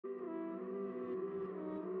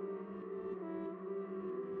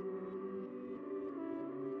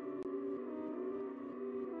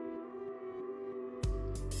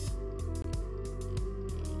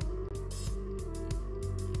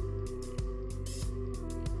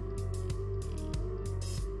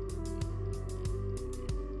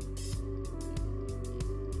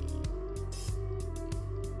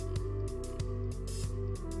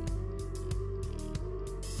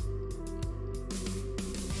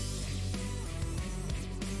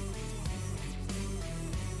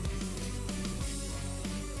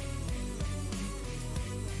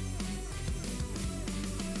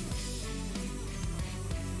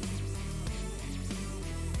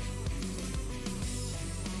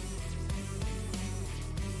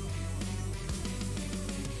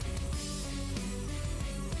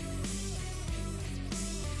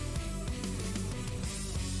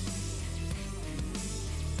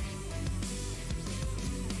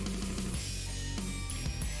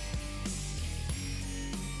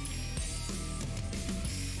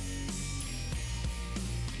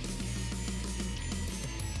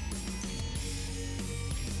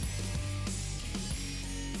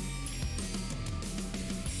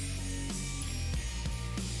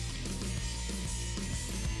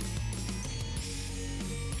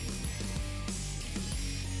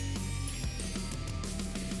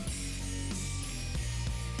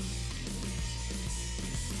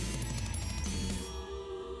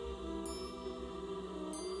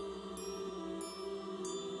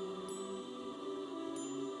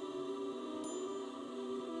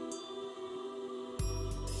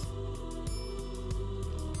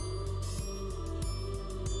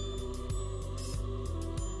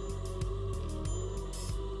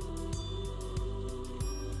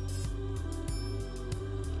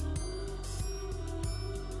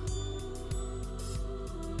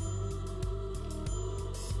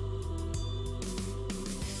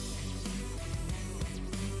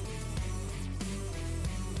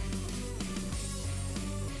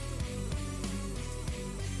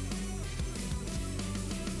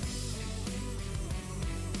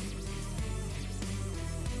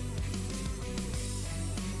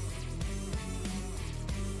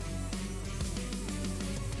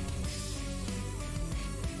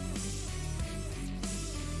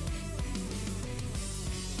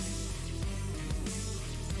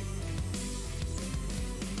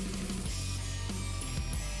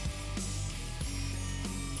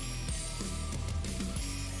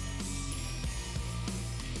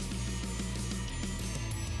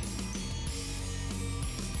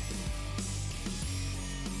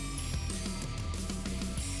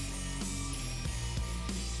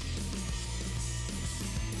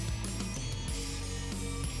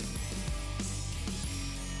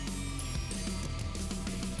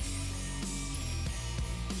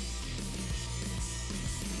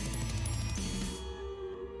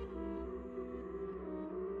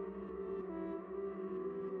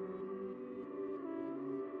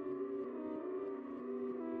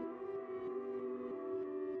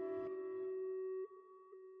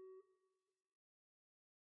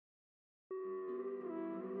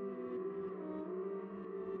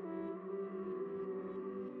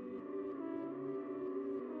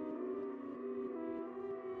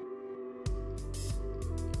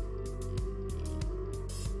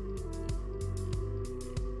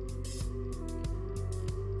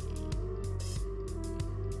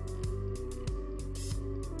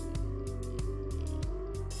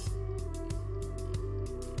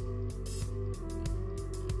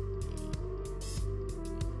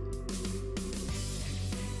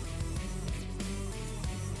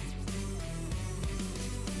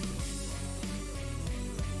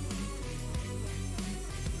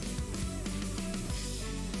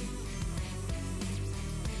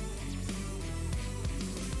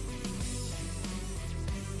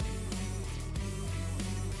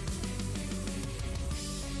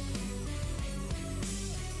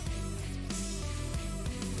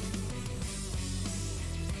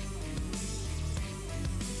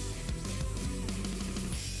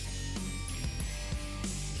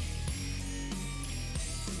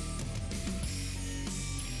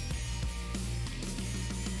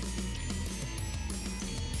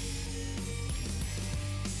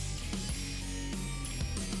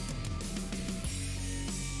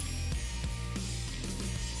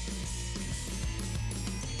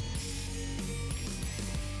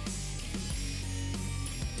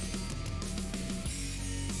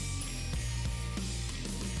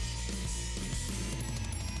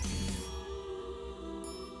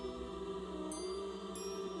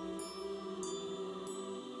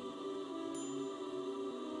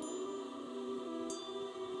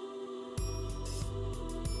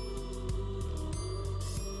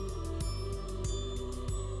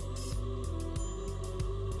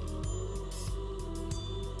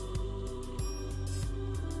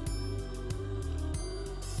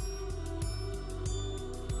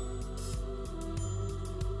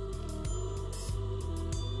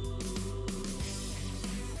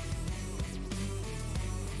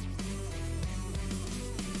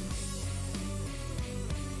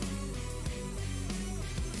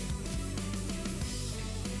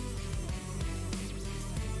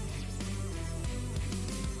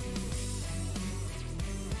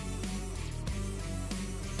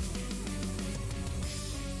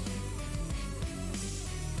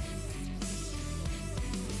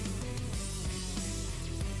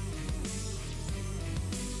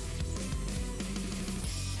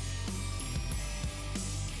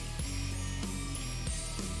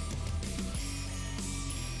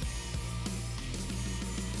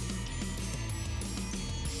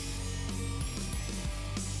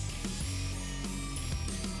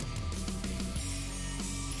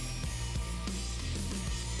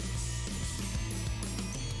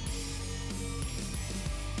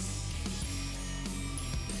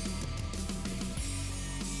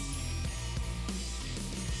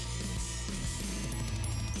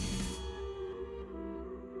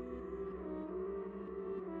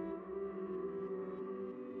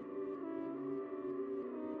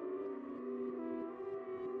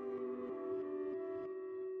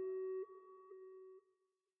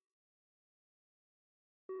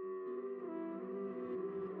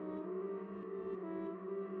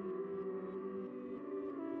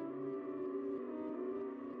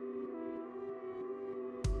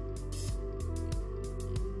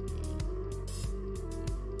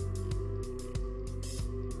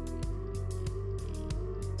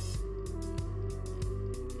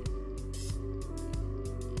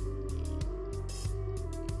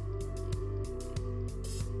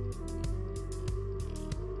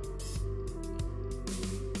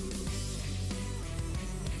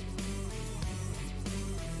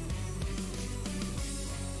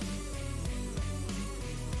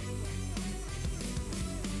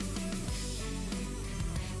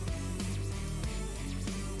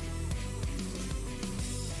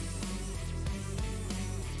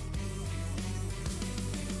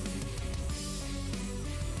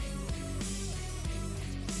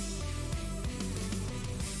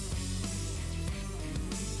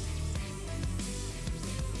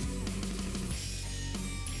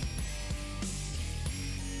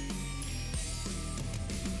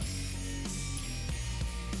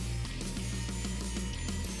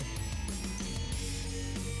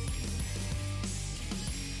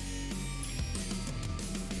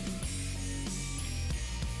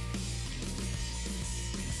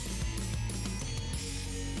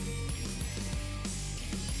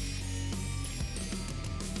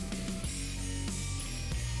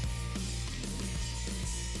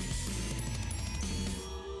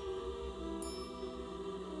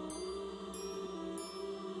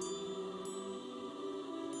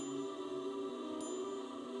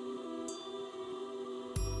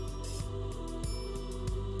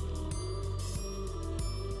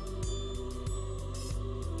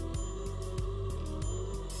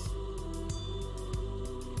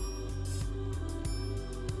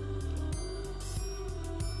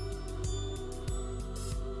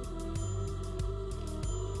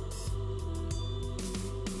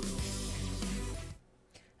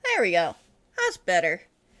There we go. That's better.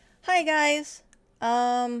 Hi guys.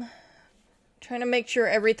 Trying to make sure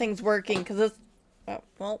everything's working because it's... Oh,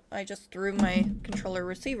 well, I just threw my controller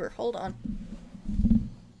receiver. Hold on.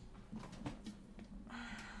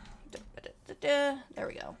 There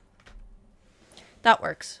we go. That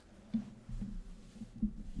works.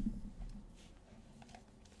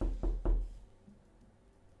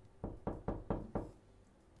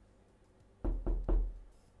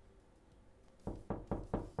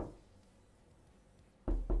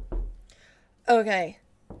 Okay.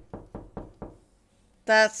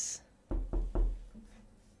 That's...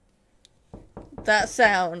 that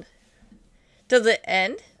sound. Does it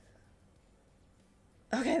end?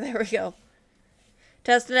 Okay, there we go.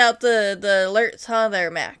 Testing out the alerts, huh there,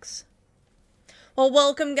 Max? Well,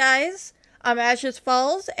 welcome, guys. I'm Ashes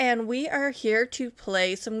Falls, and we are here to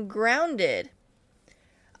play some Grounded.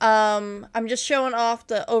 I'm just showing off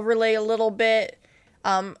the overlay a little bit.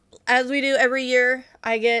 As we do every year,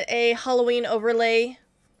 I get a Halloween overlay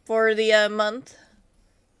for the month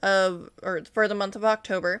of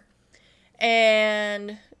October.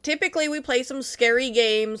 And typically we play some scary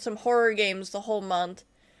games, some horror games the whole month.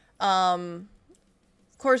 Of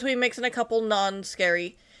course we mix in a couple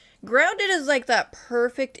non-scary. Grounded is like that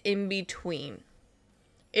perfect in-between.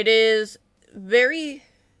 It is very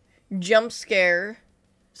jump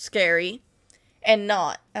scary, and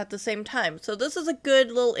not at the same time. So this is a good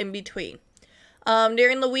little in-between.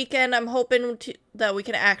 During the weekend, I'm hoping that we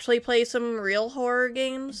can actually play some real horror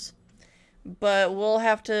games. But we'll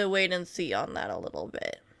have to wait and see on that a little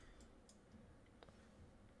bit.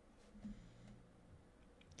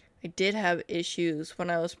 I did have issues when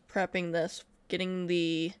I was prepping this, getting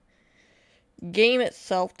the game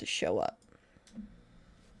itself to show up.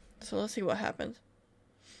 So let's see what happens.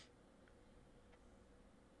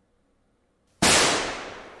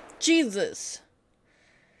 Jesus.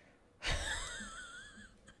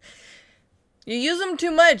 You use them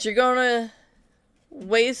too much, you're gonna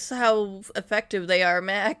waste how effective they are,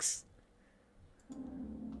 Max.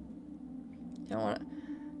 You don't wanna...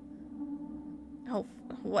 Oh,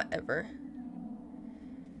 whatever.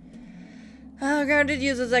 Grounded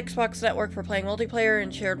uses Xbox Network for playing multiplayer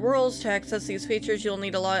and shared worlds. To access these features, you'll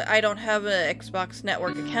need a lot... I don't have an Xbox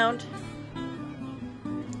Network account.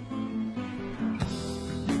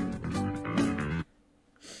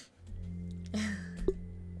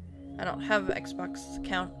 I don't have an Xbox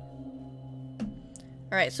account.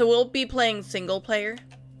 Alright, so we'll be playing single player.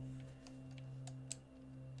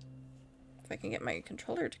 If I can get my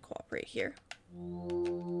controller to cooperate here.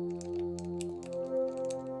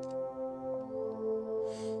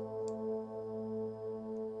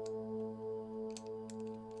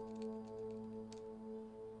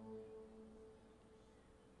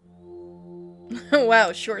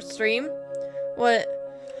 Wow, short stream? What?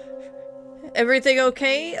 Everything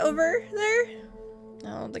okay over there?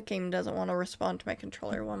 Oh, the game doesn't want to respond to my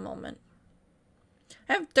controller. One moment.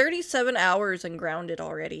 I have 37 hours in Grounded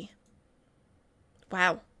already.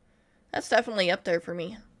 Wow. That's definitely up there for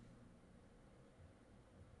me.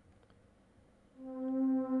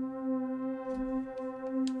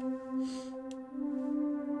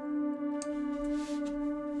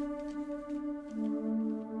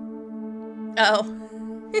 Oh.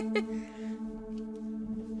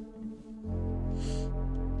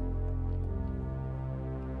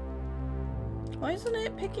 Why isn't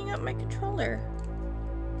it picking up my controller?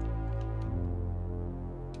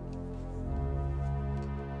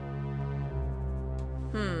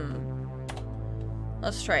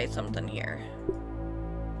 Let's try something here.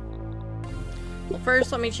 Well,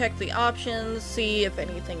 first let me check the options, see if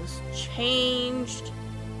anything's changed.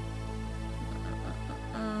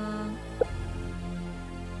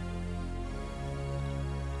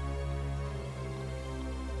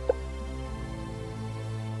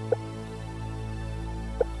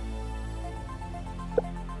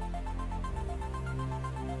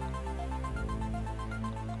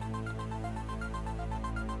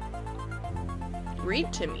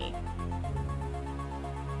 Read to me.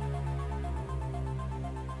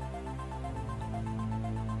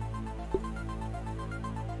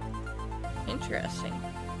 Interesting.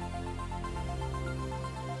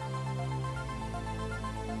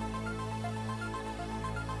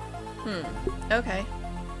 Okay.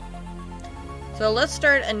 So let's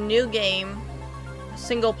start a new game, a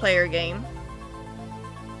single player game.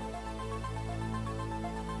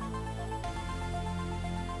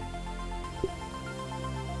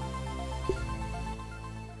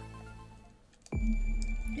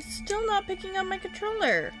 Still not picking up my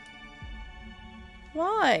controller.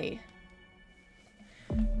 Why?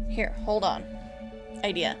 Here, hold on.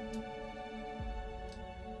 Idea.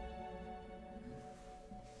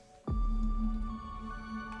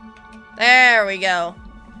 There we go.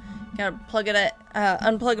 Gotta plug it at,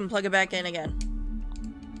 unplug and plug it back in again.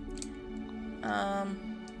 I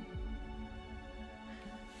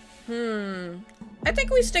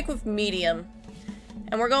think we stick with medium.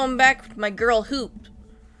 And we're going back with my girl Hoop.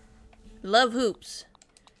 Love hoops.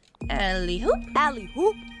 Alley hoop. Alley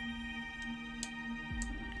hoop.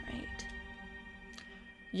 Right.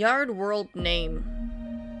 Yard world name.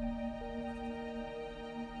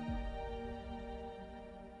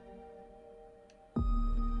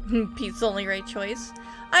 Pete's the only right choice.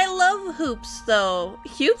 I love Hoops though.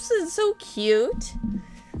 Hoops is so cute.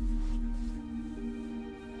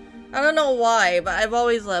 I don't know why, but I've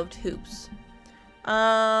always loved Hoops.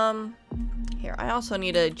 Here, I also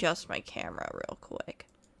need to adjust my camera real quick.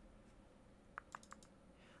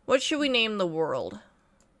 What should we name the world?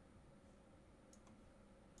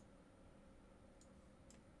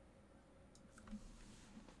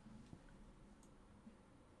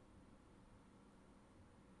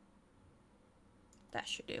 That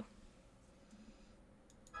should do.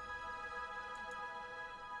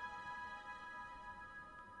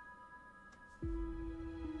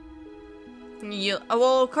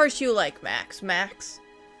 Well, of course you like Max. Max.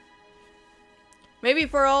 Maybe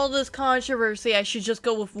for all this controversy, I should just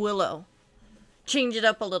go with Willow. Change it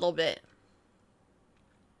up a little bit.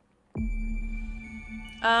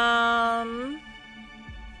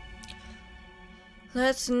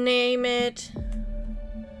 Let's name it.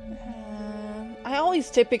 I always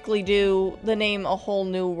typically do the name A Whole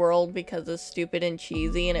New World because it's stupid and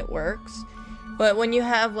cheesy and it works. But when you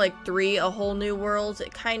have like 3 A Whole New Worlds,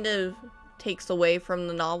 it kind of takes away from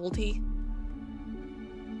the novelty.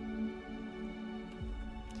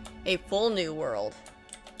 A full new world.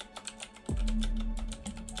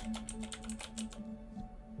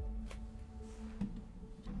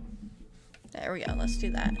 There we go, let's do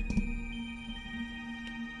that.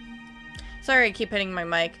 Sorry I keep hitting my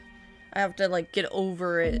mic. I have to like get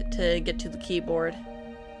over it to get to the keyboard.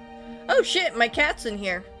 Oh shit, my cat's in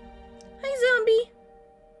here. Hi, zombie.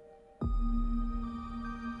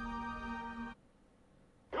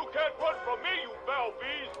 You can't run from me, you foul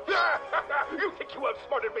beast! You think you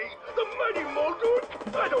outsmarted me? The mighty Muldoon?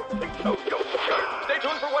 I don't think so, Yoked Girth! Stay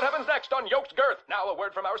tuned for what happens next on Yoked Girth. Now a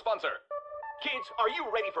word from our sponsor. Kids, are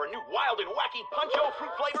you ready for a new wild and wacky Puncho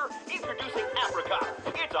fruit flavor? Introducing Apricot.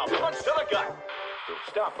 It's a punch to the gut. So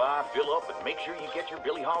stop by, fill up, and make sure you get your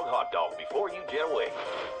Billy Hog hot dog before you jet away.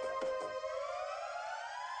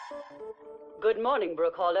 Good morning,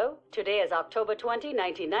 Brook Hollow. Today is October 20,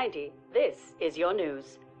 1990. This is your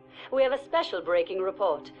news. We have a special breaking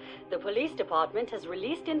report. The police department has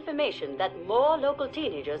released information that more local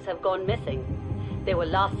teenagers have gone missing. They were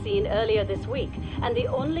last seen earlier this week, and the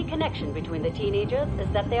only connection between the teenagers is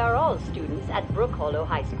that they are all students at Brook Hollow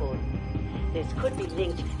High School. This could be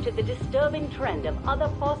linked to the disturbing trend of other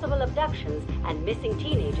possible abductions and missing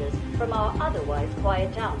teenagers from our otherwise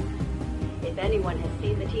quiet town. If anyone has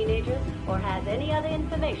seen the teenagers or has any other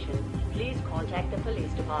information, please contact the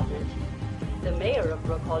police department. The mayor of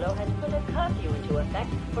Brook Hollow has put a curfew into effect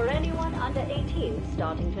for anyone under 18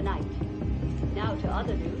 starting tonight. Now to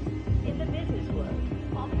other news. In the business world,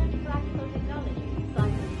 prominent practical technology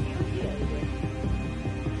signs a few deals with.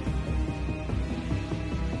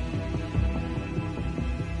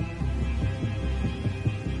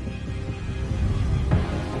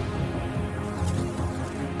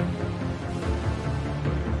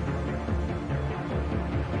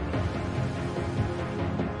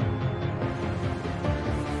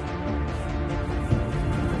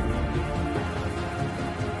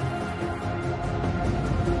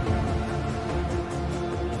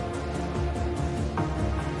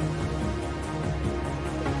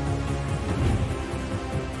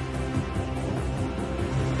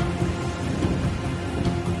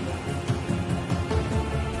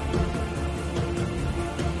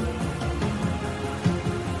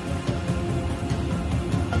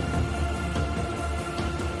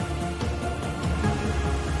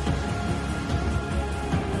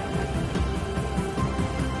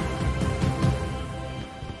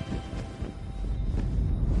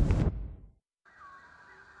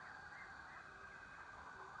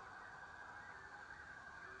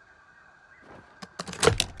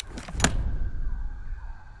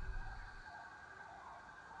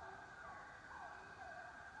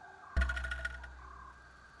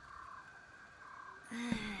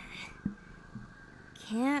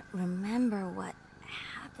 Can't remember what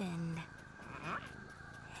happened.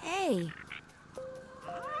 Hey!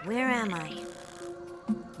 Where am I?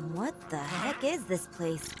 What the heck is this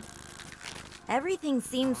place? Everything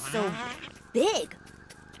seems so big.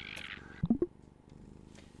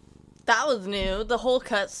 That was new. The whole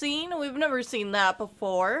cutscene. We've never seen that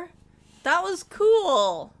before. That was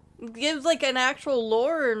cool. It gives like an actual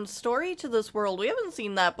lore and story to this world. We haven't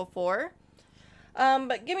seen that before.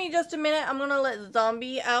 But give me just a minute. I'm gonna let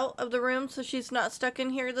Zombie out of the room so she's not stuck in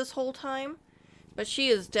here this whole time. But she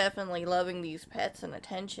is definitely loving these pets and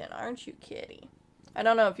attention, aren't you, kitty? I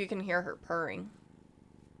don't know if you can hear her purring.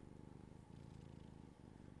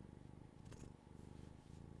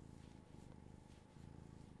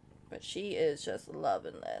 But she is just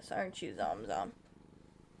loving this, aren't you, Zom Zom?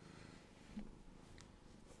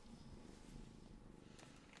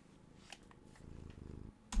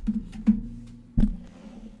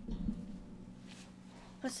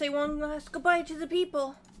 Let's say one last goodbye to the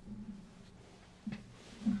people.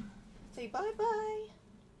 Say bye-bye.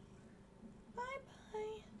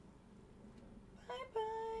 Bye-bye.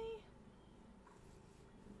 Bye-bye.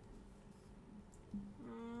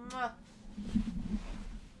 Mwah.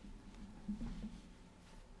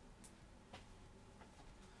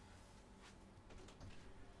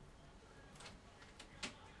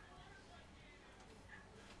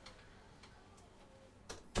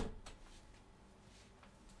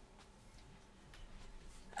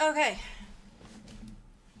 Okay.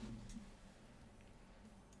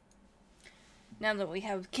 Now that we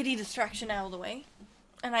have kitty distraction out of the way,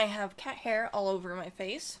 and I have cat hair all over my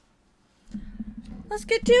face, let's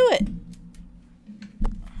get to it.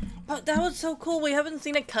 But that was so cool. We haven't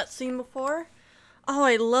seen a cutscene before. Oh,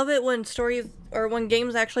 I love it when stories, or when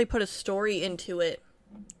games actually put a story into it.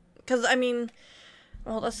 Because, I mean,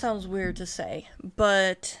 well, that sounds weird to say,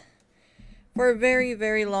 but for a very,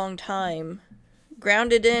 very long time,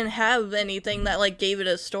 Grounded didn't have anything that, like, gave it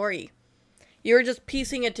a story. You were just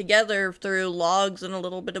piecing it together through logs and a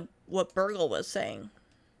little bit of what Burgle was saying.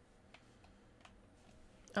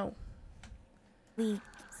 Oh.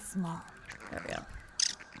 Small. There we go.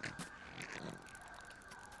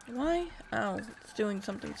 Why? Oh, it's doing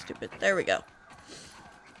something stupid. There we go.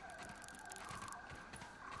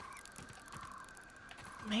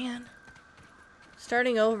 Man.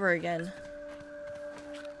 Starting over again.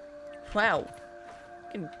 Wow.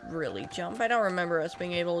 Can really jump. I don't remember us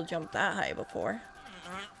being able to jump that high before.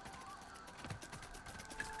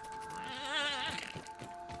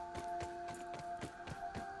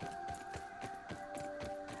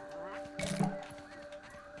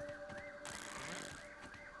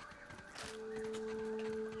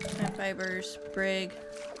 Plant fibers, brig.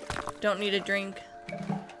 Don't need a drink.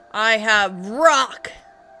 I have rock!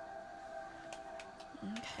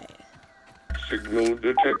 Okay. Signal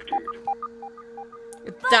detected.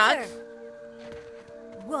 That?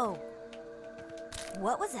 Whoa.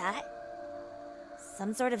 What was that?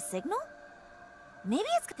 Some sort of signal? Maybe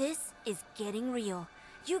it's... This is getting real.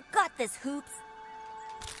 You got this, Hoops.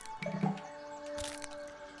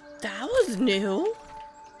 That was new.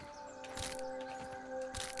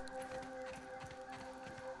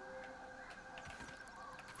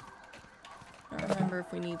 I don't remember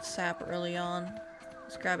if we need sap early on.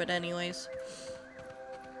 Let's grab it anyways.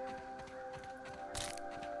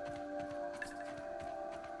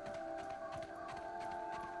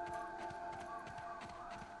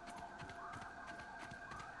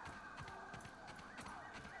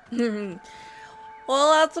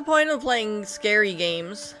 Well, that's the point of playing scary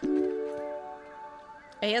games.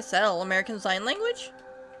 ASL, American Sign Language?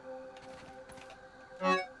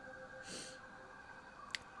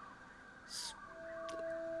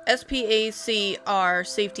 SPACR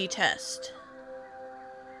safety test.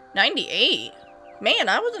 98? Man,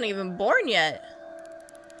 I wasn't even born yet.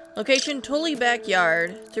 Location, Tully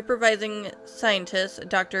backyard. Supervising scientist,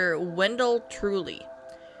 Dr. Wendell Truly.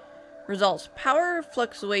 Results. Power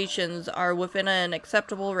fluctuations are within an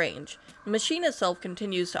acceptable range. The machine itself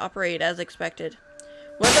continues to operate as expected.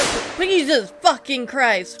 Jesus fucking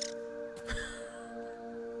Christ!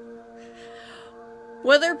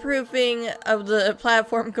 Weatherproofing of the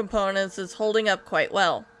platform components is holding up quite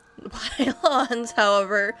well. The pylons,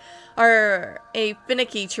 however, are a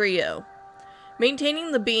finicky trio.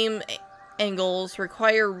 Maintaining the beam angles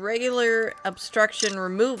require regular obstruction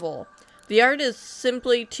removal. The art is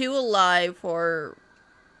simply too alive for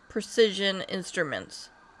precision instruments.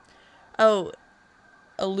 Oh,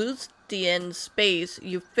 Aleutian space,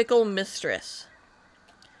 you fickle mistress.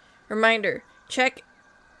 Reminder, check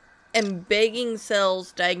embedding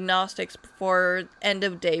cells diagnostics before end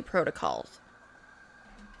of day protocols.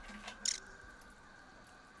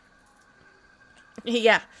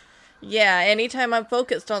 Yeah, anytime I'm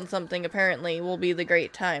focused on something apparently will be the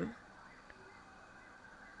great time.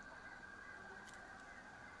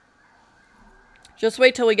 Just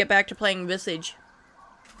wait till we get back to playing Visage.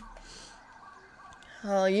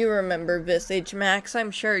 Oh, you remember Visage, Max.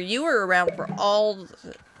 I'm sure you were around for all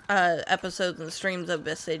episodes and streams of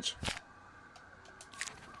Visage.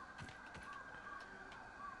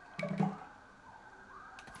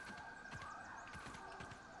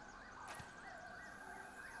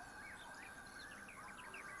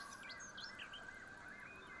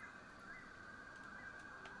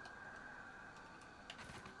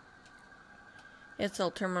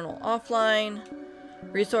 Itzel terminal offline.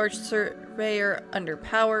 Resource surveyor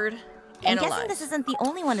underpowered. I'm Analyze. guessing this isn't the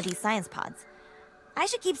only one of these science pods. I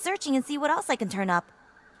should keep searching and see what else I can turn up.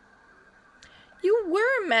 You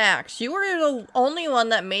were, Max. You were the only one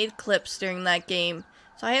that made clips during that game.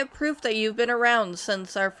 So I have proof that you've been around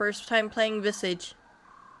since our first time playing Visage.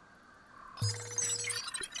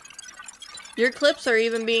 Your clips are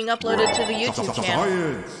even being uploaded to the YouTube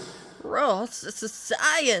channel. Ross, this is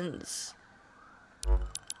science.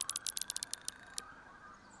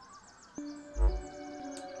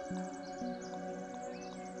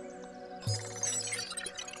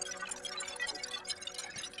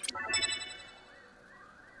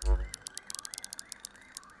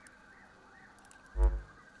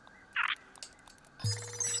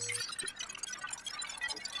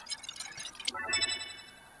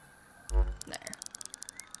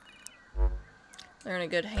 Learn a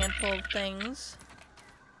good handful of things.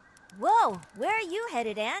 Whoa, where are you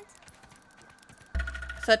headed, Aunt?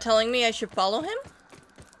 Is that telling me I should follow him?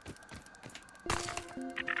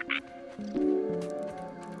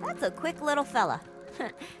 That's a quick little fella.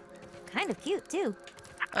 Kind of cute, too.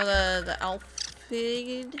 Oh, the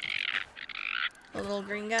Alfid? The little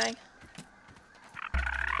green guy?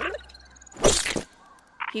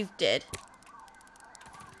 He's dead.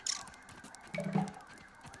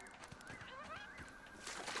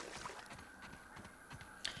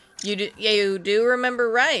 You do remember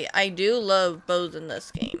right. I do love bows in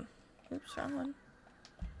this game. Oops, wrong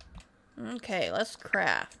one. Okay, let's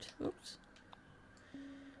craft. Oops.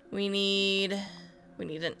 We need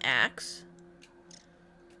an axe.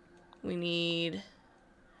 We need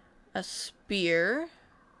a spear.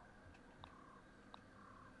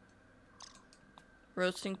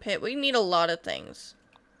 Roasting pit. We need a lot of things.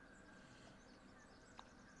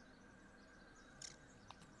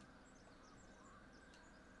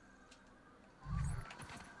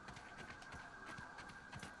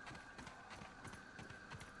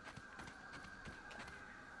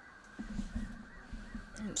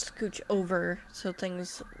 And scooch over so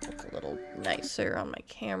things look a little nicer on my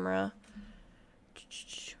camera.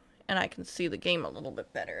 And I can see the game a little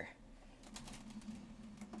bit better.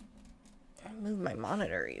 Move my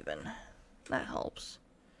monitor even. That helps.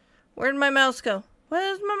 Where'd my mouse go?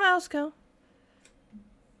 Where's my mouse go?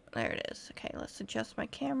 There it is. Okay, let's adjust my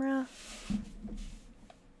camera.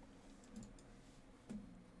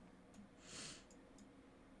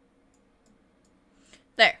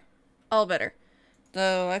 All better.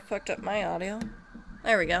 Though I fucked up my audio.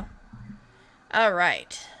 There we go.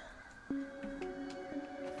 Alright.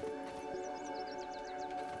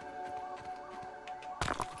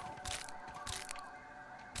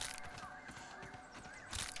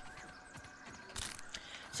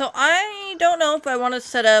 So I don't know if I want to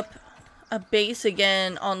set up a base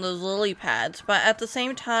again on those lily pads, but at the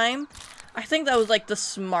same time, I think that was like the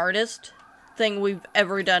smartest thing we've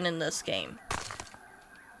ever done in this game.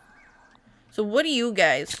 So what do you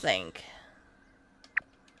guys think?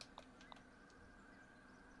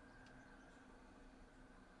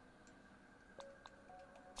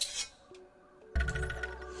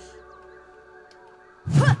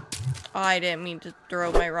 I didn't mean to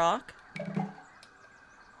throw my rock.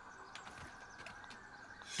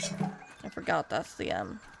 I forgot that's the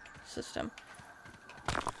system.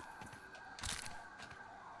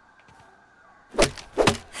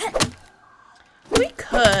 We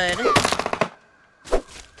could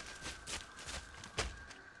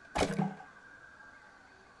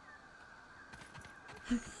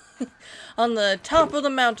on the top of the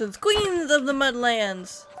mountains, queens of the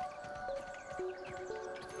mudlands.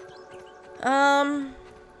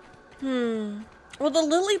 Well, the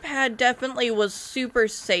lily pad definitely was super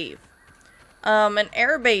safe. An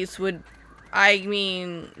airbase would, I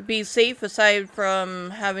mean, be safe aside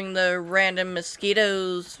from having the random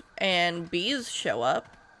mosquitoes and bees show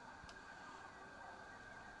up.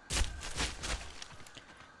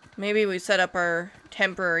 Maybe we set up our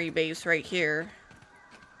temporary base right here.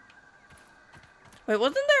 Wait,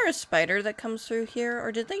 wasn't there a spider that comes through here?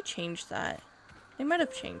 Or did they change that? They might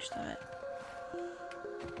have changed that.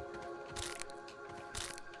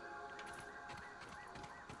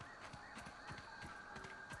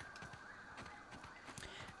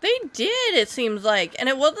 They did, it seems like. And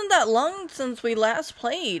it wasn't that long since we last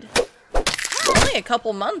played. Only a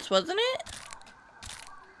couple months, wasn't it?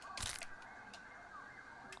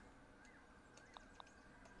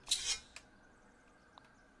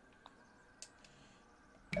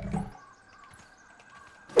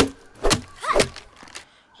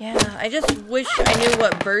 Yeah, I just wish I knew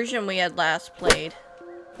what version we had last played.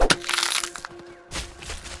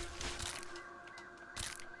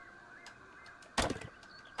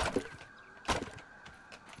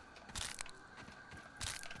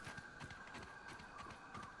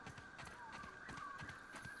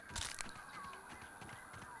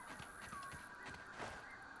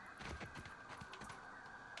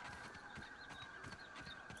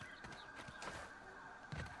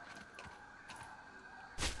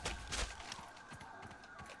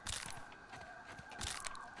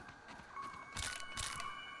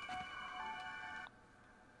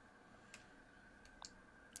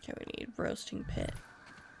 Okay, we need roasting pit.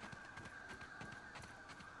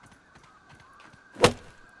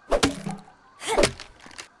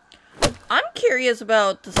 I'm curious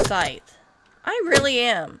about the scythe. I really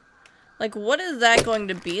am. Like, what is that going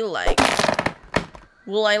to be like?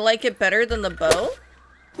 Will I like it better than the bow?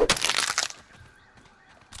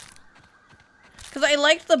 Because I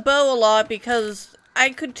liked the bow a lot because I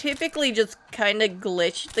could typically just kind of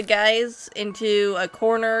glitch the guys into a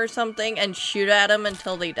corner or something and shoot at them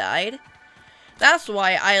until they died. That's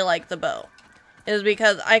why I like the bow. Is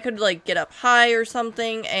because I could like get up high or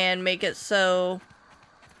something and make it so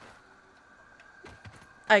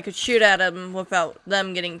I could shoot at them without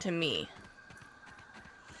them getting to me.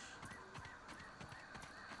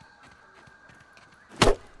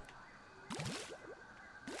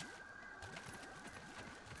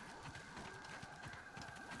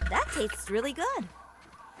 That tastes really good.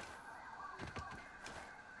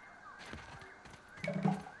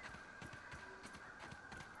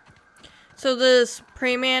 So this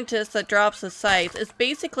praying mantis that drops the scythe is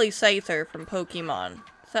basically Scyther from Pokemon.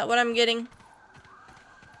 Is that what I'm getting?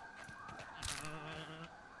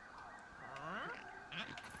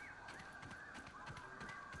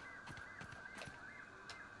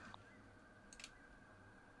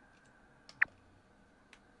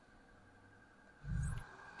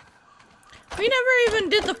 We never even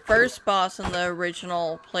did the first boss in the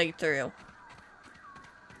original playthrough.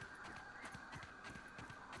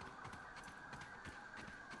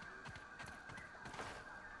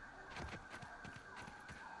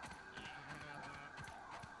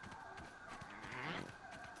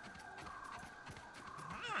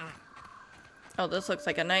 Oh, this looks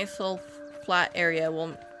like a nice little flat area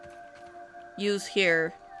we'll use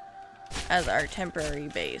here as our temporary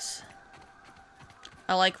base.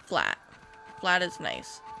 I like flat. Flat is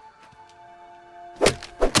nice.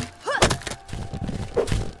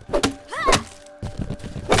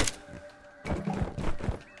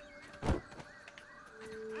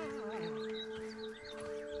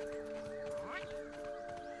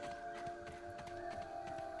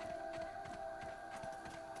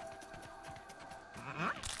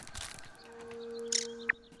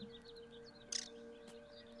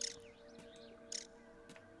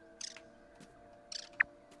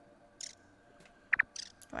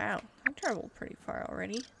 Wow, I traveled pretty far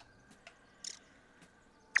already.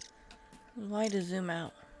 Why to zoom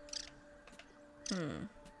out?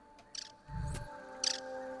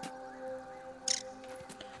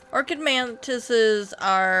 Orchid mantises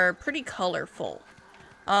are pretty colorful.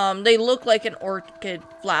 They look like an orchid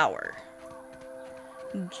flower.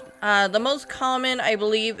 The most common, I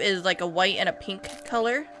believe, is like a white and a pink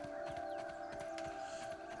color.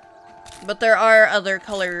 But there are other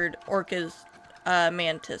colored orchid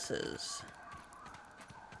mantises.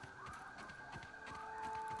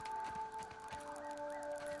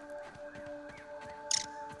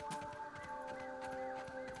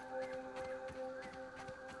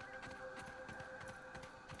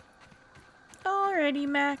 Alrighty,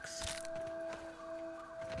 Max.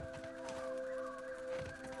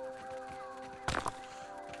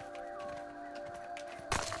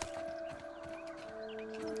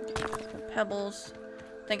 Pebbles.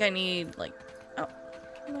 I think I need like, oh,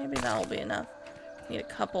 maybe that'll be enough. Need a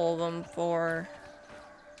couple of them for,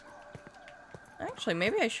 actually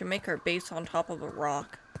maybe I should make our base on top of a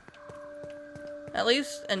rock. At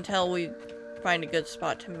least until we find a good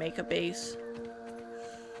spot to make a base.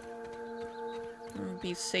 And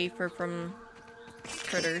be safer from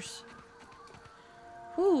critters.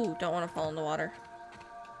 Whew, don't want to fall in the water.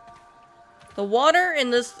 The water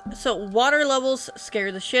in this, so water levels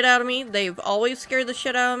scare the shit out of me. They've always scared the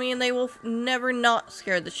shit out of me, and they will never not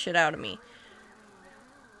scare the shit out of me.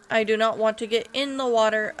 I do not want to get in the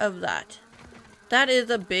water of that. That is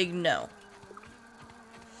a big no.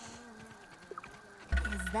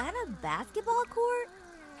 Is that a basketball court?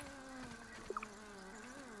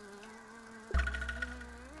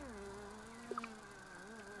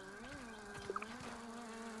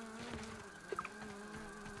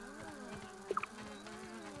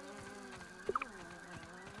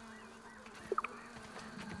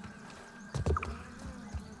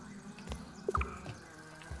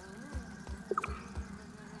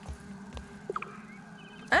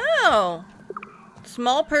 Oh!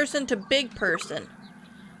 Small person to big person.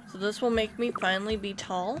 So this will make me finally be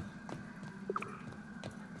tall?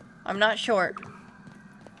 I'm not short.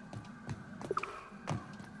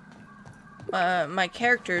 My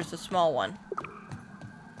character is the small one.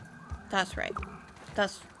 That's right.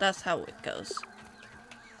 That's how it goes.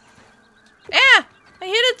 Ah! I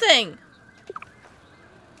hit a thing!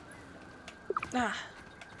 Ah.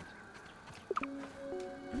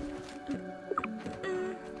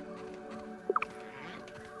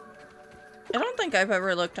 I don't think I've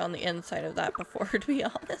ever looked on the inside of that before, to be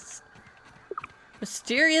honest.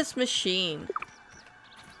 Mysterious machine.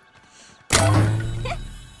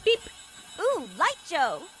 Beep. Ooh, light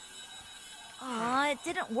show! Aw, it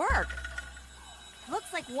didn't work.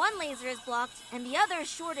 Looks like one laser is blocked and the other is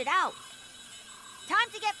shorted out. Time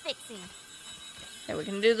to get fixing. Okay, we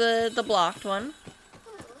can do the blocked one.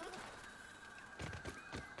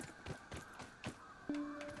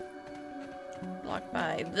 Blocked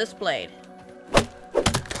by this blade.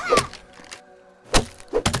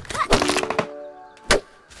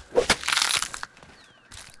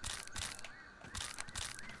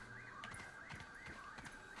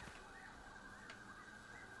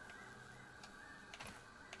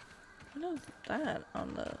 What is that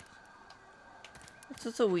on the... Is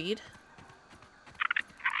this a weed?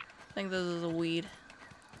 I think this is a weed.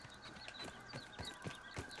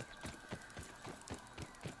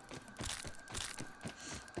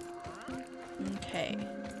 Okay.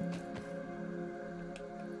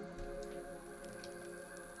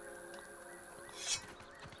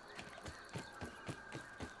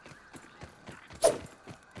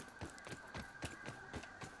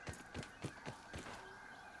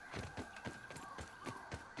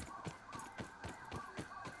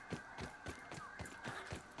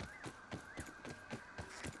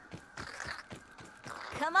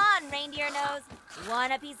 Come on, reindeer nose.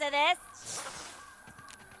 Want a piece of this?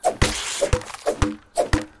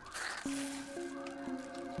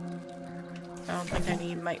 I don't think I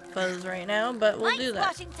need Mite Fuzz right now, but we'll do that.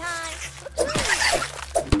 Washing time.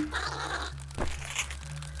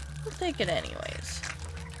 We'll take it anyways.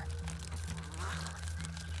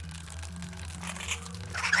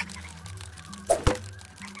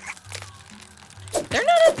 They're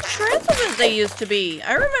not as aggressive as they used to be.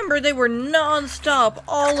 I remember they were non-stop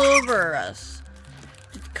all over us.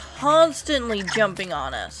 Constantly jumping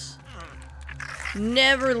on us.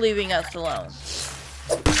 Never leaving us alone.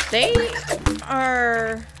 They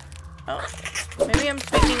are... Oh, maybe I'm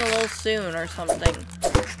speaking a little soon or something.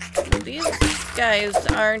 These guys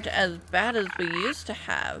aren't as bad as we used to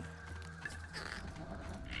have.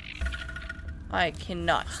 I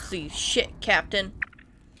cannot see shit, Captain.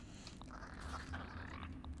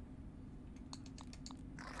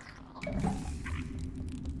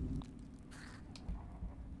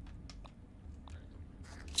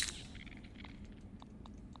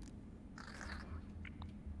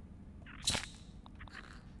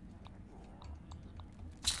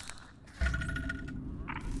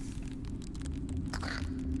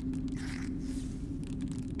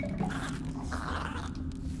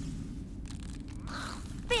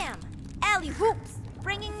 smiley hoops,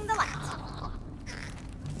 bringing the light.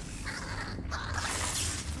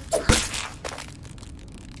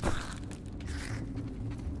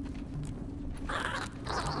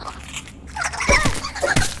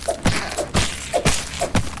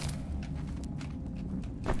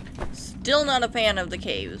 Still not a fan of the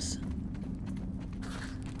caves.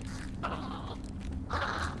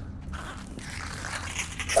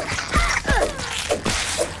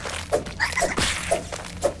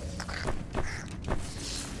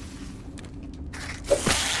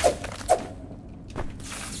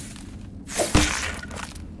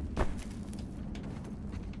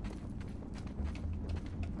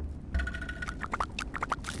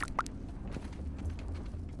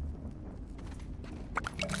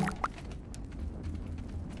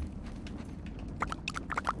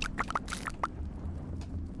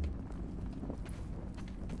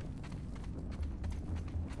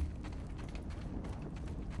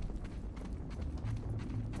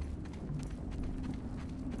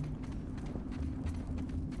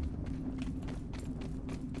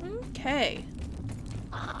 Okay.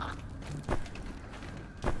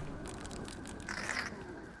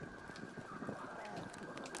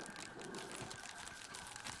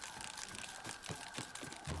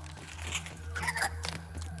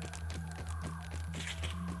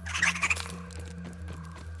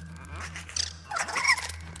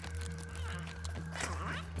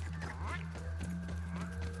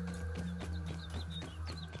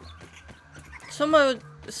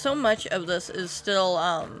 So much of this is still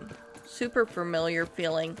super familiar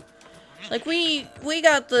feeling. Like we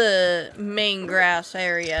got the main grass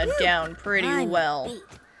area down pretty I'm well. beat.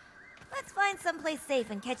 Let's find someplace safe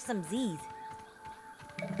and catch some Z's.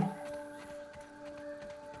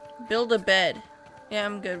 Build a bed. Yeah,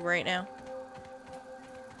 I'm good right now.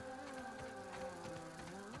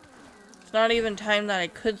 It's not even time that I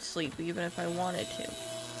could sleep, even if I wanted to.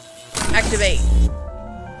 Activate.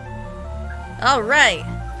 All right.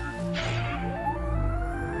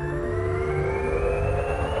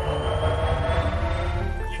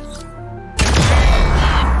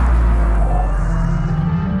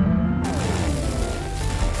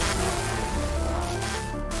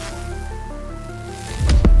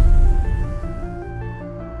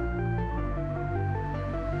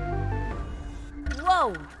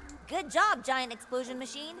 Whoa! Good job, giant explosion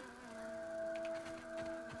machine.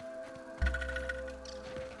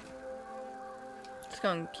 It's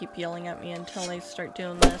gonna keep yelling at me until they start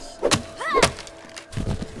doing this.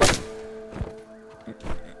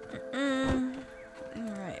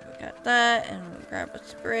 Alright, we got that, and we'll grab a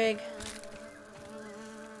sprig.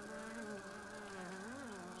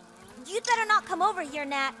 You'd better not come over here,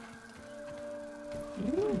 Nat.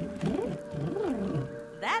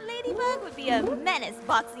 That ladybug would be a menace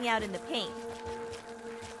boxing out in the paint.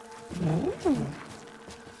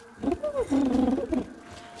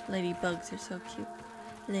 Ladybugs are so cute.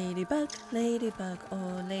 Ladybug, ladybug,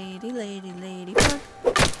 oh lady, lady, ladybug.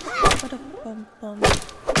 Ba-da-bum-bum.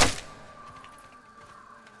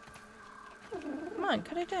 Come on,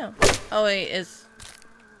 cut it down. Oh wait,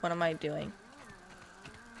 what am I doing?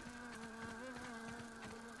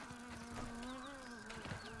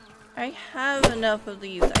 I have enough of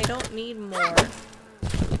these. I don't need more.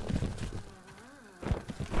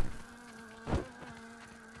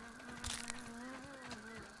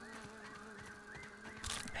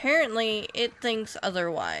 Apparently, it thinks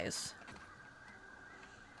otherwise.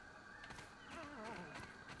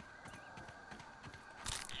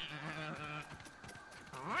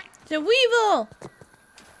 It's a weevil!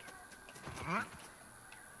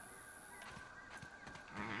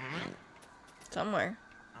 Somewhere.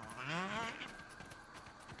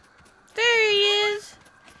 There he is!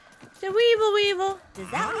 It's a weevil. Does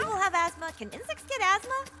that weevil have asthma? Can insects get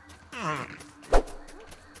asthma?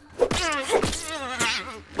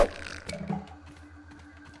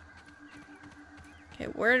 Okay,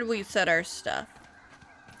 where did we set our stuff?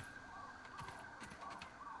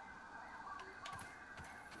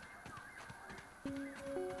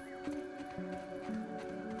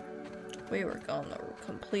 We were going the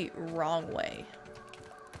complete wrong way.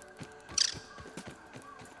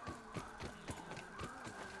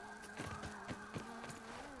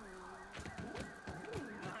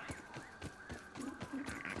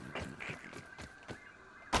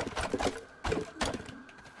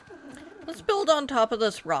 Let's build on top of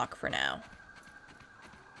this rock for now.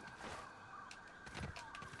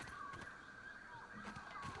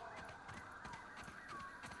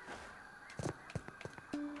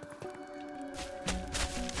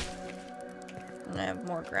 And I have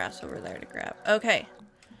more grass over there to grab. Okay.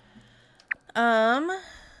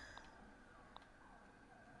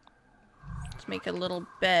 make a little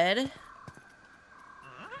bed.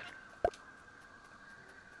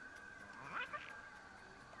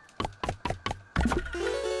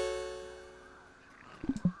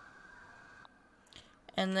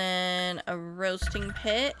 And then a roasting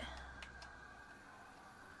pit.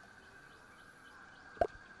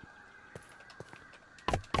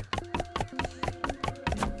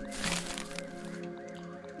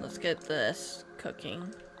 Let's get this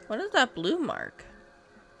cooking. What is that blue mark?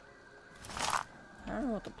 I don't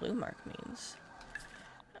know what the blue mark means.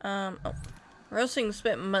 Oh. Roasting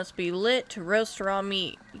spit must be lit to roast raw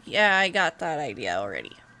meat. Yeah, I got that idea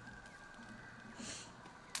already.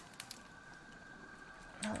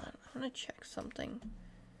 Hold on, I'm gonna check something.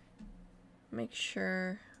 Make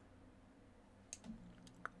sure.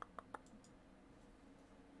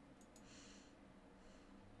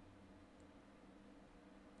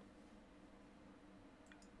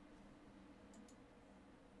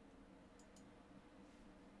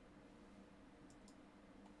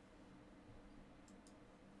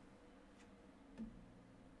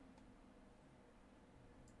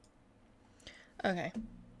 Okay.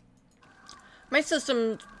 My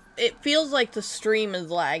system, it feels like the stream is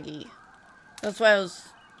laggy. That's why I was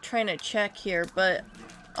trying to check here, but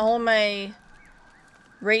all my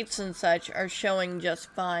rates and such are showing just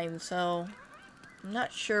fine, so I'm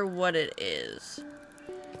not sure what it is.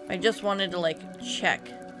 I just wanted to, like, check.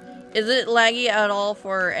 Is it laggy at all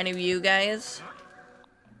for any of you guys?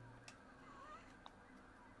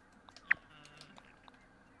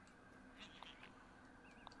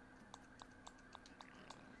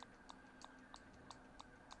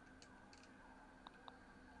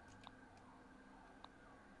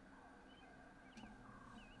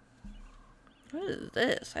 What is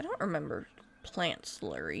this? I don't remember plant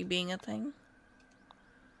slurry being a thing.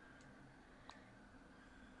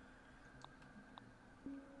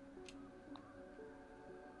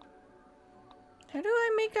 How do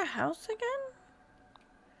I make a house again?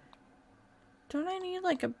 Don't I need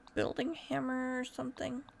like a building hammer or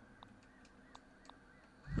something?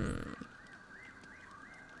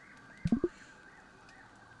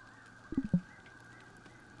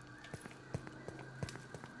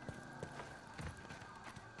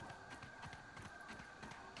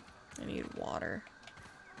 I need water.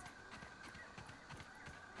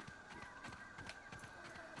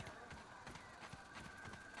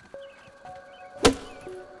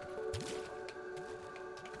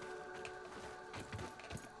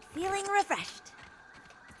 Feeling refreshed.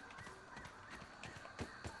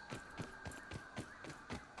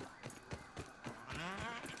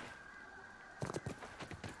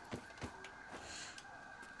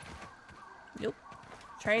 Nope.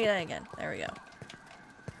 Try that again. There we go.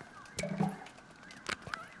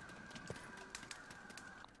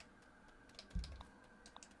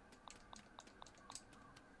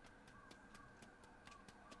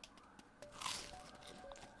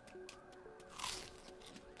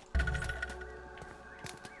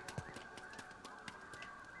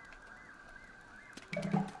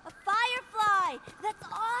 A firefly! That's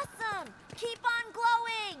awesome! Keep on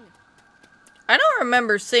glowing! I don't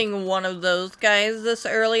remember seeing one of those guys this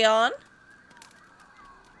early on.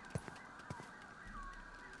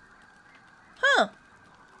 Huh.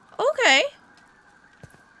 Okay.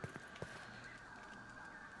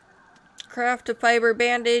 Craft a fiber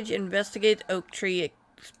bandage. Investigate oak tree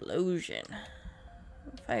explosion.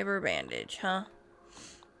 Fiber bandage, huh?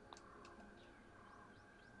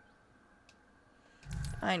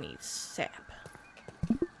 I need sap.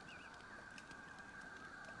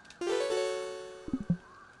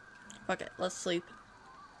 Fuck it, let's sleep.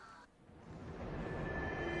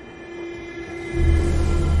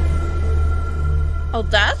 Oh,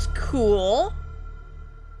 that's cool.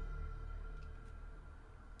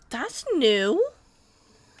 That's new.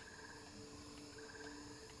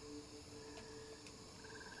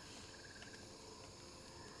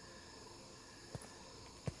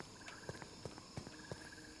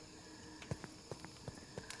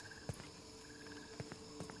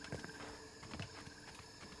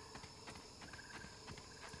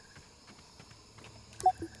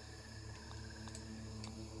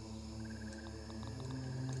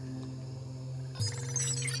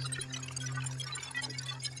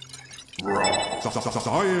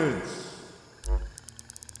 Science!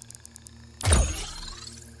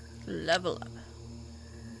 Level up.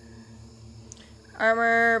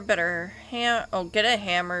 Armor, better get a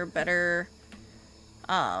hammer, better.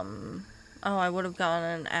 Oh, I would have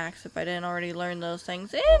gotten an axe if I didn't already learn those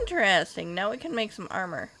things. Interesting. Now we can make some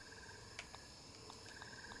armor.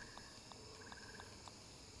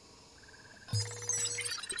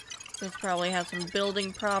 This probably has some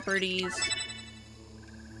building properties.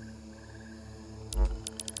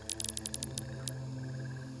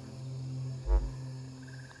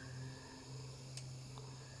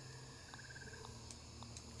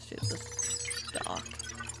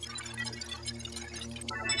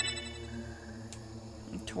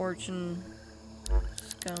 fortune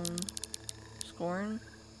scorn.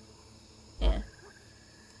 Yeah.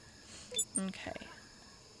 Okay.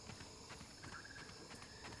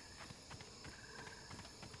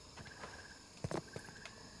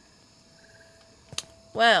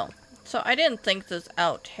 Well, so I didn't think this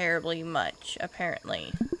out terribly much,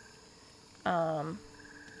 apparently. And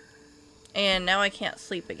now I can't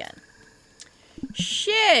sleep again.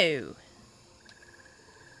 Shoo!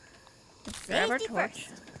 Let's grab our Safety torch.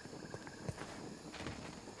 first.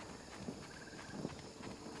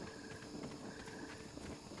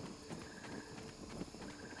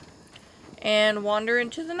 And wander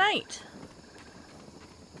into the night.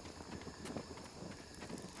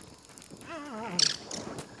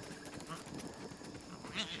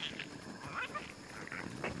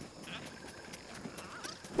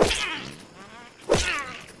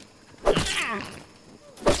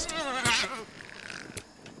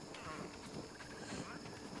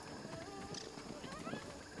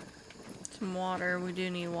 Some water. We do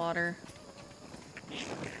need water.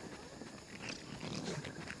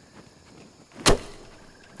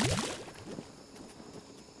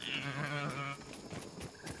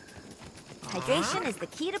 Hydration is the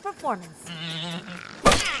key to performance.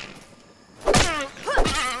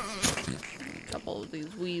 Couple of these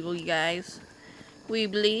weebly guys.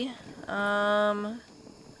 Weebly.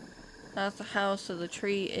 That's the house, so the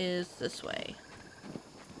tree is this way.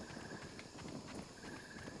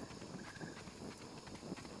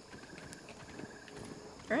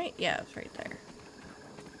 Right? Yeah, it's right there.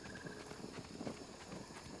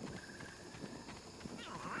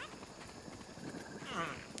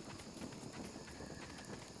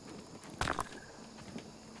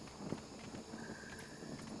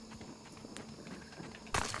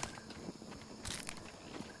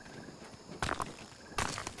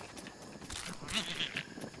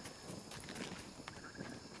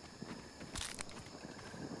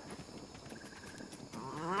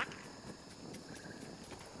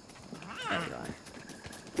 There you are.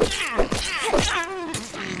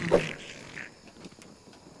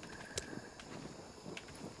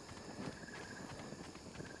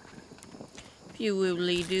 Few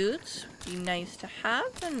woolly dudes. Be nice to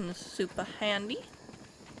have and super handy.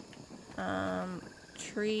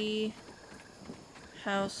 Tree.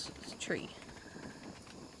 House. Tree.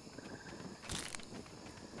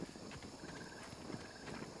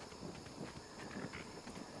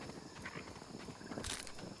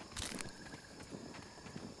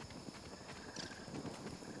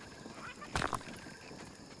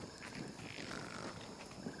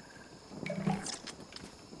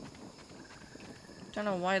 Don't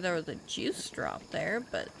know why there was a juice drop there,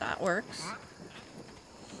 but that works.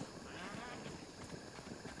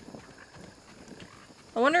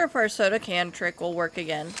 I wonder if our soda can trick will work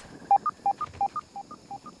again.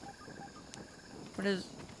 What is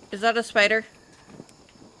that a spider?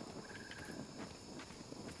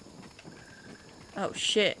 Oh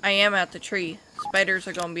shit, I am at the tree. Spiders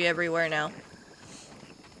are gonna be everywhere now.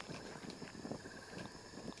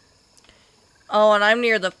 Oh, and I'm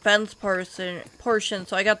near the fence portion,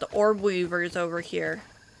 so I got the orb weavers over here.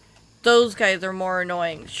 Those guys are more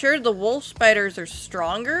annoying. Sure, the wolf spiders are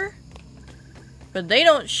stronger, but they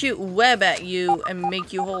don't shoot web at you and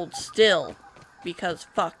make you hold still, because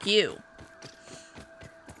fuck you.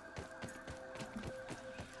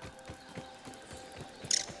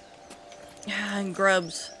 And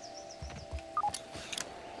grubs.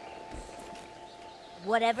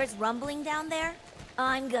 Whatever's rumbling down there,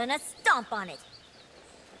 I'm gonna stomp on it.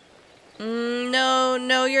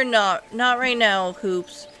 No, you're not. Not right now,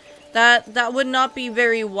 Hoops. That would not be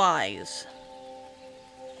very wise.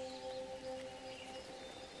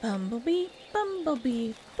 Bumblebee,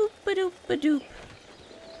 bumblebee, boop-a-doop-a-doop.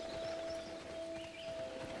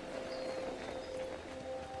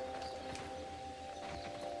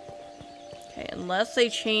 Okay, unless they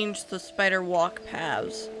change the spider walk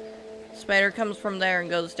paths. Spider comes from there and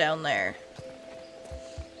goes down there.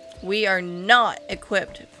 We are not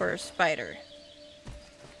equipped for a spider.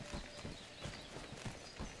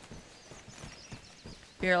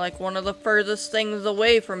 We are like one of the furthest things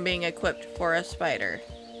away from being equipped for a spider.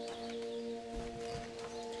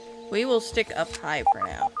 We will stick up high for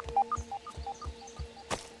now.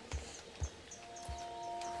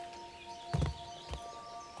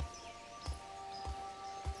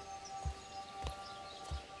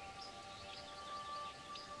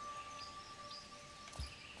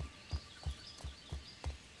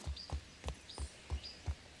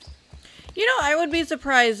 You know, I would be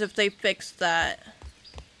surprised if they fixed that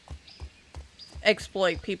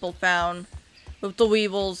exploit people found with the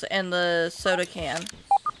weevils and the soda can.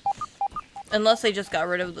 Unless they just got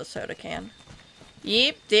rid of the soda can.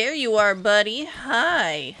 Yep, there you are, buddy.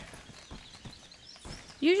 Hi.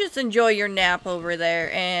 You just enjoy your nap over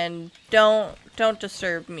there and don't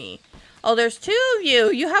disturb me. Oh, there's two of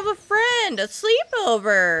you. You have a friend, a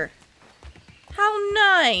sleepover. How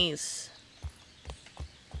nice.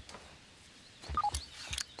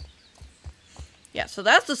 Yeah, so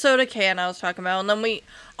that's the soda can I was talking about. And then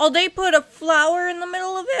oh, they put a flower in the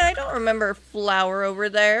middle of it? I don't remember a flower over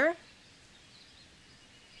there.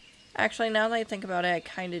 Actually, now that I think about it, I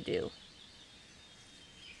kind of do.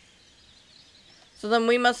 So then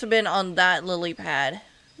we must have been on that lily pad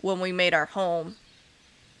when we made our home.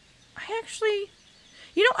 I actually...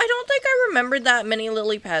 You know, I don't think I remembered that many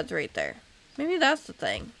lily pads right there. Maybe that's the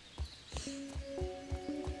thing.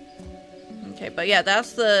 Okay, but yeah,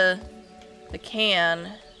 that's the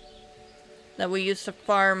can that we used to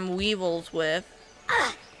farm weevils with.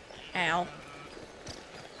 Ow.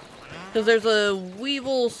 Because there's a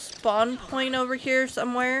weevil spawn point over here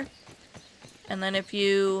somewhere. And then if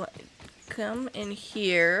you come in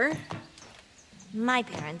here... My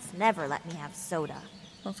parents never let me have soda.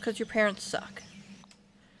 Well, it's because your parents suck.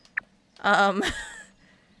 If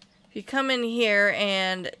you come in here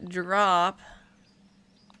and drop...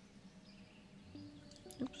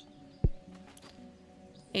 Oops.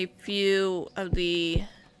 A few of the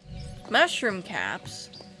mushroom caps,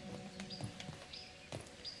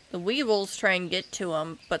 the weevils try and get to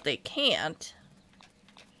them, but they can't.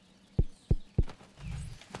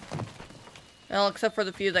 Well, except for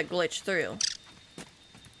the few that glitch through.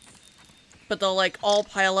 But they'll, like, all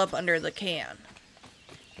pile up under the can.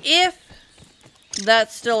 If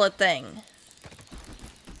that's still a thing.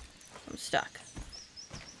 I'm stuck.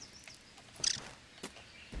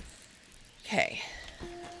 Okay.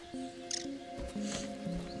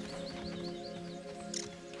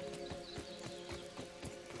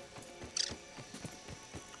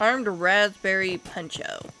 Armed raspberry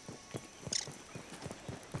puncho.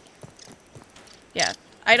 Yeah,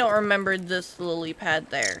 I don't remember this lily pad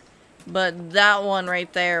there. But that one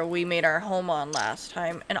right there, we made our home on last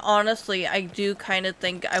time. And honestly, I do kind of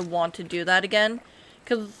think I want to do that again.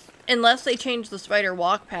 Because unless they change the spider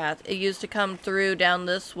walk path, it used to come through down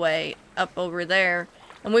this way, up over there.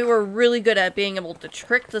 And we were really good at being able to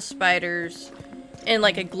trick the spiders in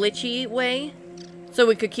like a glitchy way. So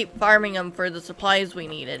we could keep farming them for the supplies we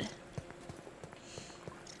needed.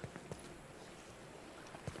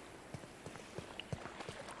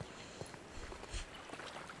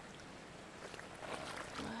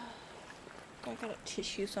 I got a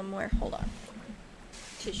tissue somewhere. Hold on.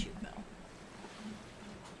 Tissue fell.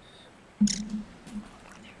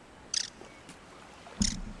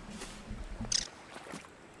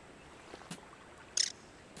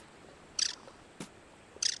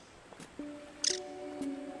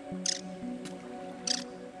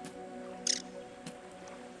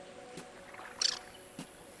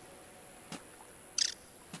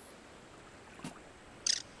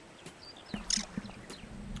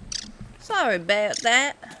 Sorry about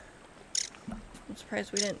that. I'm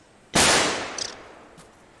surprised we didn't.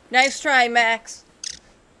 Nice try, Max.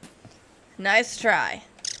 Nice try.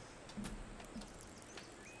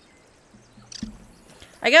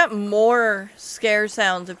 I got more scare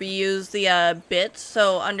sounds if you use the bits.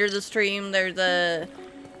 So under the stream, there's a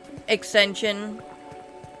extension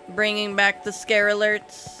bringing back the scare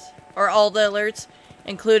alerts, or all the alerts,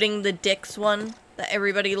 including the Dix one that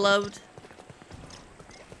everybody loved.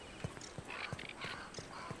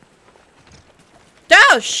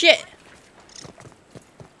 Oh, shit!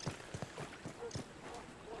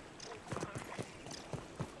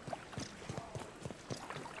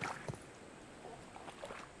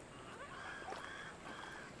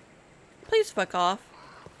 Please fuck off.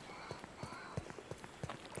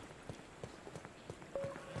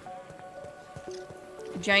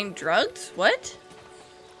 Giant drugs? What?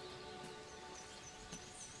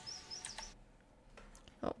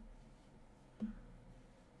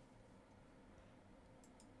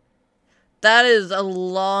 That is a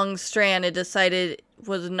long strand it decided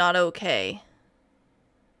was not okay.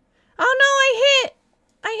 Oh no,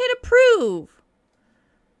 I hit approve.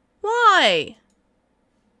 Why?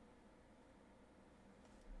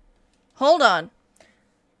 Hold on.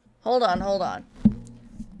 Hold on.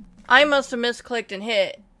 I must have misclicked and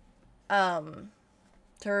hit,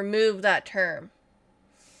 to remove that term.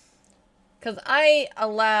 'Cause I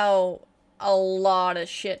allow a lot of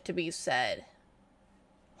shit to be said.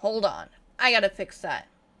 Hold on. I gotta fix that.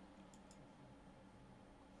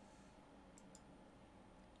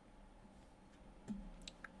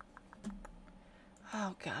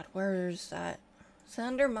 Oh god, where is that? Is it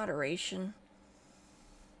under moderation?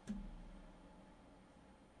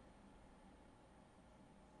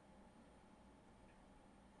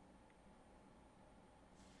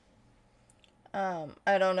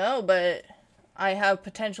 I don't know, but I have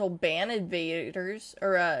potential ban invaders,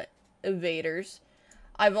 or, evaders.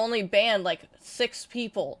 I've only banned, like, 6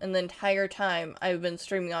 people in the entire time I've been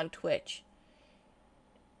streaming on Twitch.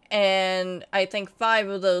 And I think 5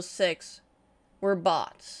 of those 6 were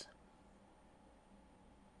bots.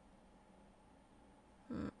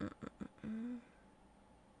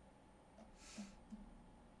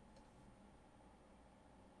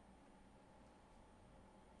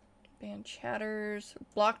 Ban chatters.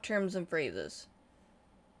 Block terms and phrases.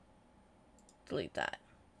 Delete that.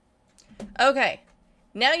 Okay.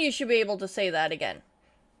 Now you should be able to say that again.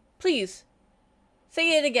 Please.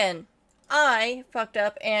 Say it again. I fucked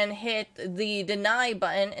up and hit the deny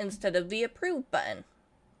button instead of the approve button.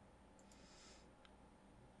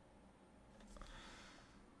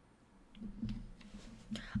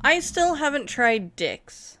 I still haven't tried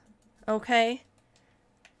dicks. Okay?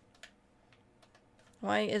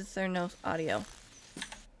 Why is there no audio?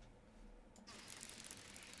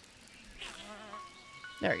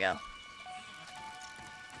 There we go.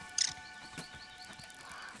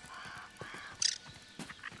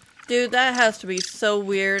 Dude, that has to be so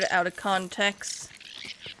weird out of context.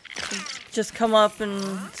 Just come up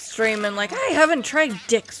and stream and like, I haven't tried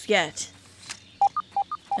dicks yet.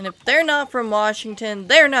 And if they're not from Washington,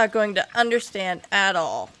 they're not going to understand at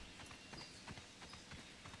all.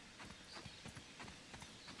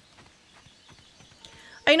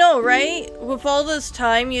 I know, right? With all this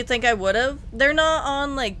time, you'd think I would've. They're not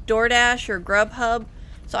on, like, DoorDash or Grubhub,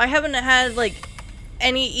 so I haven't had, like,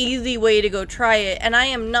 any easy way to go try it, and I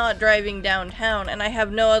am not driving downtown, and I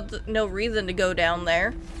have no reason to go down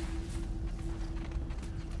there.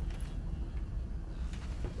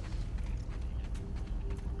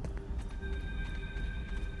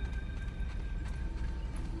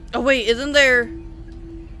 Oh wait, isn't there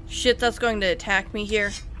shit that's going to attack me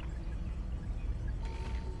here?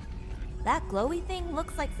 That glowy thing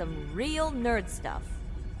looks like some real nerd stuff.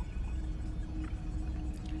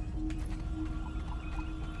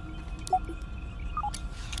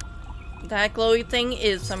 That glowy thing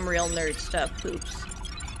is some real nerd stuff, Poops.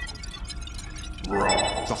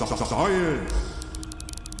 Science.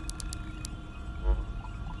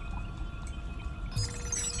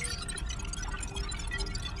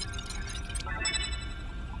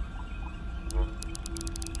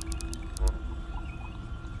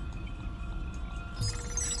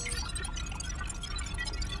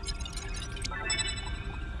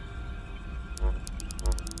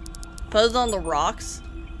 Fuzz on the rocks?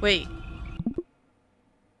 Wait.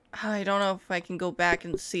 I don't know if I can go back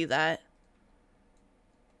and see that.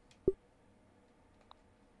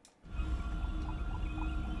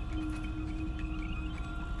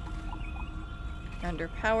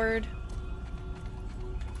 Underpowered.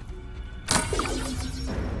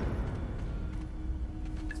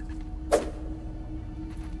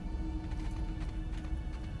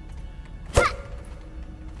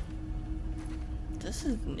 This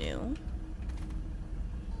is new.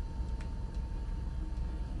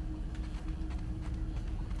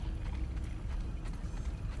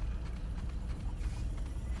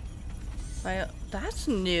 That's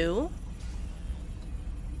new.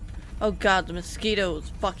 Oh god, the mosquito is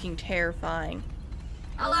fucking terrifying.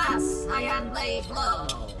 Alas, I am laid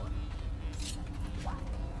low.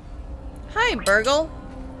 Hi, Burgle.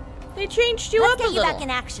 They changed you up a Let's get you little. back in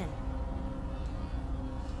action.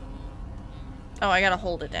 Oh, I gotta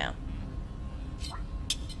hold it down.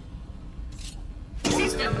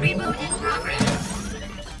 System reboot in progress.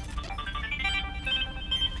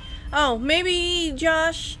 Oh, maybe,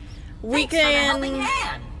 Josh, we Thanks for the helping can...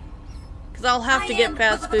 hand. Because I'll have to get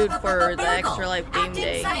fast food for the Extra Life Game Acting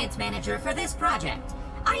Day. science manager for this project.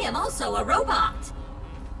 I am also a robot.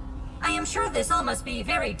 I am sure this all must be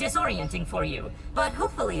very disorienting for you, but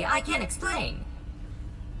hopefully I can explain.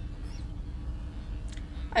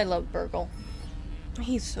 I love Burgle.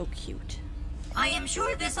 He's so cute. I am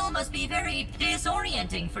sure this all must be very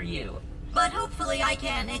disorienting for you, but hopefully I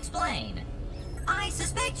can explain. I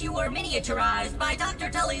suspect you were miniaturized by Dr.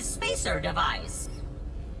 Tully's spacer device.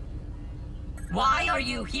 Why are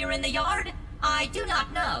you here in the yard? I do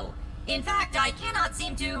not know. In fact, I cannot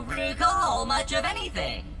seem to recall much of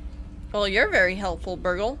anything. Well, you're very helpful,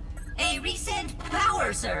 Burgle. A recent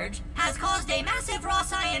power surge has caused a massive raw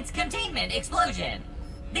science containment explosion.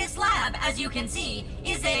 This lab, as you can see,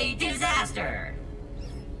 is a disaster.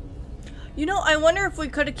 You know, I wonder if we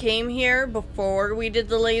could have came here before we did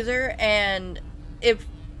the laser, and if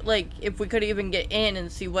we could even get in and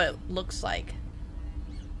see what it looks like.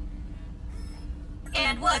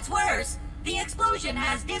 And what's worse, the explosion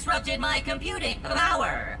has disrupted my computing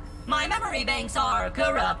power. My memory banks are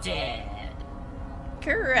corrupted.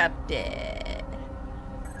 corrupted.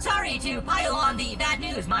 Sorry to pile on the bad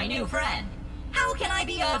news, my new friend. How can I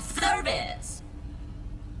be of service?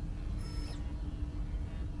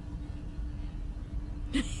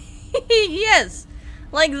 Yes,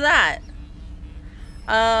 like that.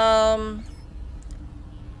 How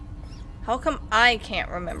come I can't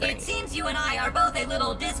remember? It seems you and I are both a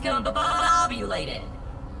little discombobulated.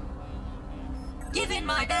 Given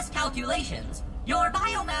my best calculations, your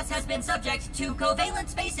biomass has been subject to covalent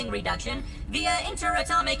spacing reduction via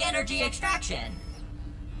interatomic energy extraction.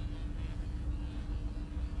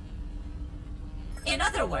 In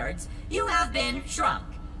other words, you have been shrunk.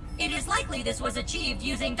 It is likely this was achieved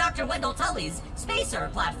using Dr. Wendell Tully's spacer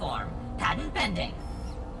platform, patent pending.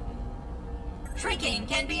 Shrinking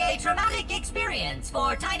can be a traumatic experience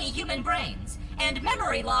for tiny human brains, and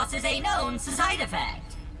memory loss is a known side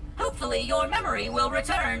effect. Hopefully your memory will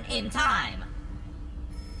return in time.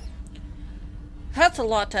 That's a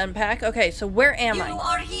lot to unpack. Okay, so where am I? You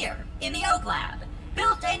are here, in the Oak Lab,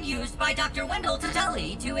 built and used by Dr. Wendell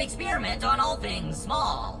Tully to experiment on all things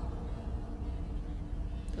small.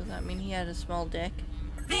 Does that mean he had a small dick?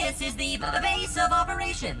 This is the base of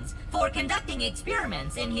operations for conducting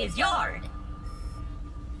experiments in his yard.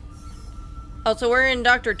 Oh, so we're in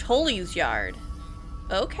Dr. Tully's yard.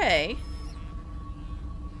 Okay.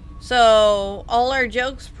 So, all our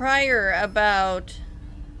jokes prior about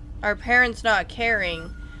our parents not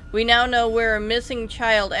caring, we now know we're a missing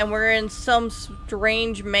child and we're in some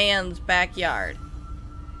strange man's backyard.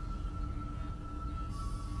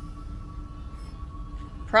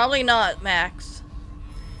 Probably not, Max.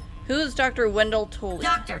 Who is Dr. Wendell Tully?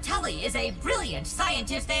 Dr. Tully is a brilliant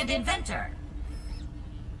scientist and inventor.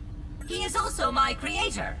 He is also my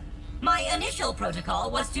creator. My initial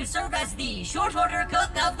protocol was to serve as the short-order cook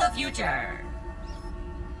of the future.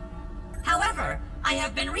 However, I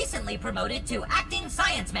have been recently promoted to acting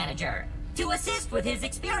science manager to assist with his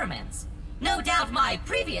experiments. No doubt my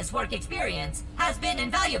previous work experience has been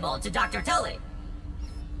invaluable to Dr. Tully.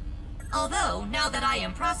 Although, now that I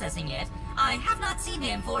am processing it, I have not seen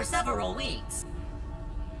him for several weeks.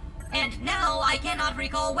 And now I cannot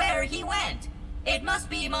recall where he went. It must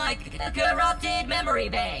be my corrupted memory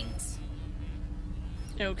banks.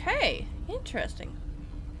 Okay, interesting.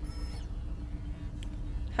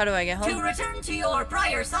 How do I get home? To return to your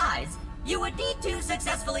prior size, you would need to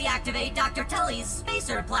successfully activate Dr. Tully's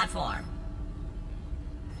spacer platform.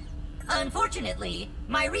 Unfortunately,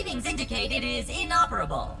 my readings indicate it is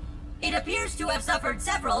inoperable. It appears to have suffered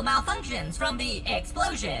several malfunctions from the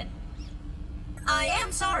explosion. I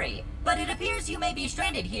am sorry, but it appears you may be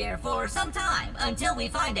stranded here for some time until we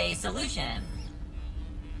find a solution.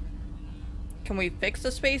 Can we fix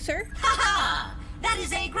the spacer? Haha! That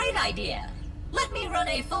is a great idea! Let me run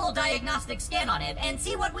a full diagnostic scan on it and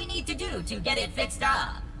see what we need to do to get it fixed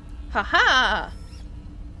up. Haha!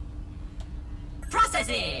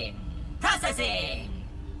 Processing! Processing!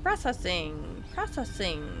 Processing.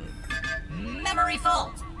 Processing. Memory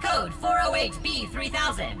fault. Code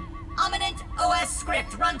 408B3000. Ominent OS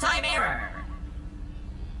script runtime error.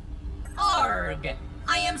 Arg!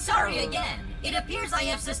 I am sorry again. It appears I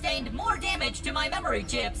have sustained more damage to my memory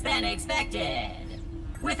chips than expected.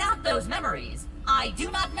 Without those memories, I do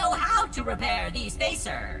not know how to repair the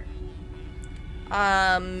spacer.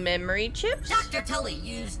 Memory chips? Dr. Tully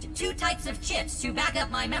used 2 types of chips to back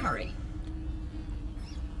up my memory.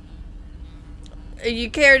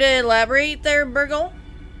 You care to elaborate there, Burgle?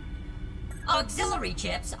 Auxiliary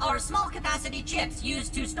chips are small capacity chips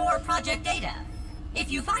used to store project data.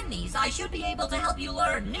 If you find these, I should be able to help you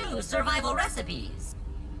learn new survival recipes.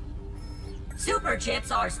 Super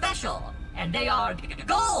chips are special, and they are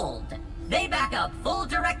gold. They back up full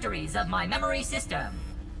directories of my memory system.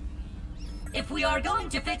 If we are going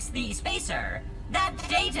to fix the spacer, that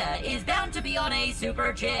data is bound to be on a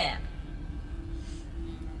super chip.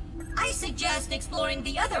 I suggest exploring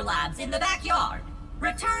the other labs in the backyard.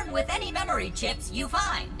 Return with any memory chips you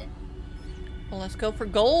find. Well, let's go for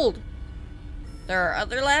gold. There are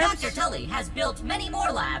other labs? Dr. Tully has built many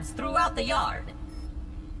more labs throughout the yard.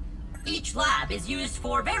 Each lab is used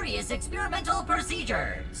for various experimental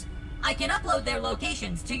procedures. I can upload their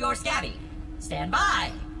locations to your Scabby. Stand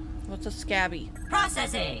by. What's a Scabby?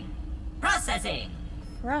 Processing. Processing.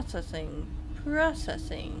 Processing.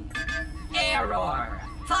 Processing. Error.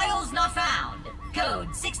 Files not found. Code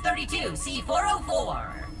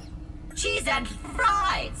 632C404. Cheese and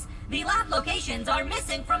fries. The lab locations are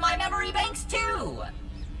missing from my memory banks too.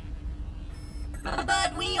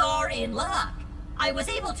 But we are in luck. I was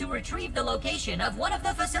able to retrieve the location of one of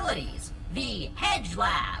the facilities, the Hedge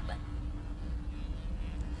Lab.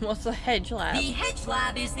 What's a hedge lab? The hedge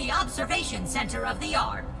lab is the observation center of the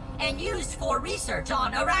yard and used for research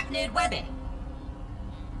on arachnid webbing.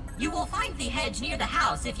 You will find the hedge near the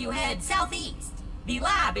house if you head southeast. The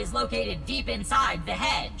lab is located deep inside the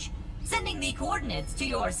hedge, sending the coordinates to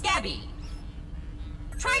your scabby.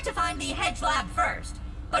 Try to find the hedge lab first,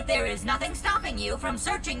 but there is nothing stopping you from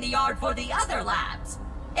searching the yard for the other labs.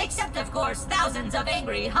 Except, of course, thousands of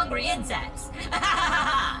angry, hungry insects.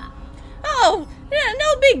 Oh, yeah,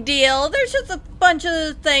 no big deal. There's just a bunch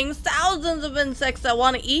of things, thousands of insects that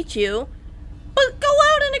want to eat you. But go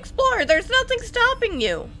out and explore. There's nothing stopping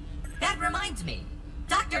you. That reminds me.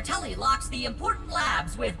 Dr. Tully locks the important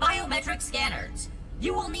labs with biometric scanners.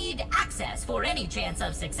 You will need access for any chance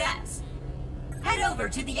of success. Head over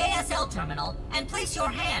to the ASL terminal and place your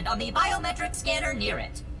hand on the biometric scanner near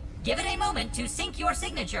it. Give it a moment to sync your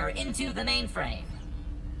signature into the mainframe.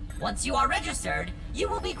 Once you are registered, you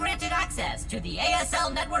will be granted access to the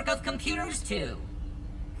ASL network of computers too.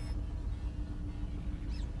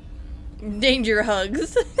 Danger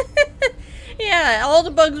hugs. Yeah, all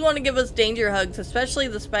the bugs want to give us danger hugs, especially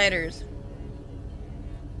the spiders.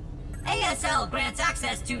 ASL grants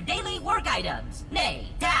access to daily work items, nay,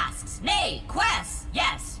 tasks, nay, quests.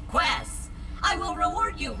 Yes, quests. I will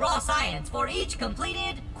reward you raw science for each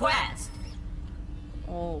completed quest.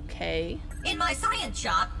 Okay. In my science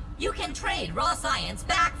shop, you can trade raw science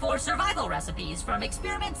back for survival recipes from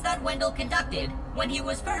experiments that Wendell conducted when he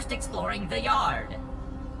was first exploring the yard.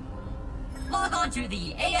 Log on to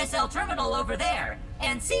the ASL terminal over there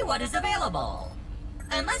and see what is available.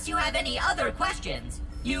 Unless you have any other questions,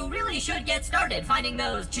 you really should get started finding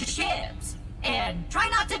those chips. And try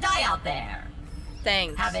not to die out there.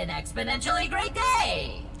 Thanks. Have an exponentially great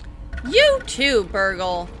day! You too,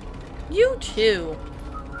 Burgle. You too.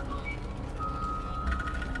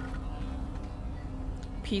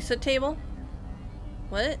 Pizza table?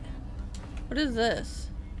 What? What is this?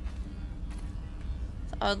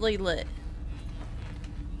 It's oddly lit.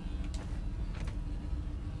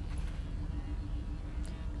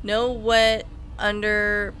 No wet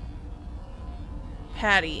under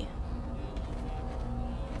patty.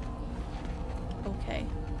 Okay.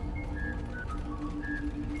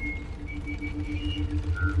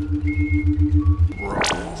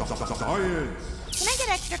 Science. Can I get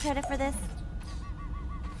extra credit for this?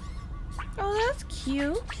 Oh, that's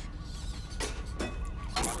cute.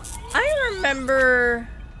 I remember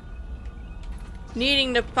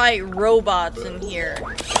needing to fight robots in here.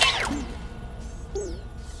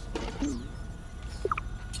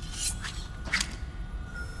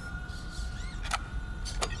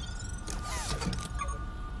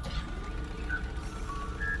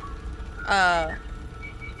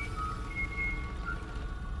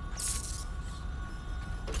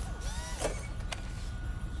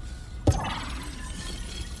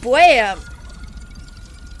 Wham!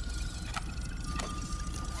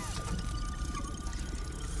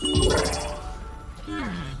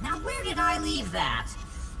 Now where did I leave that?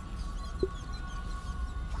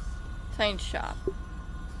 Science shop.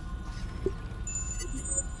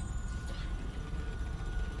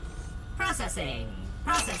 Processing.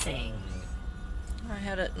 Processing. I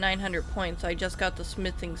had it 900 points. I just got the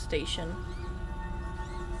smithing station.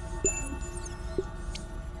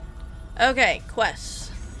 Okay, quests.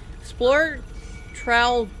 Explore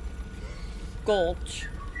Trowel Gulch.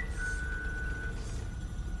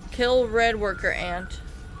 Kill Red Worker Ant.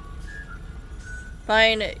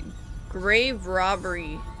 Find Grave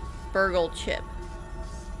Robbery Burgle Chip.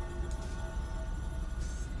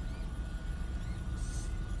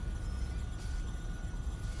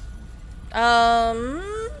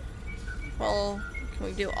 Well, can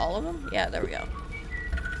we do all of them? Yeah, there we go.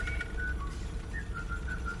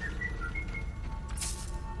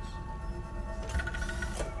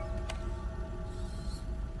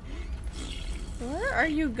 Where are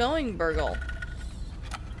you going, Burgle?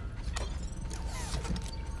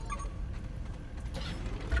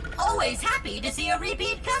 Always happy to see a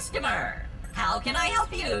repeat customer. How can I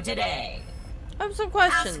help you today? I have some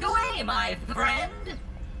questions. Ask away, my friend.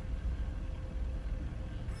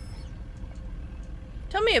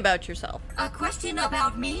 Tell me about yourself. A question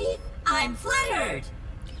about me? I'm flattered.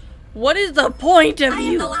 What is the point of I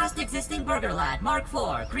am you? the last existing burger lad, Mark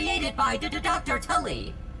IV, created by Dr.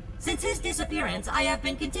 Tully. Since his disappearance, I have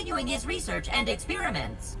been continuing his research and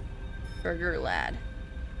experiments. Burger lad.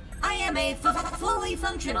 I am a fully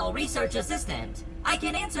functional research assistant. I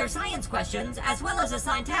can answer science questions as well as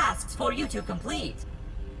assign tasks for you to complete.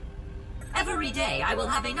 Every day, I will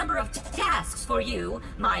have a number of tasks for you,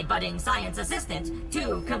 my budding science assistant,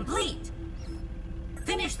 to complete.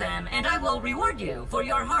 Finish them, and I will reward you for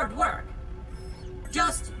your hard work.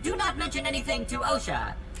 Just do not mention anything to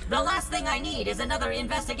OSHA. The last thing I need is another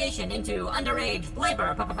investigation into underage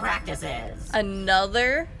labor practices.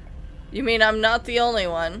 Another? You mean I'm not the only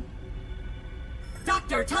one?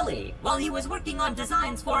 Dr. Tully, while he was working on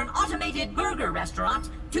designs for an automated burger restaurant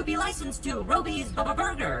to be licensed to Roby's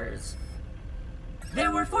Burgers.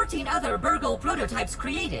 There were 14 other burgle prototypes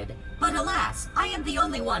created, but alas, I am the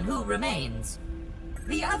only one who remains.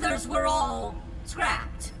 The others were all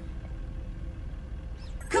scrapped.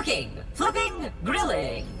 Cooking, flipping,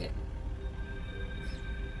 grilling.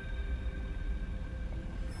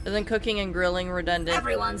 Isn't cooking and grilling redundant?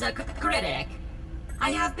 Everyone's a critic.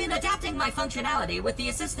 I have been adapting my functionality with the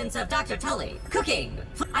assistance of Dr. Tully. Cooking.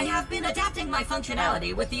 I have been adapting my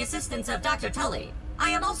functionality with the assistance of Dr. Tully. I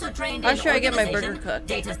am also trained in sure I get my burger organization cooked.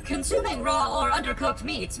 data. Consuming raw or undercooked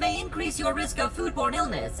meats may increase your risk of foodborne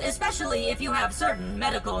illness, especially if you have certain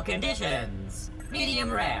medical conditions. Medium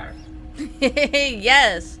rare.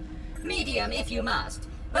 Yes. Medium if you must.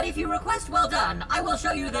 But if you request well done, I will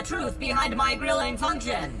show you the truth behind my grilling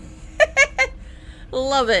function.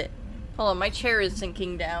 Love it. Hold on, my chair is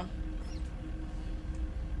sinking down.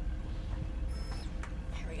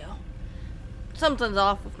 There we go. Something's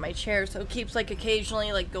off with my chair, so it keeps like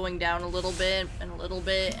occasionally like going down a little bit and a little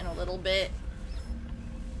bit and a little bit.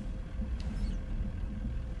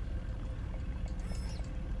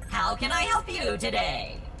 How can I help you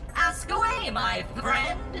today? Ask away, my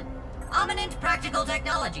friend. Eminent Practical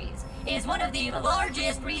Technologies is one of the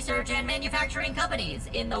largest research and manufacturing companies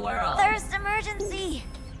in the world. Thirst emergency!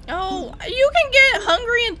 Oh, you can get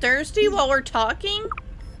hungry and thirsty while we're talking?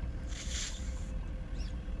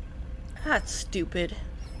 That's stupid.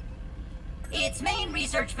 Its main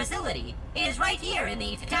research facility is right here in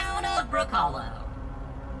the town of Brook Hollow.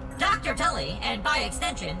 Dr. Tully, and by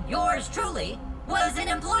extension, yours truly, was an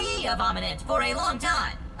employee of Eminent for a long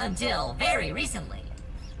time, until very recently.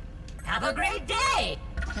 Have a great day!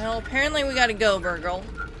 Well, apparently we gotta go, Virgil.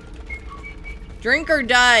 Drink or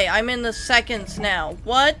die. I'm in the seconds now.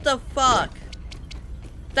 What the fuck?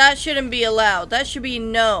 That shouldn't be allowed. That should be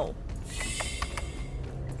no.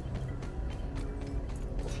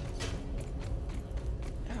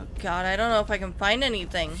 Oh god, I don't know if I can find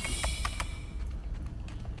anything.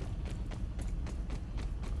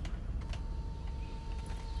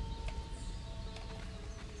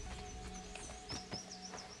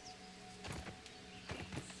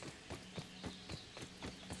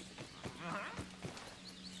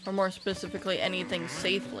 Or more specifically, anything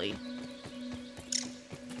safely.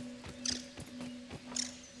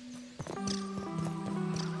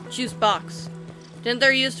 Juice box. Didn't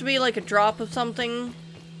there used to be like a drop of something?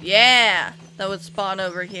 Yeah! That would spawn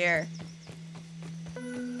over here.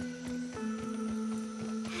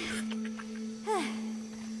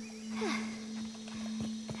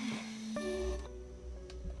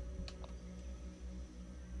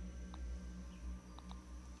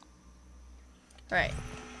 Right.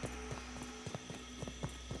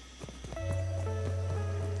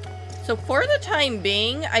 So for the time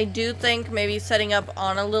being, I do think maybe setting up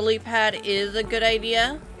on a lily pad is a good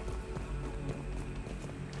idea.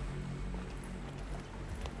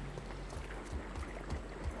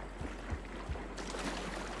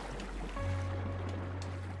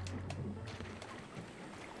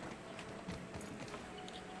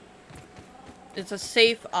 It's a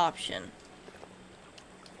safe option.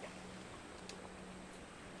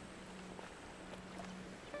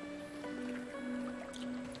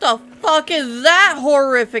 What the fuck is that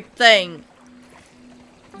horrific thing?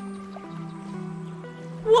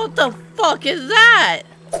 What the fuck is that?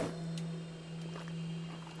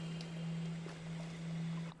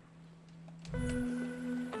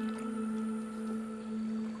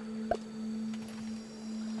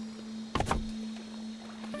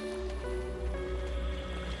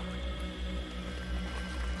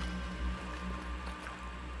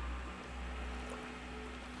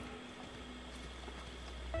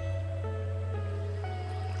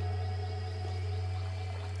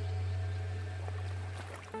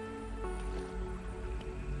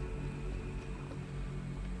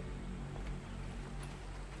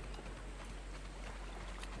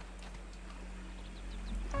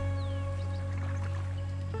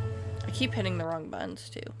 I keep hitting the wrong buttons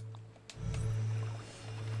too.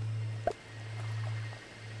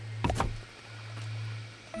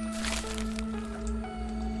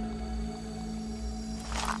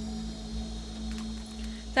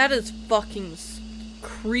 That is fucking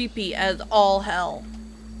creepy as all hell.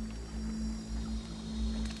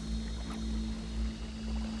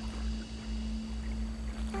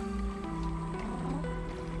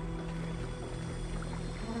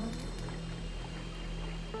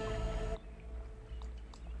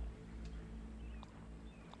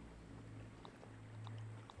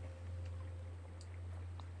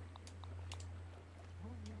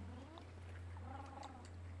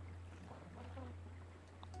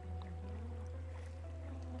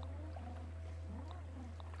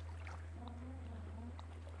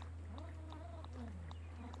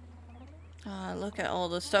 Look at all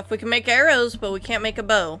this stuff. We can make arrows, but we can't make a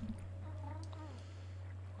bow.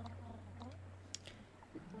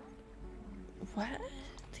 What?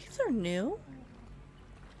 These are new?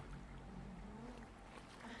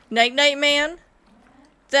 Night-night man?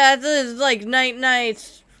 That is like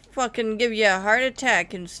night-night fucking give you a heart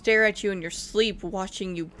attack and stare at you in your sleep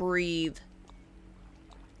watching you breathe.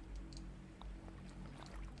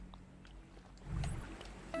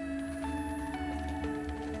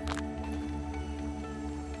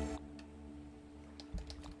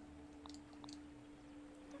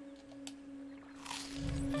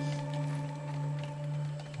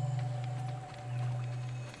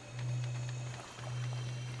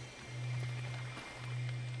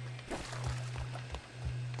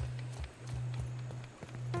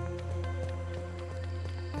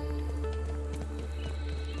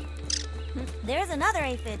 There's another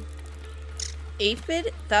aphid.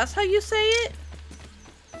 Aphid? That's how you say it?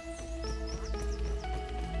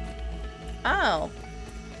 Oh.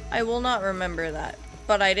 I will not remember that.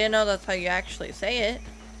 But I didn't know that's how you actually say it.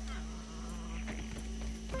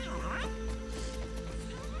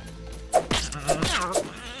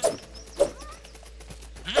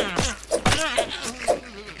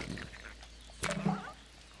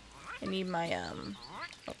 I need my, oh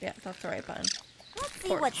yeah, that's the right button. Let's see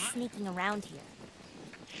what's sneaking around here.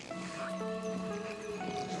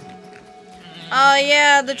 Oh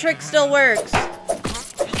yeah, the trick still works. A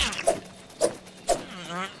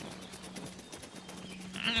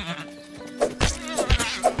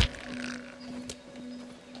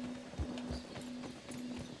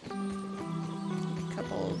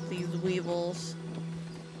couple of these weevils.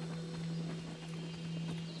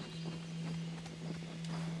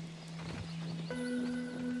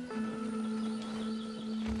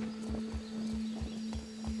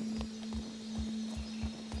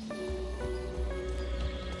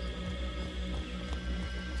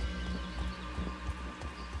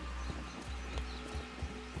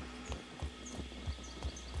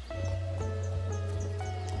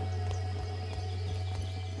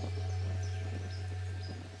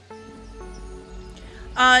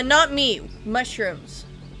 Not meat. Mushrooms.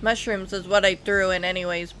 Mushrooms is what I threw in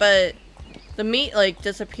anyways, but the meat, like,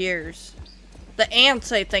 disappears. The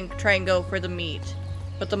ants, I think, try and go for the meat,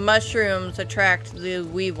 but the mushrooms attract the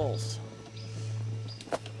weevils.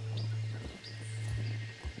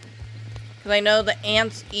 Because I know the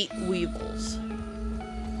ants eat weevils.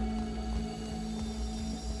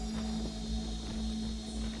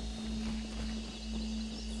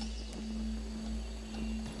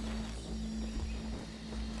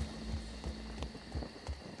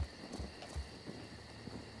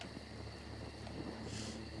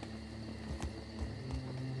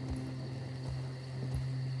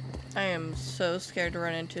 I am so scared to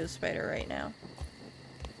run into a spider right now.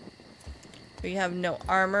 We have no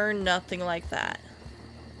armor, nothing like that.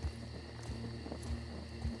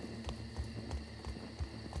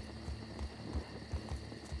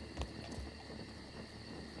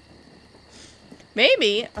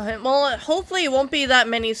 Maybe. Well, hopefully it won't be that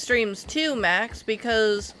many streams too, Max,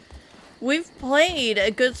 because we've played a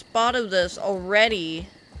good spot of this already.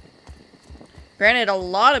 Granted, a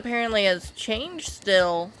lot apparently has changed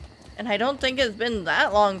still. And I don't think it's been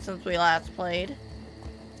that long since we last played.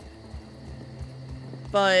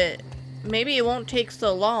 But maybe it won't take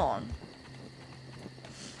so long.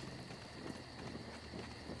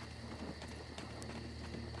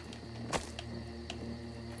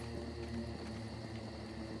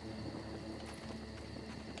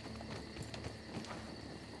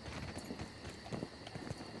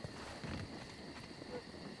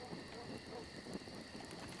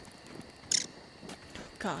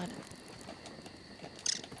 God.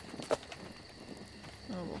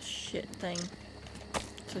 Oh, little shit thing.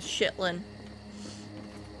 It's a shitlin.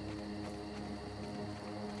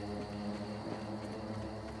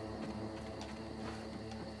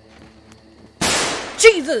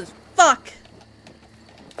 Jesus! Fuck!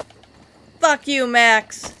 Fuck you,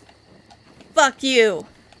 Max! Fuck you!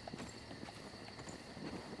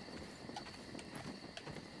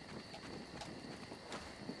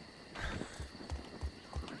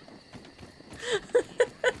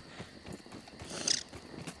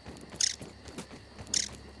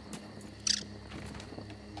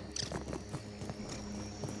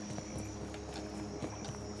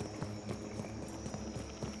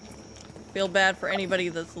 Feel bad for anybody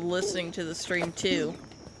that's listening to the stream too.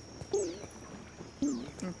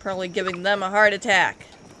 I'm probably giving them a heart attack.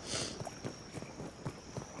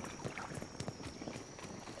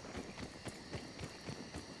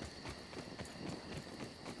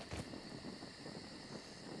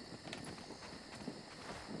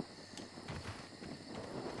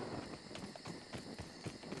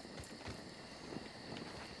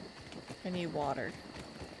 need water.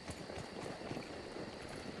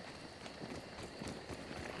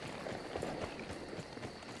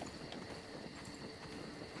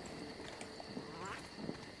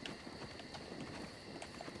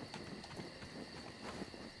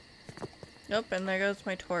 Nope, and there goes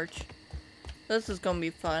my torch. This is gonna be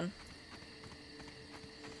fun.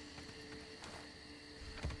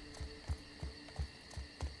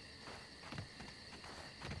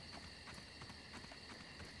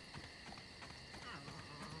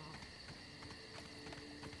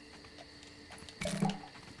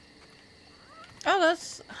 Oh,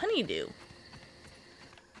 that's honeydew.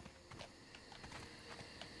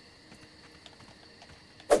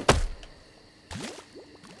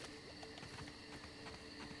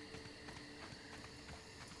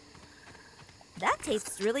 That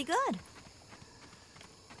tastes really good.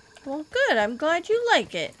 Well, good. I'm glad you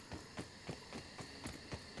like it.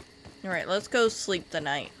 Alright, let's go sleep the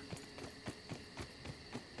night.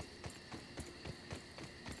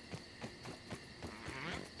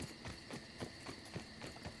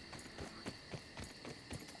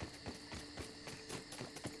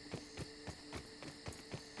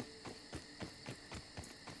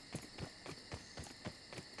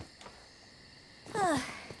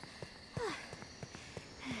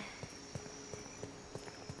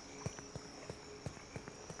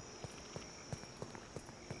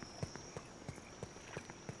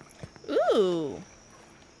 Ooh.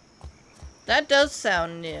 That does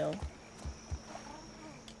sound new.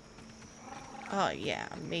 Oh yeah,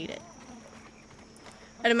 I made it.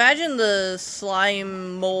 I'd imagine the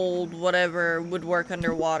slime, mold, whatever would work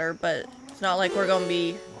underwater, but it's not like we're gonna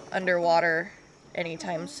be underwater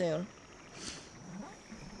anytime soon.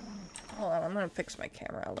 Hold on, I'm gonna fix my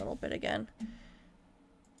camera a little bit again.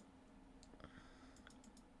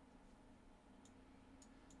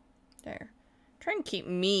 There. Try and keep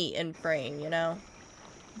me in frame, you know?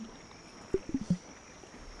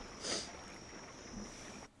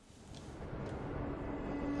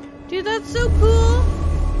 Dude, that's so cool!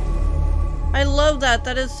 I love that.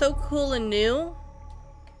 That is so cool and new.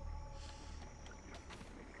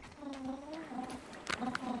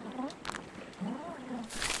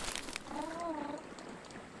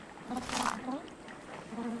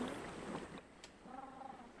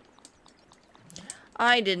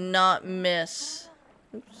 I did not miss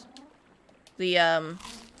the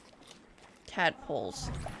tadpoles.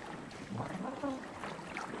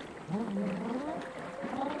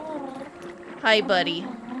 Hi, buddy.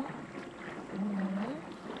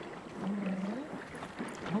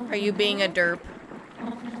 Are you being a derp?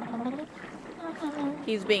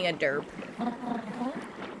 He's being a derp.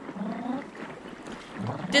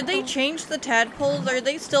 Did they change the tadpoles? Are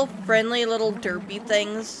they still friendly little derpy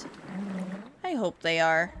things? I hope they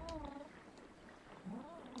are.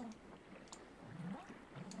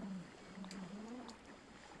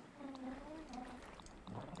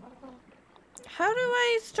 How do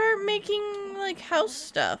I start making, like, house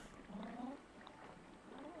stuff?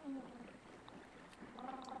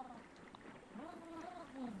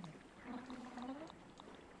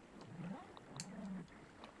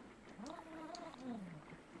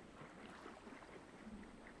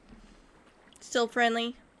 Still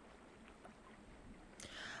friendly?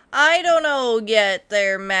 I don't know yet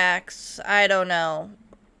there, Max. I don't know.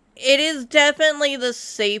 It is definitely the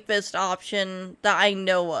safest option that I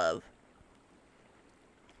know of.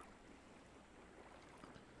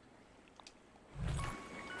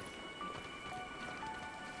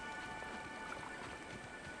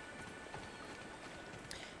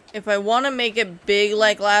 If I want to make it big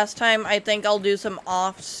like last time, I think I'll do some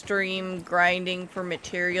off-stream grinding for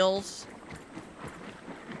materials.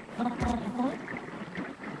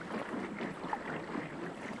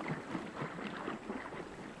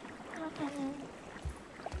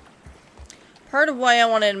 Part of why I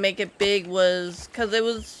wanted to make it big was because it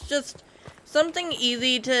was just something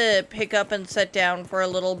easy to pick up and set down for a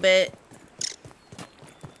little bit.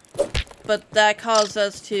 But that caused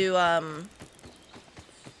us to,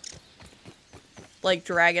 like,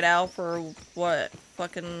 drag it out for, what,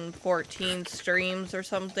 fucking 14 streams or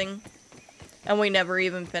something. And we never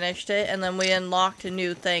even finished it. And then we unlocked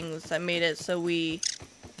new things that made it so we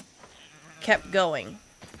kept going.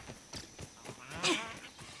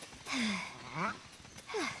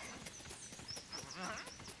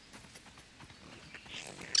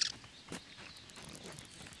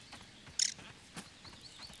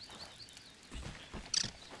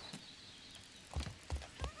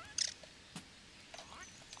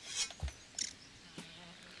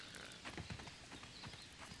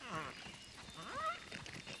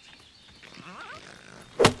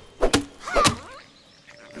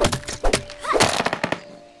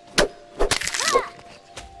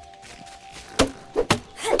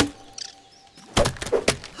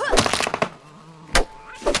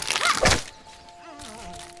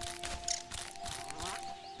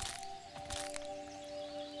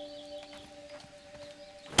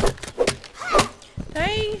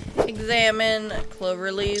 examine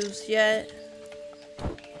clover leaves yet.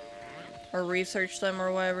 Or research them,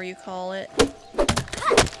 or whatever you call it. I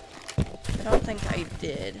don't think I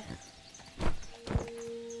did.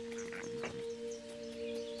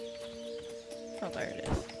 Oh, there it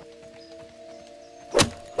is.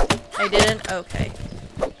 I didn't? Okay.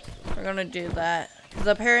 We're gonna do that. Because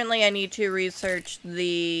apparently I need to research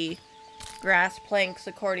the grass planks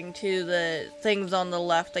according to the things on the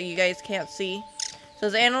left that you guys can't see. It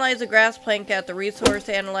says analyze a grass plank at the resource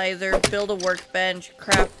analyzer, build a workbench,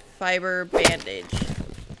 craft fiber bandage.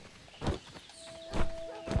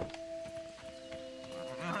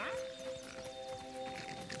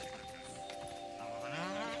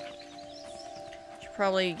 Should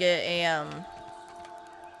probably get a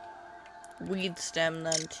weed stem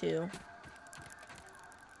then too.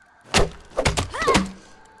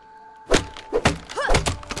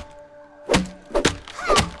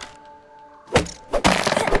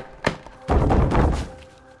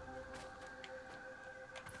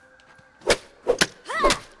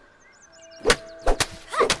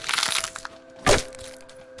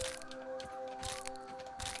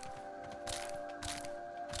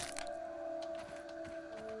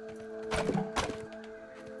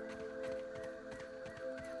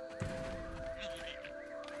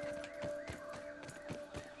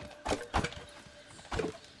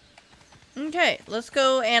 Okay, let's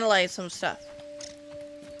go analyze some stuff.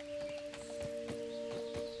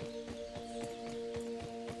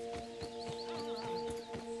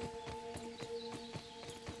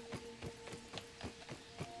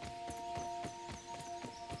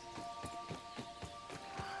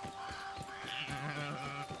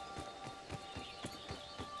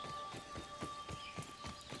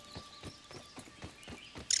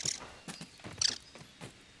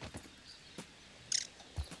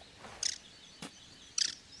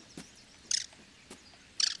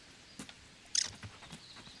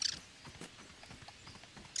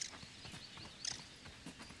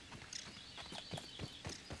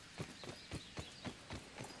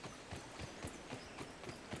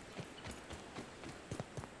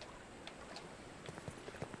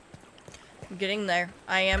 I'm getting there.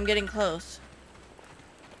 I am getting close.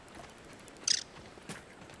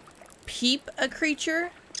 Peep a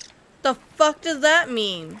creature? The fuck does that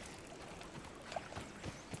mean?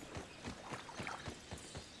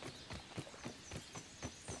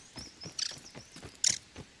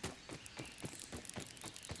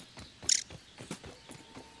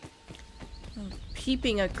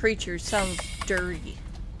 Peeping a creature sounds dirty.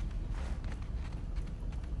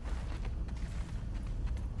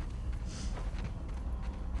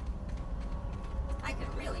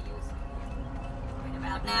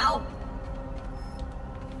 Now?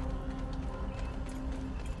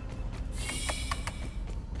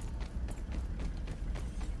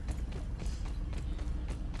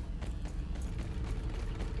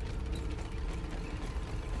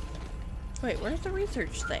 Wait, where's the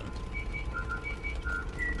research thing?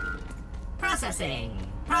 Processing.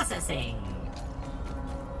 Processing.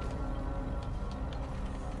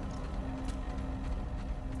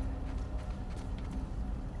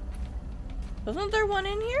 Wasn't there one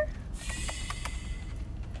in here?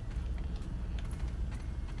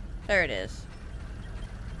 There it is.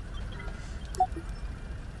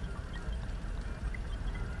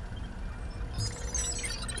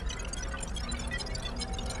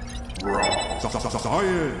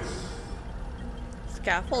 Science!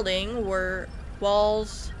 Scaffolding were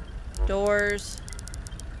walls, doors.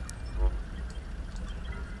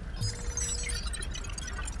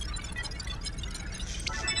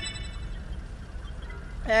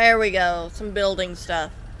 There we go, some building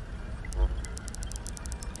stuff.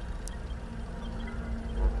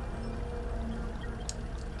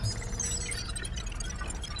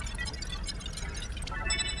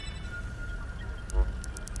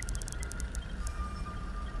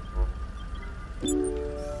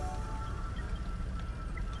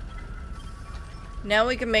 Now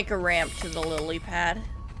we can make a ramp to the lily pad.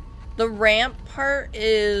 The ramp part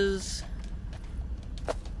is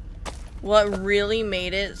what really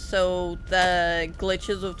made it so the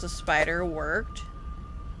glitches with the spider worked.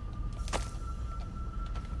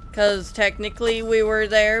 Because technically we were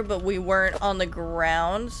there, but we weren't on the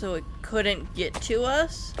ground, so it couldn't get to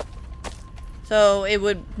us. So it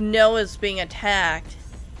would know it's being attacked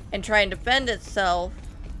and try and defend itself,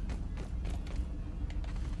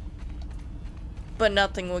 but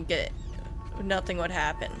nothing would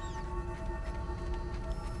happen.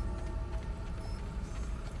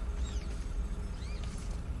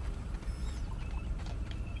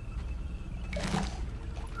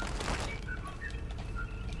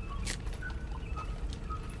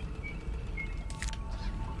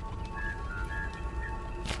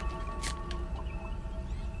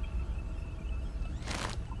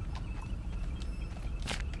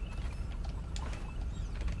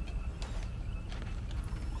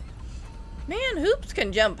 Man, Hoops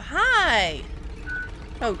can jump high!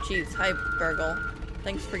 Oh, jeez. Hi, Burgle.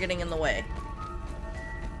 Thanks for getting in the way.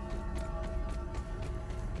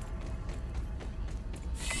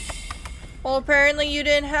 Well, apparently you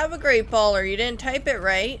didn't have a great ball, or you didn't type it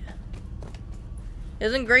right.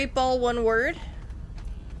 Isn't great ball one word?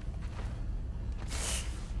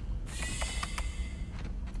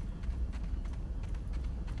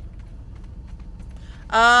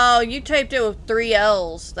 Oh, you typed it with 3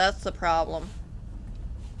 L's. That's the problem.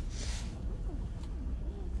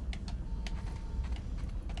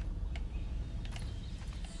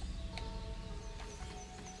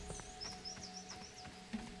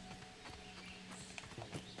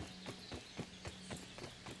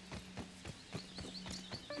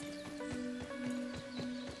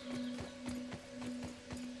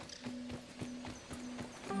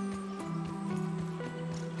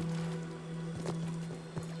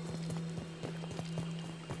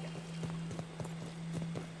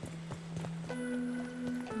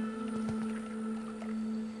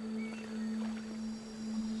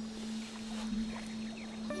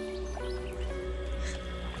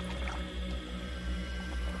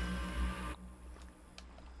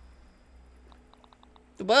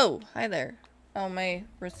 Whoa, hi there. Oh, my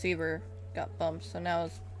receiver got bumped, so now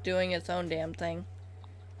it's doing its own damn thing.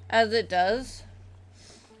 As it does.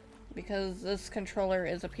 Because this controller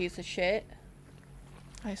is a piece of shit.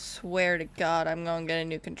 I swear to God, I'm gonna get a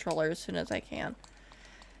new controller as soon as I can.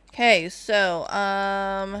 Okay, so,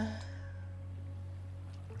 I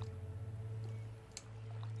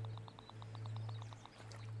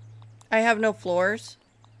have no floors.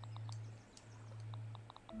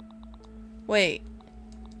 Wait.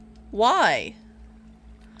 Why?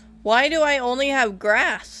 Why do I only have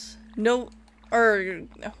grass? No, or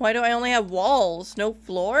why do I only have walls? No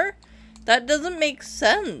floor? That doesn't make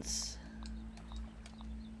sense.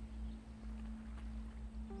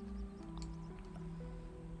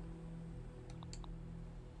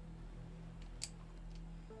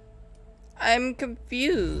 I'm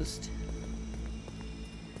confused.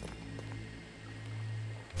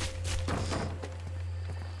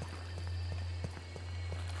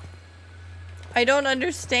 I don't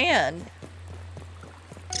understand.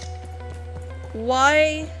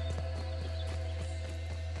 Why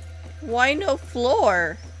no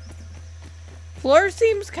floor? Floor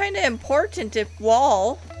seems kind of important if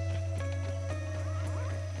wall.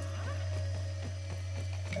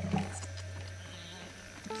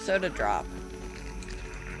 Soda drop.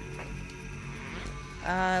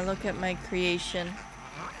 Look at my creation.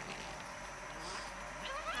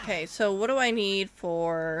 Okay, so what do I need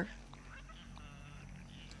for...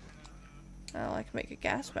 Oh, I can make a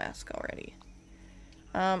gas mask already.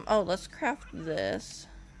 Oh, let's craft this.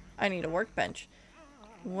 I need a workbench.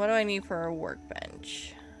 What do I need for a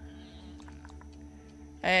workbench?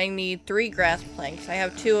 I need 3 grass planks. I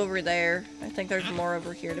have 2 over there. I think there's more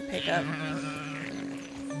over here to pick up.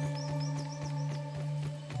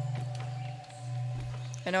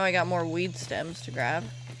 I know I got more weed stems to grab.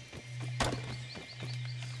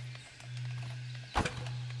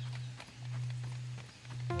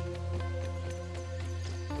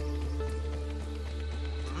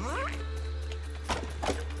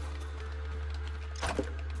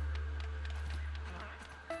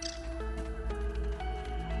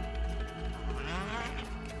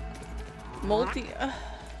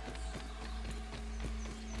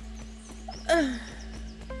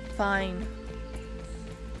 Fine.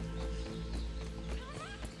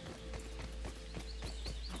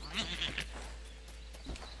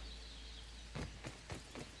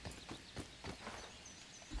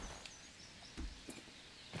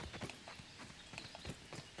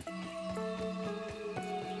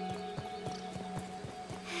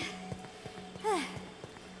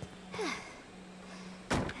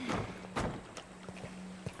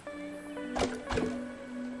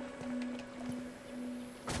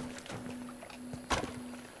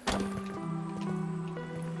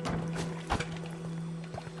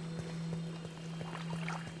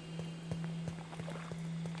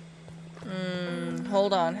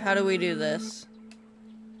 Hold on. How do we do this?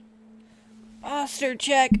 Oster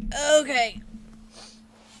check. Okay.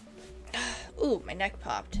 Ooh, my neck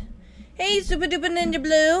popped. Hey, Super Duper Ninja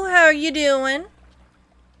Blue. How are you doing?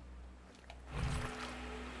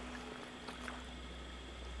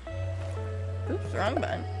 Oops, wrong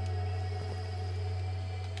button.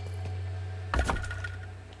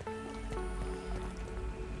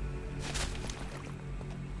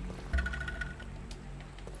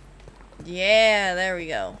 Yeah, there we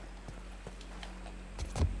go.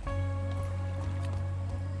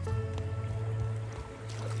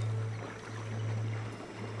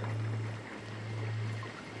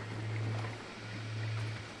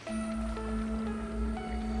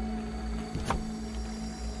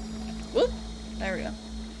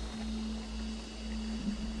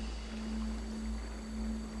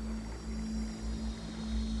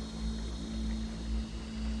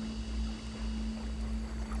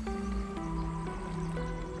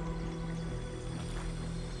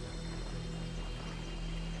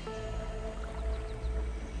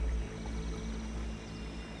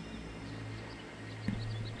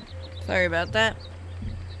 Sorry about that.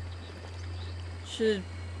 Should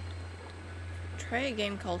try a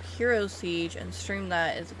game called Hero Siege and stream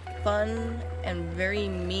that. It's fun and very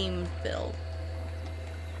meme filled.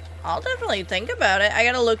 I'll definitely think about it. I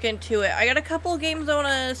gotta look into it. I got a couple games I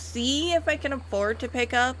wanna see if I can afford to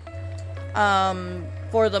pick up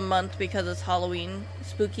for the month because it's Halloween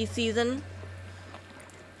spooky season.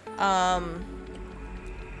 And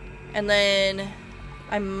then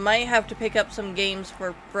I might have to pick up some games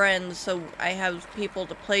for friends so I have people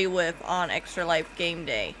to play with on Extra Life Game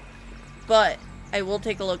Day. But I will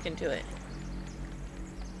take a look into it.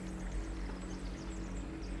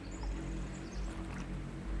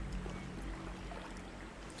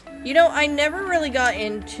 You know, I never really got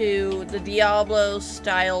into the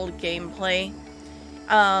Diablo-styled gameplay.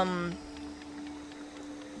 And,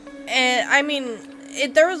 I mean,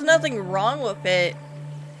 there was nothing wrong with it.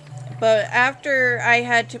 But after I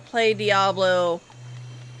had to play Diablo...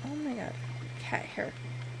 Oh my god. Cat hair.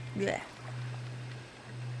 Blech.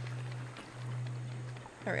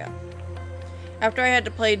 There we go. After I had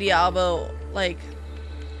to play Diablo, like,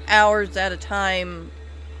 hours at a time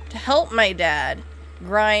to help my dad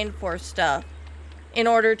grind for stuff in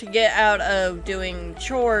order to get out of doing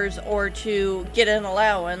chores or to get an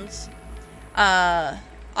allowance,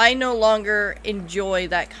 I no longer enjoy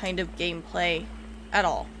that kind of gameplay at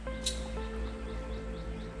all.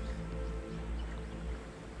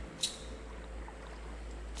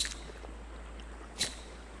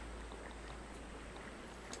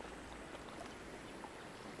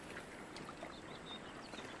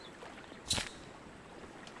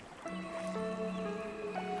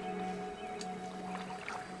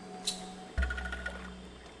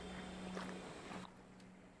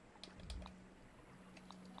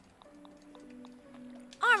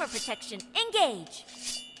 Armor protection, engage!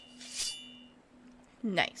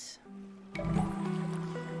 Nice.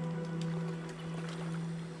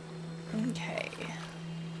 Okay.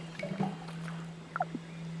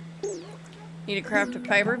 Need to craft a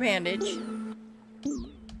fiber bandage.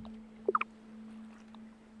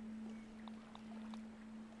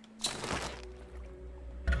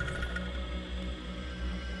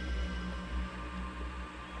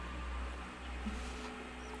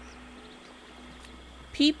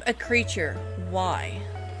 Peep a creature. Why?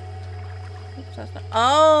 Oops, that's not.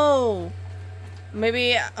 Oh!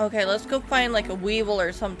 Maybe. Okay, let's go find like a weevil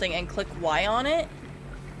or something and click Y on it.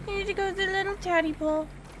 I need to go to the little tadpole.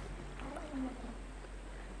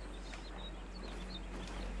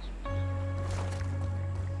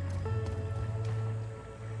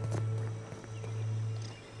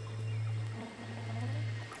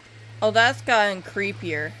 Oh, that's gotten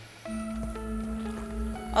creepier.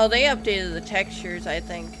 Oh, they updated the textures, I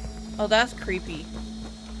think. Oh, that's creepy.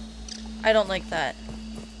 I don't like that.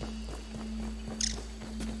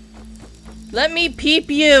 Let me peep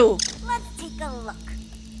you! Let's take a look.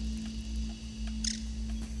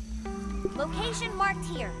 Location marked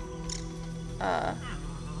here. Got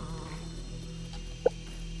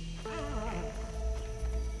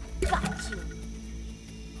you.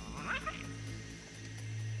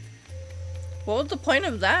 What was the point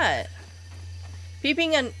of that?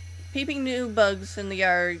 Peeping new bugs in the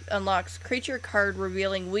yard unlocks creature card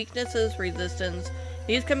revealing weaknesses, resistance.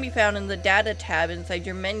 These can be found in the data tab inside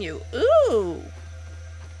your menu. Ooh!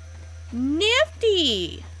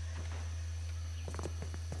 Nifty!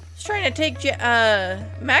 It's trying to take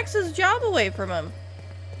Max's job away from him.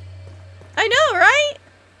 I know, right?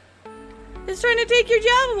 It's trying to take your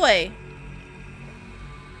job away.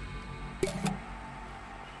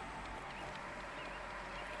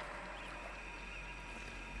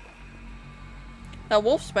 That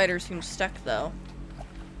wolf spider seems stuck, though.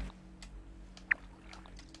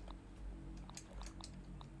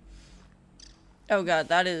 Oh god,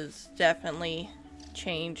 that is definitely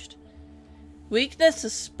changed. Weakness to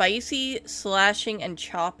spicy, slashing, and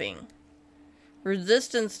chopping.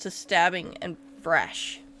 Resistance to stabbing and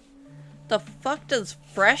fresh. The fuck does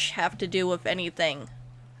fresh have to do with anything?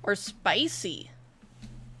 Or spicy?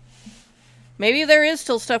 Maybe there is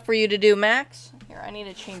still stuff for you to do, Max. Here, I need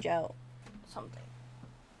to change out something.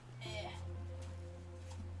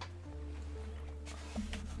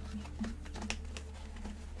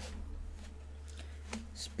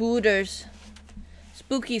 Spooters.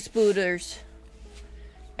 Spooky spooters.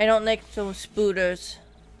 I don't like those spooters.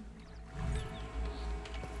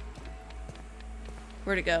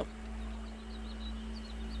 Where'd it go?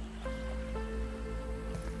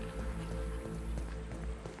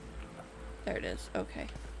 There it is. Okay.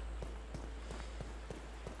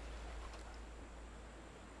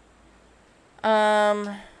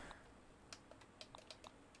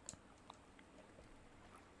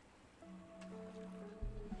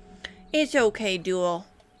 It's okay, Duel.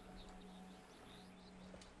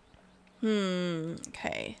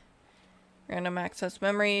 Okay. Random access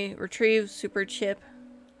memory. Retrieve super chip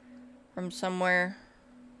from somewhere.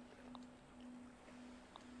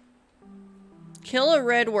 Kill a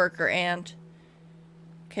red worker ant.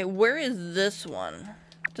 Okay, where is this one?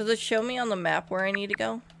 Does it show me on the map where I need to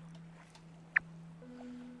go?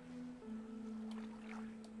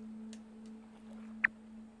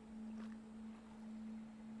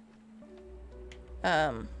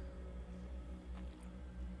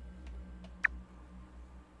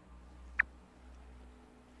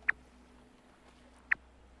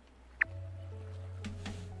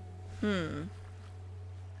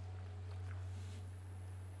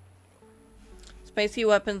 Spicy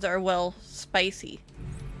weapons are, well, spicy.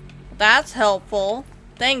 That's helpful.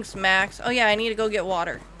 Thanks, Max. Oh yeah, I need to go get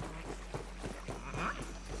water.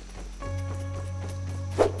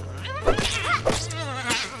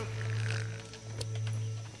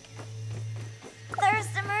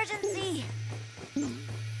 Thirst emergency!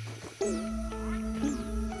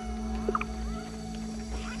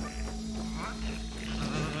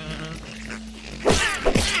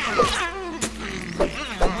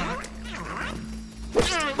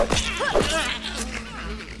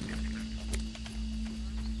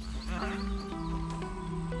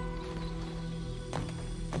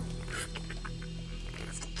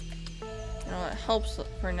 Well, it helps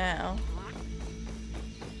for now.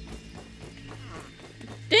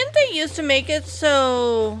 Didn't they used to make it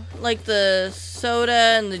so, like, the soda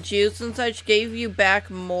and the juice and such gave you back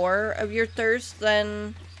more of your thirst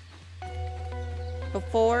than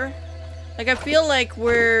before? Like, I feel like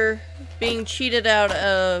we're being cheated out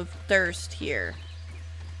of thirst here.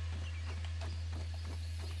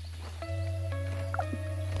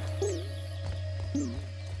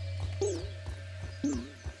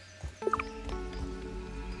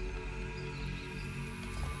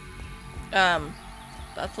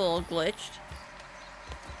 That's a little glitched.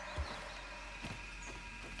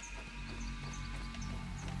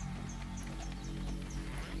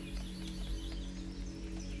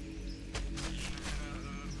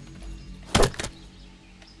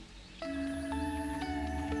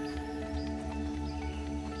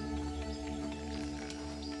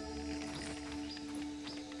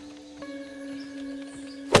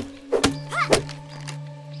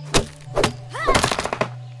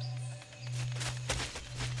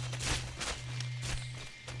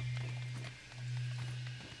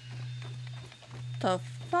 The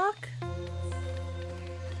fuck?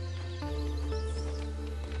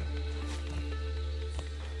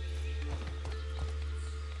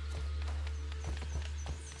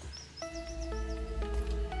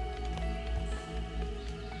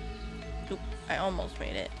 Oop, I almost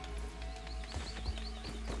made it.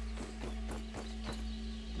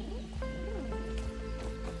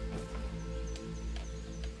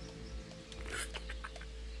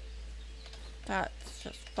 That's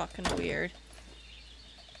just fucking weird.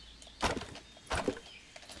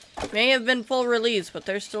 May have been full release, but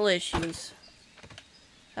there's still issues.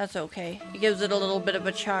 That's okay. It gives it a little bit of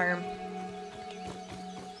a charm.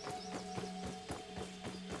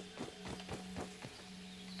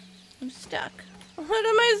 I'm stuck. What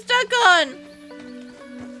am I stuck on?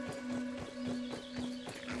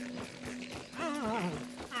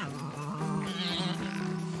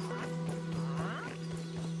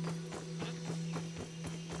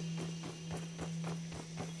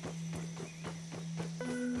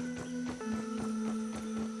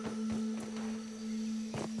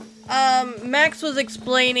 Max was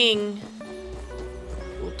explaining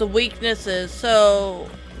the weaknesses. So,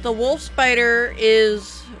 the wolf spider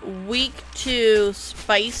is weak to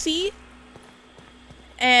spicy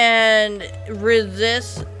and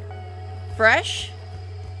resists fresh.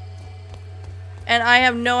 And I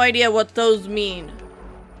have no idea what those mean.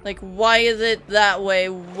 Like, why is it that way?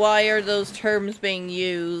 Why are those terms being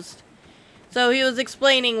used? So he was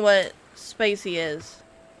explaining what spicy is.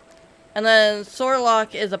 And then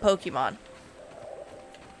Sorlock is a Pokemon.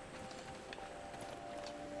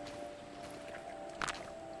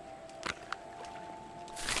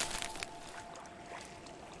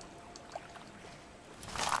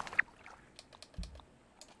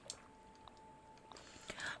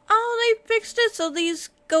 Oh, they fixed it so these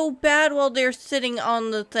go bad while they're sitting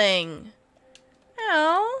on the thing.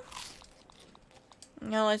 Oh.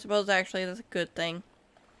 Well, I suppose actually that's a good thing.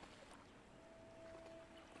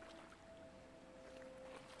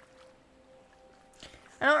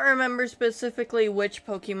 I don't remember specifically which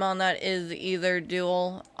Pokemon that is either,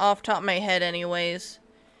 Duel. Off top of my head anyways.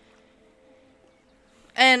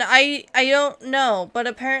 And I don't know, but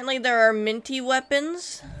apparently there are minty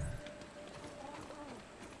weapons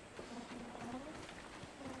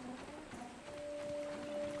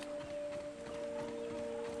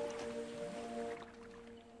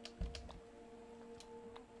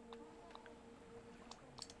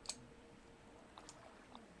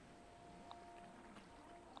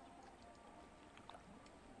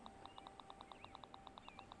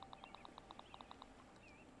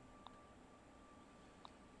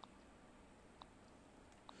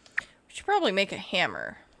Should probably make a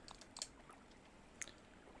hammer.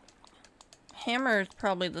 Hammer is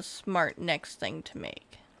probably the smart next thing to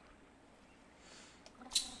make.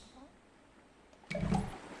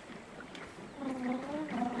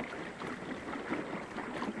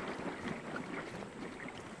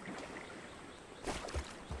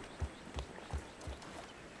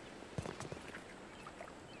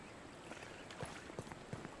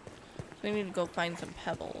 We need to go find some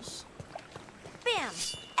pebbles. Bam!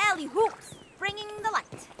 Alley hoops, bringing the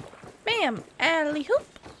light. Bam! Alley hoop!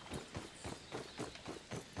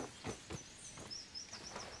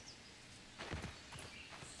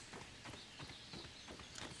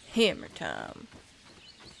 Hammer time.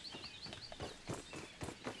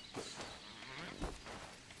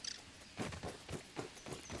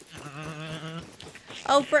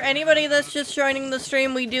 Oh, for anybody that's just joining the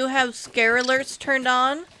stream, we do have scare alerts turned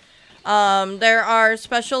on. There are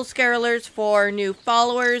special scare alerts for new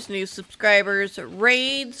followers, new subscribers,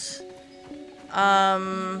 raids.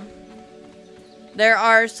 There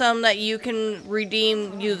are some that you can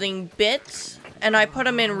redeem using bits, and I put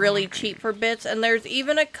them in really cheap for bits, and there's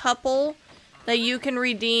even a couple that you can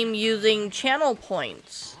redeem using channel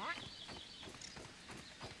points.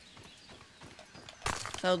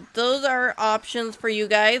 So those are options for you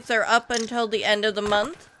guys. They're up until the end of the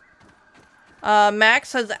month.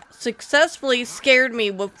 Max has successfully scared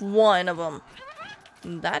me with one of them.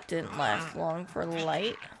 That didn't last long for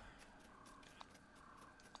light.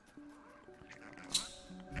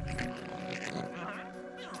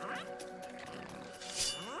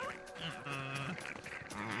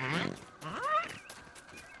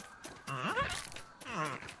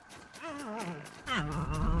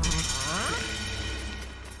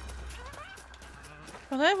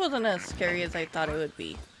 Well, that wasn't as scary as I thought it would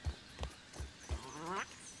be.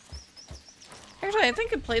 Actually, I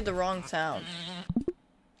think it played the wrong sound.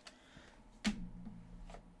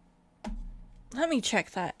 Let me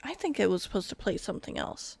check that. I think it was supposed to play something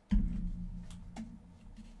else.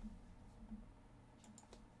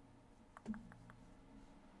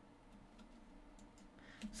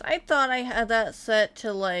 So I thought I had that set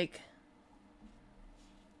to, like,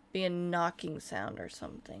 be a knocking sound or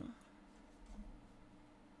something.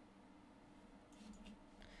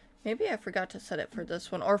 Maybe I forgot to set it for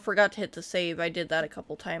this one, or forgot to hit the save. I did that a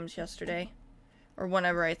couple times yesterday. Or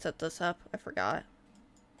whenever I set this up, I forgot.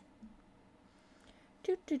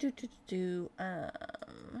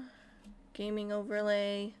 Gaming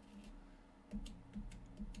overlay.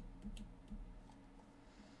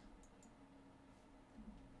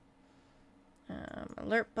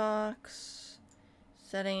 Alert box.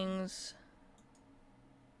 Settings.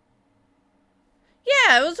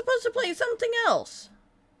 Yeah, it was supposed to play something else.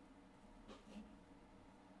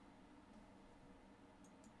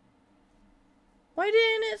 Why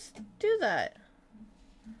didn't it do that?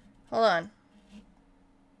 Hold on.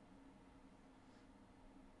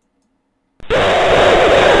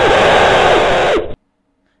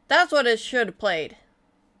 That's what it should have played.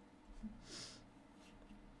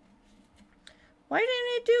 Why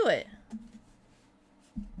didn't it do it?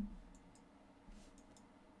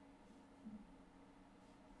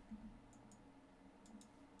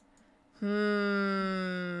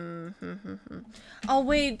 Oh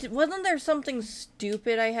wait, wasn't there something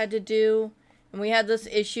stupid I had to do? And we had this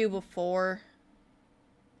issue before.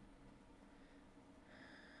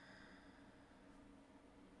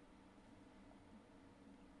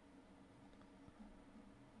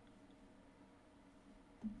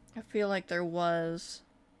 I feel like there was.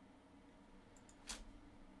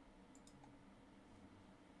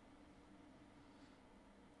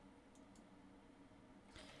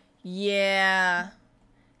 Yeah.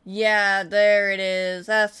 Yeah, there it is.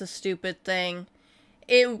 That's the stupid thing.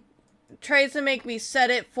 It tries to make me set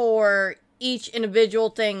it for each individual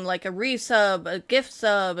thing, like a resub, a gift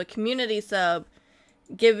sub, a community sub,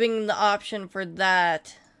 giving the option for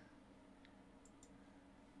that.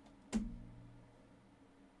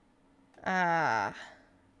 God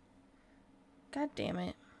damn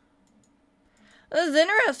it. It's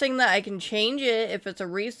interesting that I can change it if it's a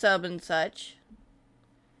resub and such.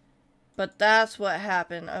 But that's what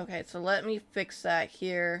happened. Okay, so let me fix that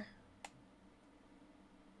here.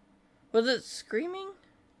 Was it screaming?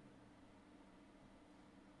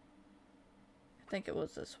 I think it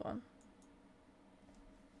was this one.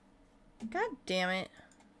 God damn it.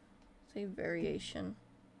 Save variation.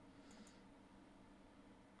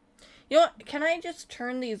 You know what? Can I just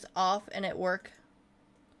turn these off and it work?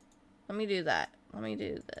 Let me do that. Let me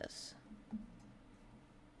do this.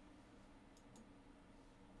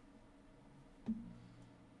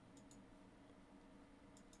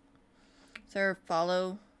 Is there a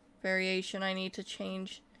follow variation I need to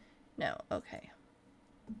change? No, okay.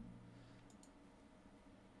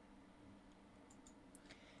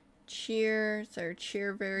 Cheer, is there a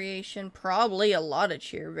cheer variation? Probably a lot of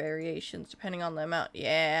cheer variations, depending on the amount.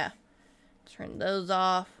 Yeah. Turn those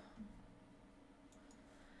off.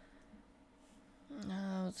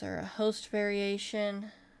 Is there a host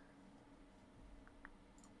variation?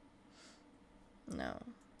 No.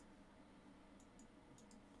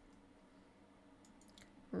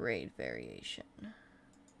 Raid variation.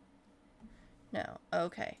 No.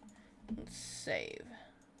 Okay. Let's save.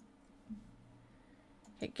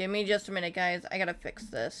 Okay, give me just a minute, guys. I gotta fix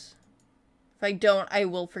this. If I don't, I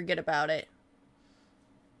will forget about it.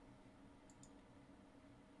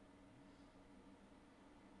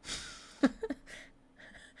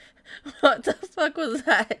 What the fuck was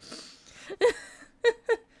that?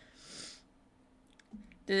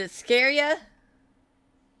 Did it scare ya?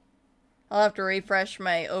 I'll have to refresh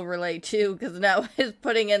my overlay too, because now it's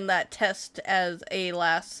putting in that test as a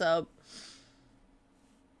last sub.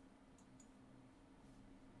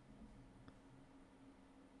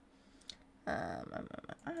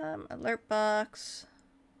 Alert box.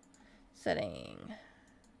 Setting.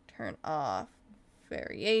 Turn off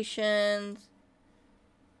variations.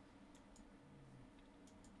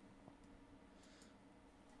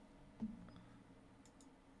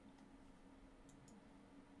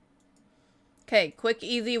 Okay, quick,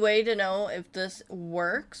 easy way to know if this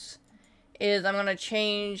works is I'm going to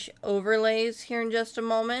change overlays here in just a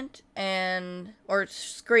moment, or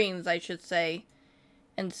screens, I should say,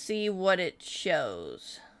 and see what it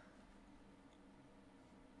shows.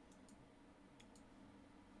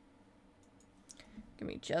 Give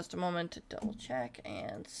me just a moment to double check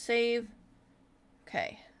and save.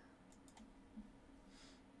 Okay.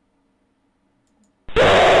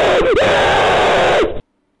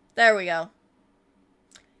 There we go.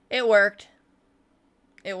 It worked.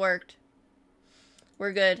 It worked.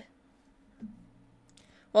 We're good.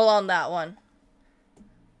 Well, on that one.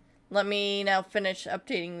 Let me now finish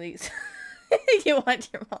updating these. You want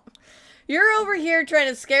your mom? You're over here trying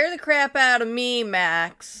to scare the crap out of me,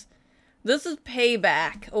 Max. This is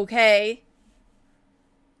payback, okay?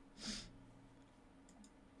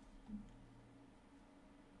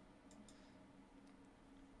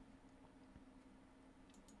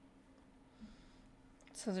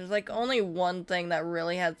 So there's like only one thing that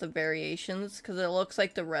really has the variations, because it looks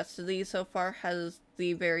like the rest of these so far has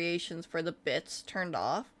the variations for the bits turned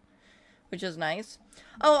off, which is nice.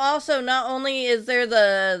 Oh, also, not only is there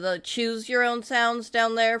the choose your own sounds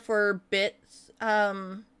down there for bits,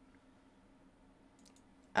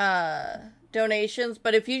 donations,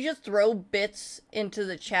 but if you just throw bits into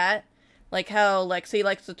the chat, like how Lexi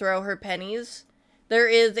likes to throw her pennies, there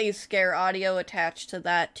is a scare audio attached to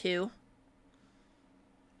that too.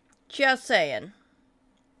 Just saying.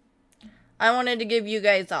 I wanted to give you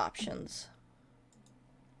guys options.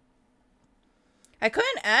 I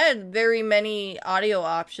couldn't add very many audio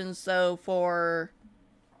options though for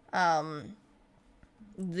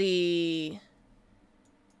the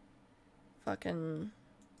fucking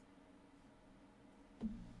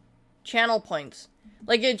channel points.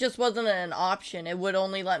 Like, it just wasn't an option. It would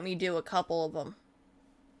only let me do a couple of them.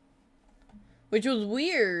 Which was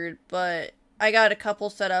weird, but I got a couple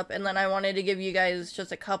set up, and then I wanted to give you guys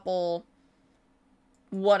just a couple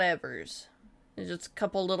whatevers. Just a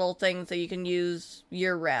couple little things that you can use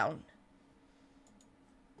year-round.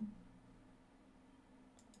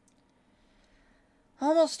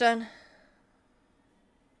 Almost done.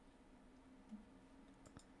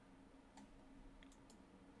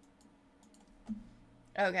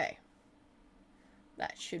 Okay.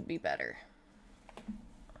 That should be better.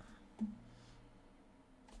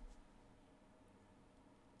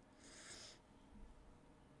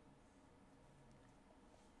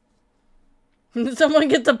 Someone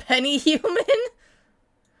get the penny human?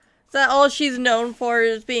 Is that all she's known for,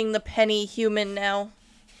 is being the penny human now?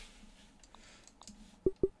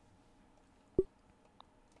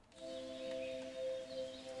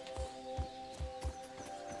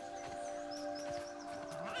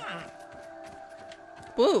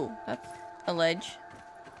 Woo, that's a ledge.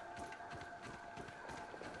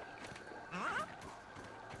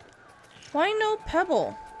 Why no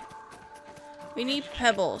pebble? We need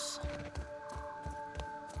pebbles.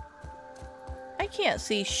 I can't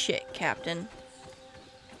see shit, Captain.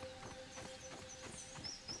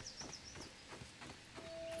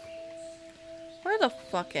 Where the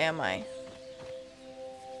fuck am I?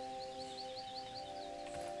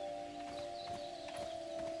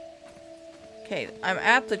 Okay, I'm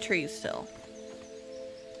at the tree still.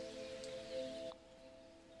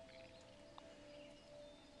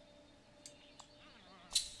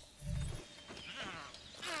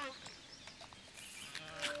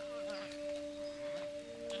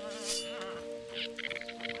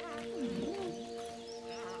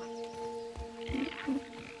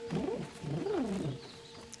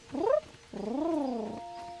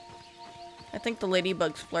 think the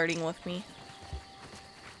ladybug's flirting with me.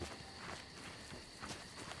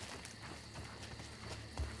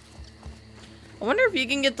 I wonder if you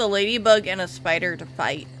can get the ladybug and a spider to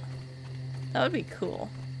fight. That would be cool.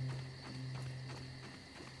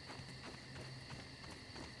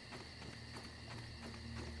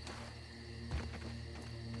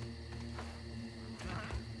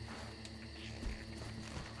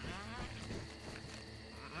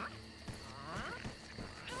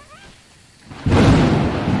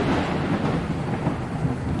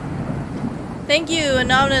 Thank you,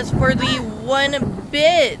 Anonymous, for the 1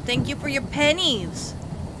 bit. Thank you for your pennies.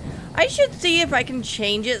 I should see if I can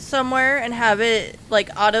change it somewhere and have it, like,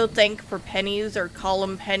 auto-thank for pennies or call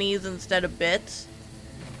them pennies instead of bits.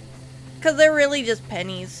 Because they're really just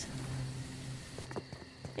pennies.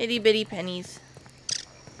 Itty-bitty pennies.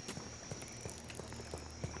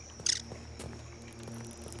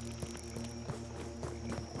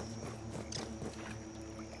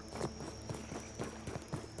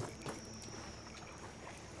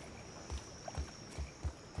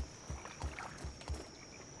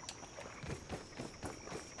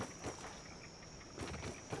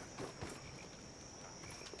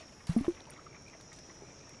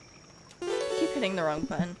 Hitting the wrong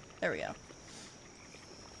button. There we go.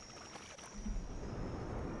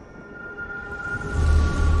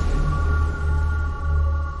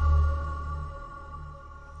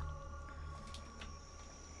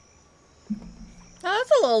 Oh, that's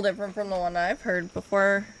a little different from the one I've heard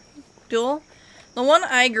before. Duel. The one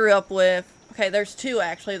I grew up with. Okay, there's two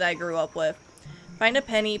actually that I grew up with. Find a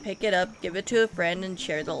penny, pick it up, give it to a friend, and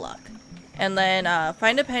share the luck. And then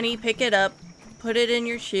find a penny, pick it up, put it in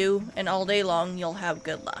your shoe, and all day long you'll have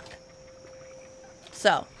good luck.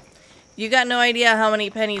 So, you got no idea how many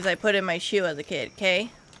pennies I put in my shoe as a kid, okay?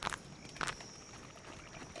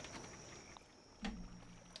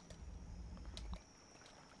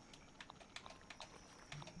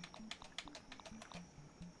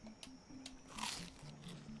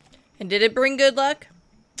 And did it bring good luck?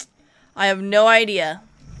 I have no idea.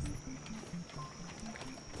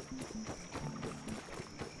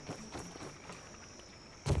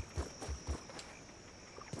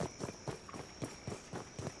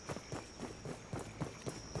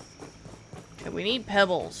 We need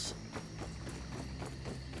pebbles.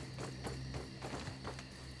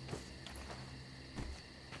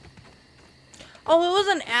 Oh, it was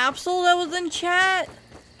an Absol that was in chat?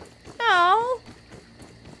 No.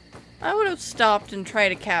 I would have stopped and tried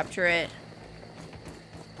to capture it.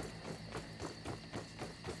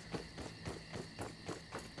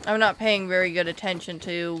 I'm not paying very good attention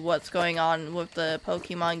to what's going on with the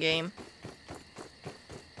Pokemon game.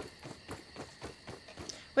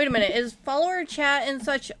 Wait a minute, is follower chat and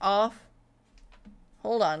such off?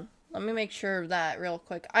 Hold on, let me make sure of that real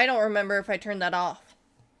quick. I don't remember if I turned that off.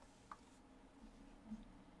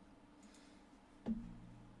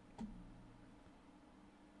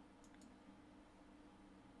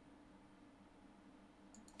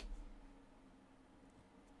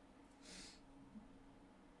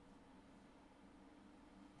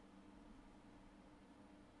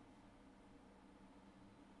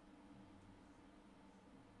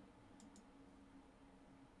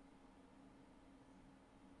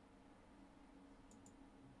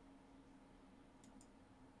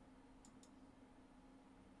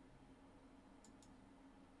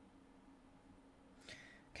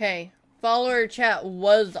 Okay, follower chat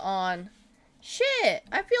was on. Shit,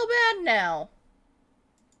 I feel bad now.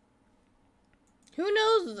 Who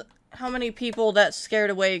knows how many people that scared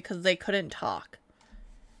away because they couldn't talk.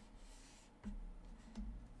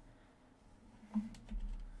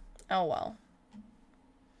 Oh well.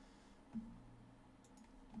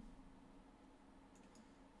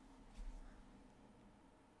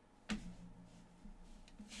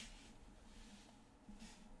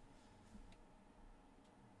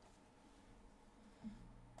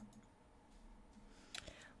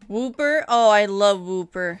 Wooper? Oh, I love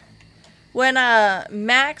Wooper. When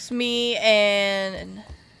Max, me,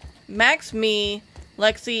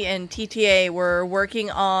 Lexi, and TTA were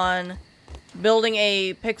working on building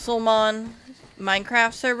a Pixelmon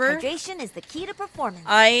Minecraft server, hydration is the key to performance.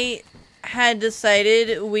 I had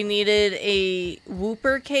decided we needed a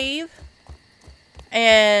Wooper cave,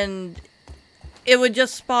 and it would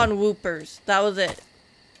just spawn Woopers. That was it.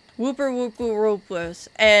 Woopers.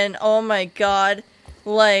 And oh my god.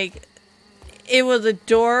 Like, it was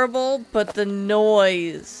adorable, but the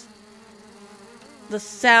noise, the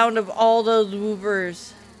sound of all those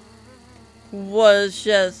woofers was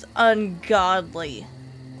just ungodly.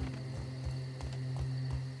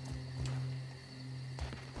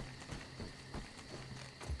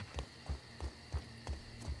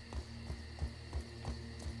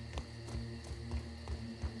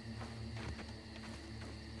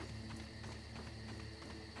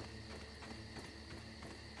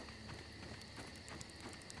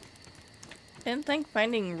 Didn't think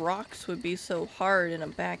finding rocks would be so hard in a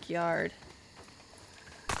backyard.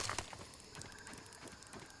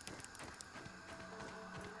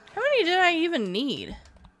 How many did I even need?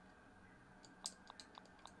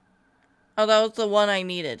 Oh, that was the one I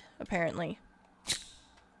needed, apparently.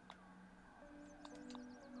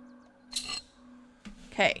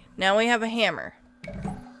 Okay, now we have a hammer.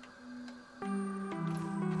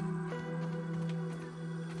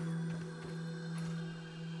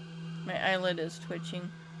 My eyelid is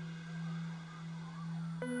twitching.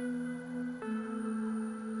 I don't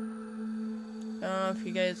know if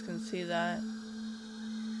you guys can see that.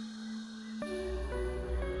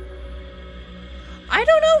 I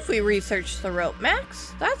don't know if we researched the rope,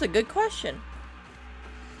 Max. That's a good question.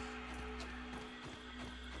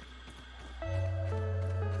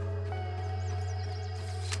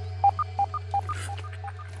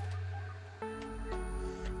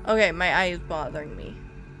 Okay, my eye is bothering me.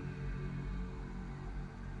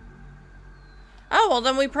 Oh, well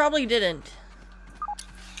then we probably didn't.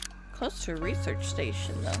 Close to a research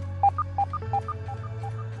station, though.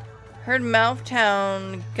 Heard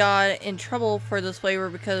Mouthtown got in trouble for this flavor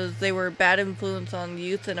because they were a bad influence on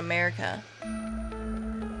youth in America.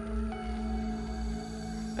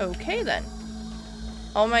 Okay, then.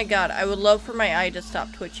 Oh my god, I would love for my eye to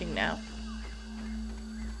stop twitching now.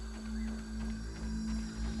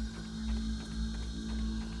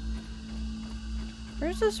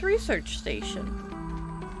 Where's this research station?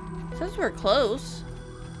 It says we're close.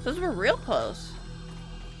 It says we're real close.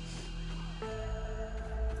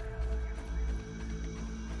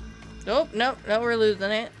 Nope, nope, no, we're losing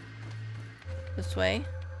it. This way.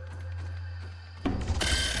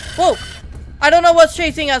 Whoa! I don't know what's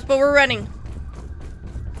chasing us, but we're running.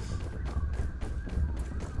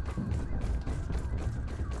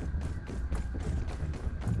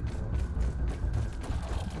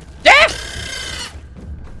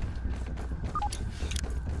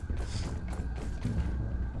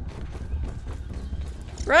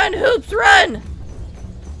 Run, Hoops, run!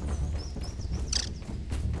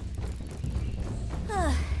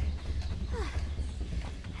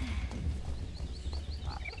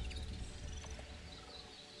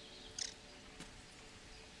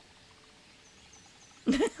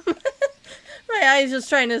 My eye's just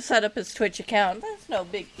trying to set up his Twitch account. That's no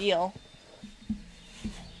big deal.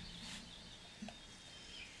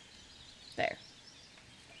 There.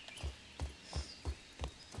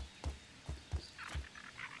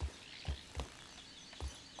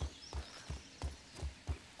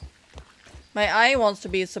 My eye wants to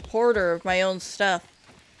be a supporter of my own stuff.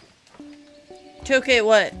 Took it,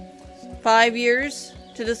 what, 5 years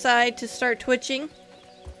to decide to start twitching?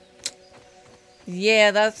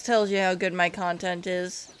 Yeah, that tells you how good my content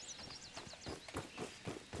is.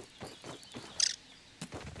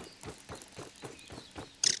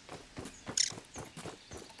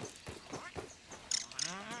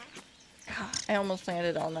 I almost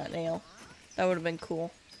landed on that nail. That would have been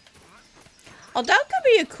cool. Oh, that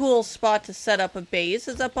could be a cool spot to set up a base.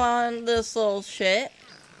 It's up on this little shit.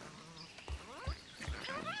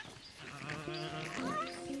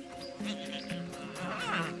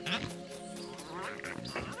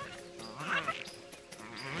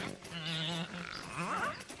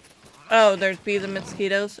 Oh, there's bees and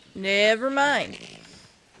mosquitoes. Never mind.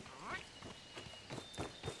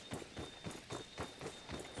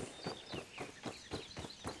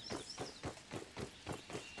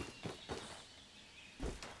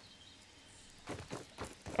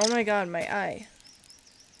 Oh my god, my eye.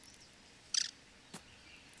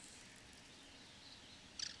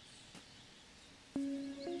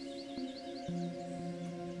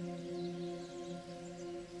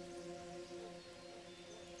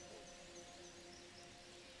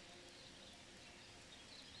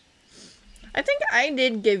 I think I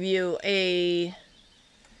did give you a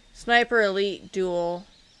Sniper Elite duel.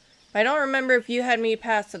 I don't remember if you had me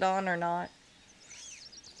pass it on or not.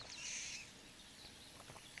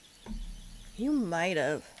 You might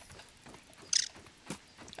have.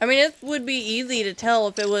 I mean, it would be easy to tell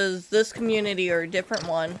if it was this community or a different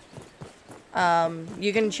one.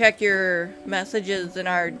 You can check your messages in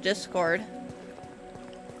our Discord.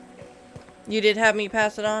 You did have me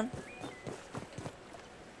pass it on?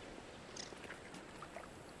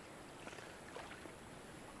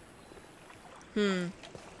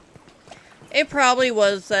 It probably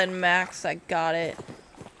was then Max that got it.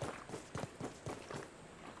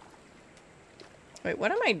 Wait,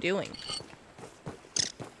 what am I doing?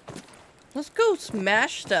 Let's go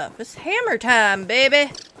smash stuff. It's hammer time,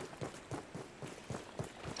 baby!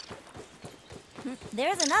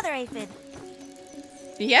 There's another aphid.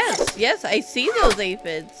 Yes, yes, I see those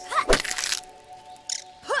aphids.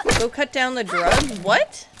 Go cut down the drug?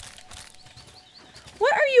 What?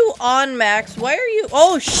 What are you on, Max? Why are you...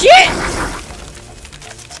 Oh, shit!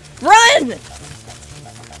 Run!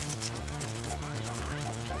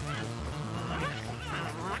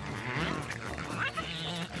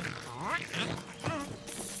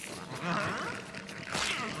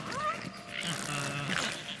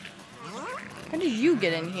 How did you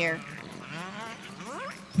get in here?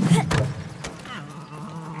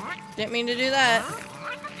 Didn't mean to do that.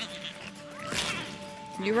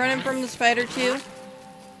 You running from the spider too?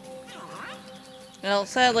 Well,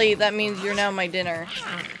 sadly, that means you're now my dinner.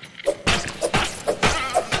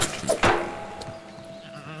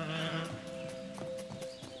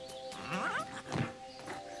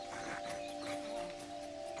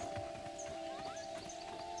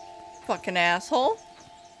 Fucking asshole.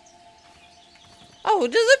 Oh,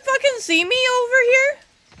 does it fucking see me over here?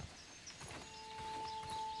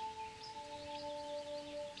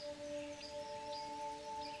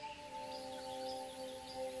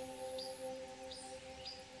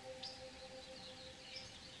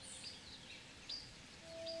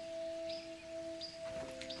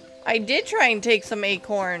 I did try and take some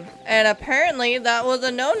acorn, and apparently that was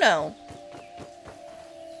a no-no.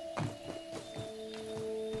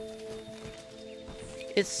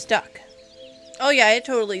 It's stuck. Oh yeah, it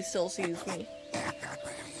totally still sees me.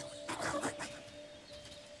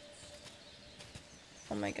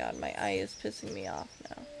 Oh my god, my eye is pissing me off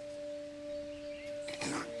now.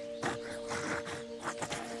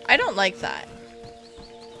 I don't like that.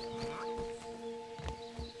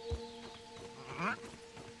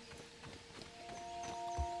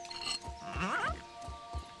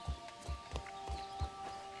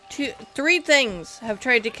 Three things have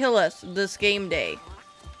tried to kill us this game day.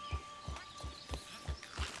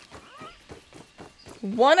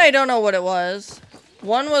 One, I don't know what it was.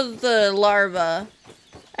 One was the larva.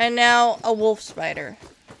 And now a wolf spider.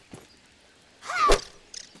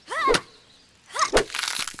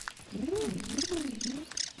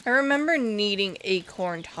 I remember needing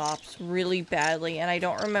acorn tops really badly, and I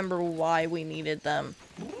don't remember why we needed them.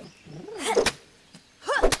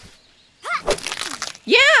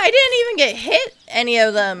 Yeah, I didn't even get hit any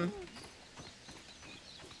of them.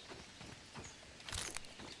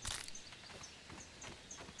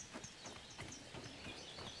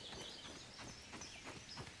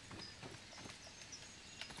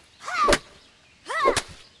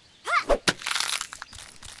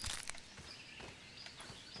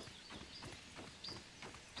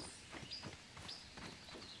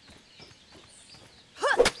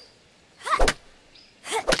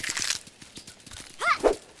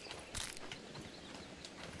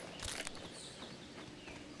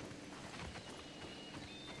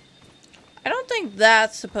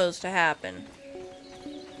 That's supposed to happen.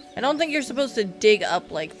 I don't think you're supposed to dig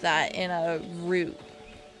up like that in a root.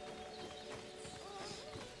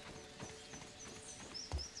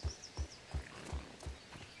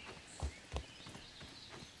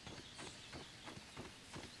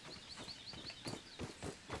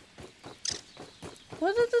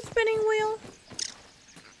 Was it the spinning wheel?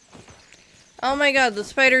 Oh my god, the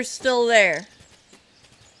spider's still there.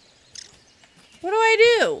 What do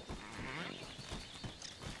I do?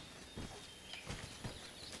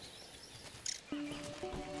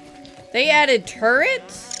 They added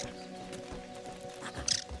turrets?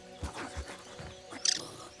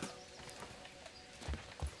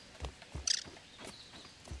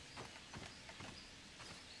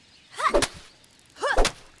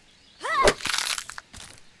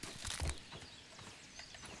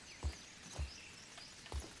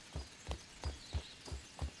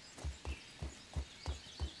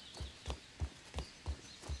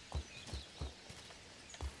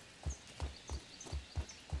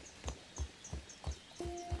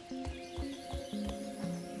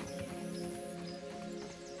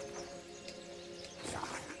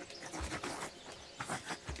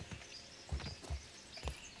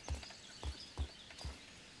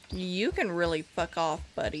 You can really fuck off,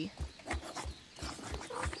 buddy.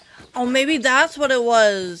 Oh, maybe that's what it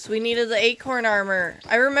was. We needed the acorn armor.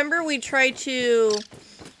 I remember we tried to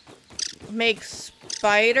make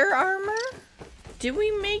spider armor. Did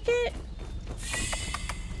we make it?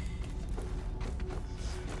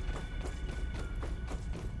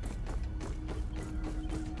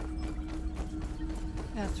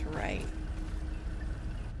 That's right.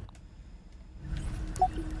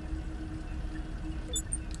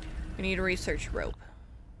 We need a research rope.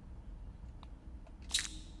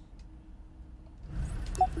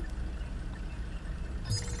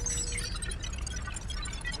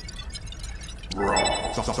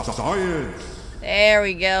 Science. There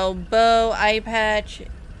we go. Bow, eye patch,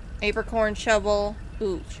 Apricorn shovel.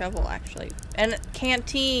 Ooh, shovel actually. And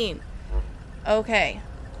canteen. Okay.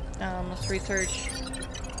 Let's research.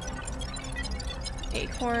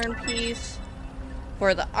 Acorn piece.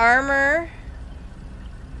 For the armor.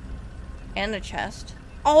 And the chest.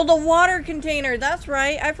 Oh, the water container. That's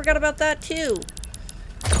right. I forgot about that too.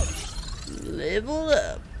 Level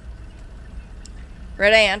up.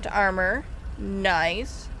 Red ant armor.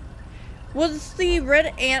 Nice. Was the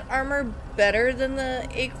red ant armor better than the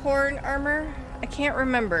acorn armor? I can't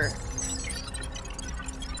remember.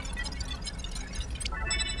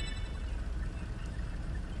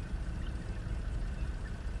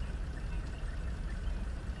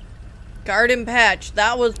 Garden patch.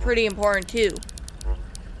 That was pretty important too.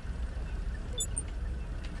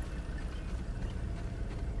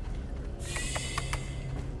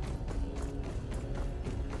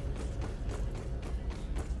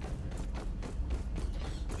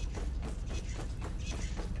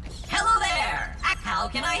 Hello there! How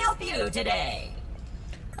can I help you today?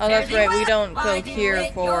 Oh, that's right. We don't go Do here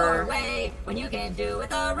it for... your way, when you can do it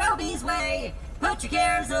the Roby's way. Put your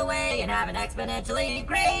cares away and have an exponentially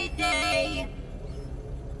great day.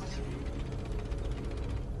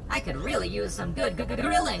 I could really use some good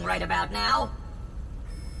grilling right about now.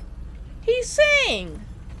 He sang!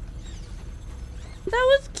 That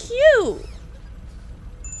was cute!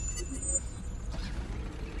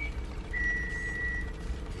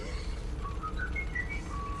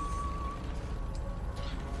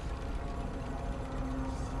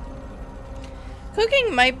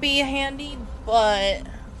 Cooking might be handy, but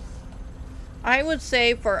I would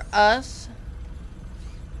say for us,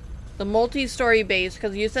 the multi-story base,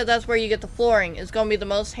 because you said that's where you get the flooring, is going to be the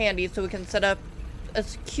most handy so we can set up a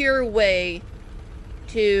secure way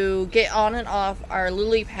to get on and off our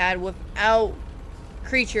lily pad without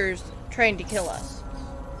creatures trying to kill us.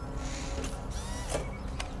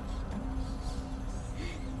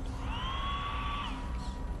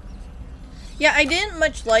 Yeah, I didn't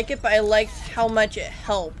much like it, but I liked how much it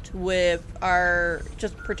helped with our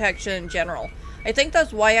just protection in general. I think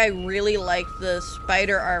that's why I really liked the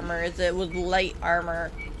spider armor, is it was light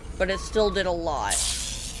armor, but it still did a lot.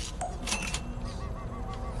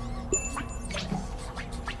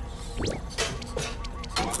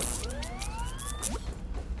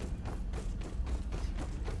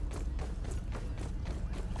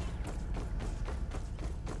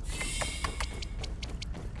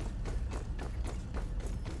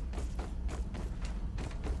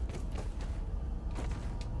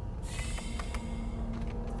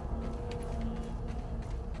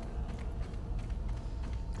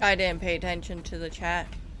 I didn't pay attention to the chat.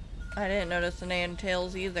 I didn't notice the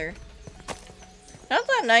Ninetales either. Not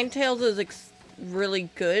that Ninetales is really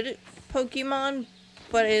good Pokemon,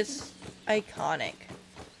 but it's iconic.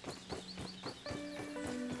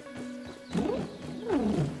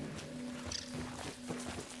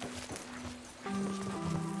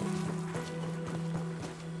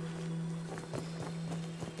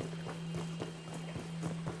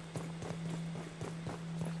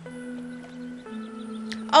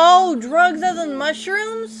 Oh, drugs as in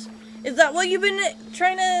mushrooms? Is that what you've been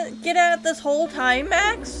trying to get at this whole time,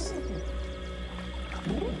 Max?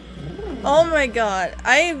 Oh my god.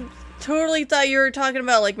 I totally thought you were talking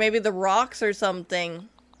about, like, maybe the rocks or something.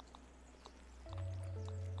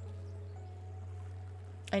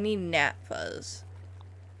 I need gnat fuzz.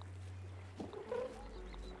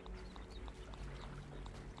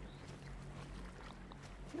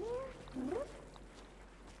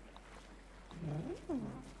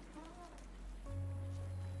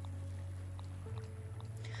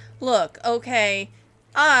 Look, okay,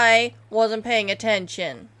 I wasn't paying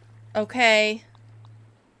attention, okay?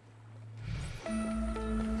 I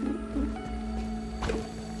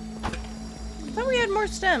thought we had more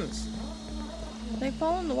stems. Did they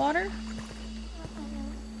fall in the water?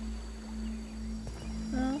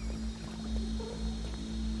 No.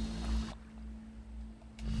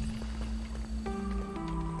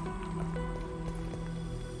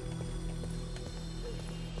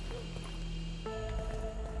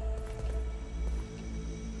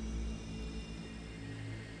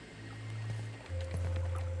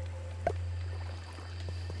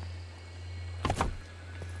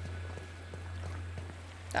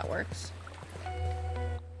 That works.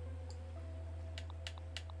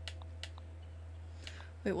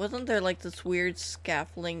 Wait, wasn't there like this weird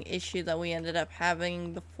scaffolding issue that we ended up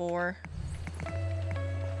having before?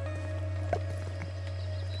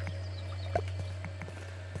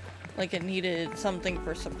 Like it needed something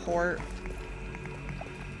for support.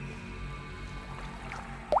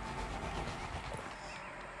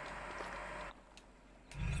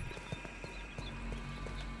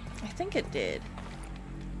 I think it did.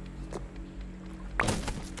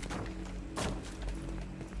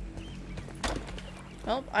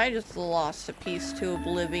 Well, I just lost a piece to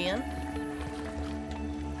oblivion.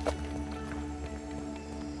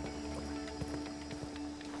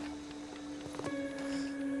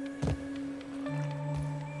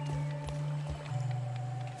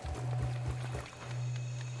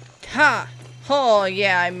 Ha! Oh,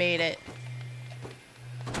 yeah, I made it.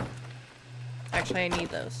 Actually, I need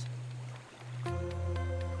those.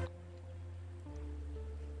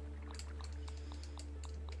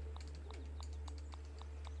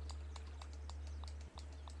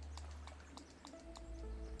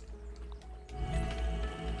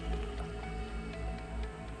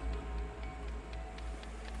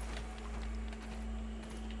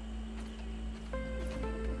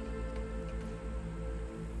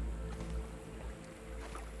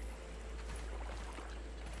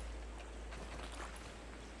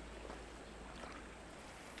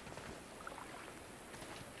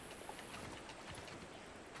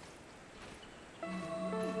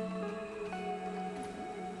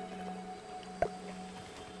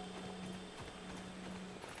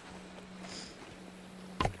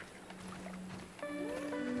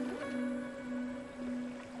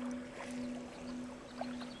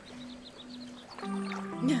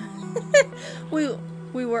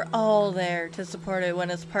 We were all there to support it when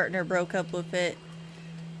his partner broke up with it.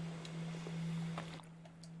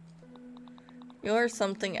 You're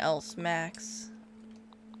something else, Max.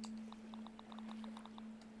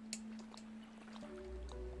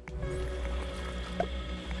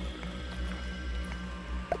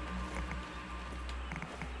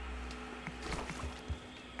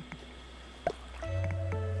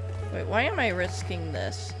 Wait, why am I risking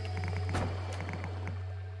this?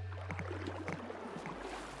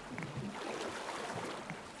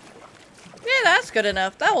 Yeah, that's good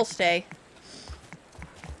enough. That will stay.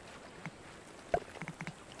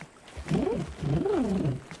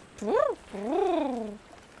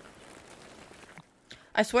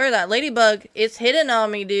 I swear that ladybug is hidden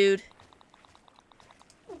on me, dude.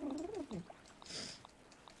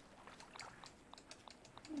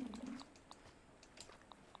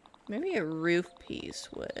 Maybe a roof piece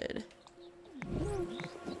would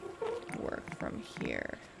work from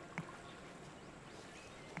here.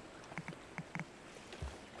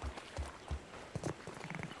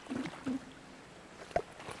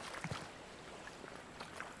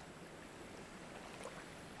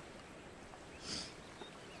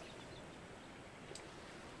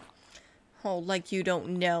 Oh, like you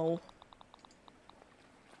don't know.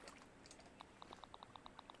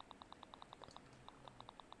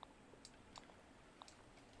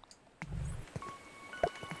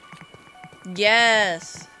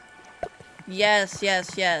 Yes. Yes,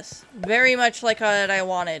 yes, yes. Very much like what I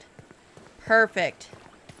wanted. Perfect.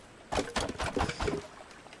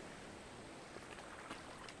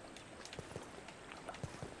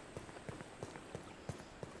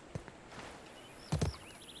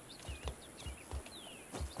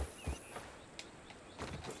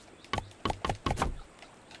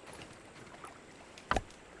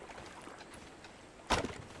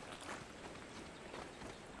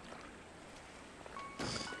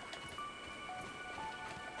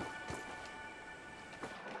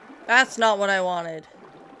 That's not what I wanted.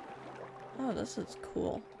 Oh, this is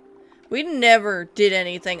cool. We never did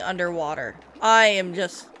anything underwater. I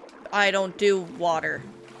don't do water.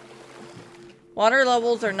 Water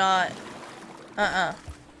levels are not... The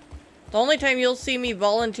only time you'll see me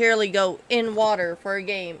voluntarily go in water for a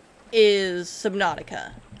game is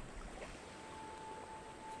Subnautica.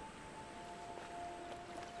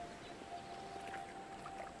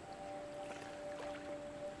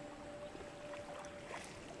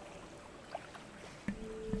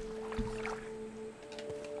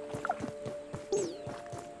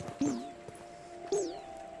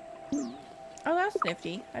 Oh, that's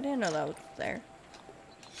nifty. I didn't know that was there.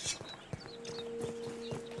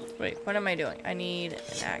 Wait, what am I doing? I need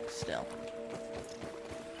an axe still.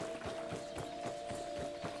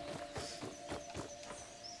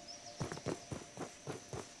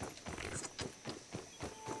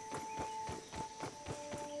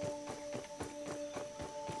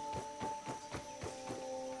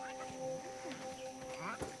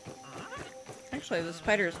 Actually, the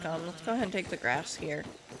spider's gone. Let's go ahead and take the grass here.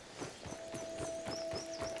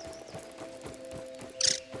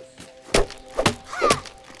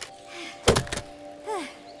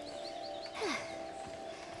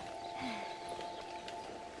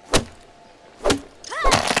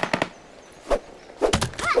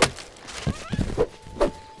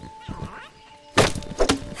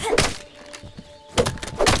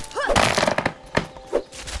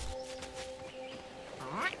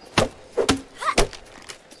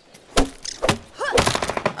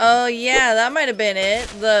 Oh yeah, that might have been it.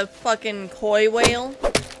 The fucking koi whale.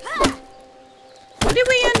 What did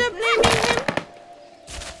we end up naming him?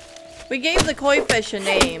 We gave the koi fish a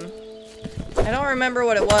name. I don't remember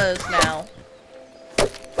what it was now.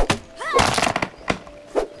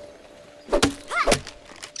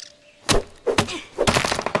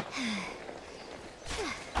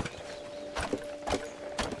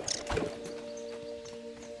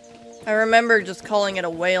 I remember just calling it a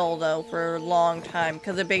whale, though, for a long time,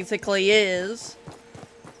 because it basically is.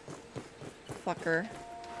 Fucker.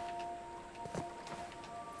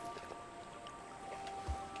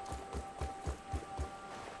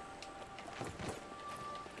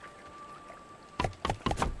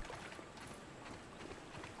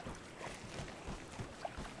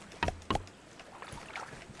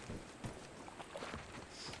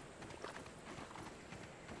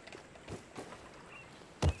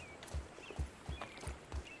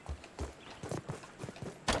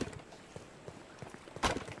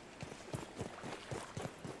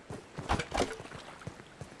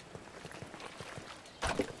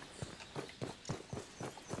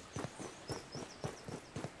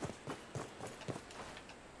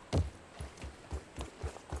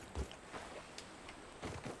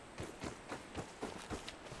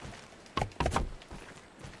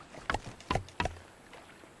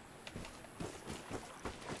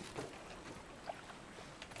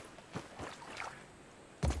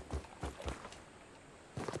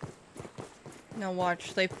 Now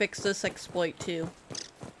watch, they fix this exploit too.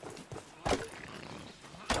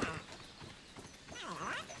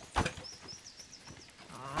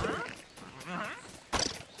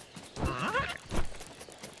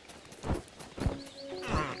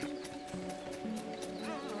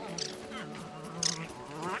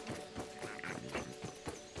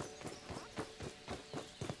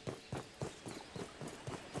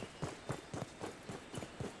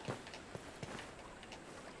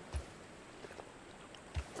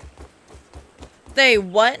 They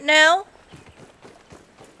what now?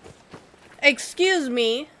 Excuse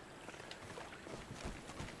me.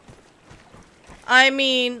 I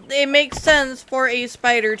mean, it makes sense for a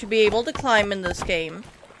spider to be able to climb in this game.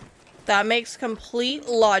 That makes complete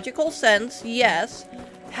logical sense, yes.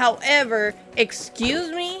 However,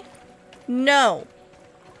 excuse me? No.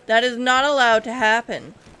 That is not allowed to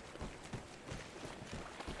happen.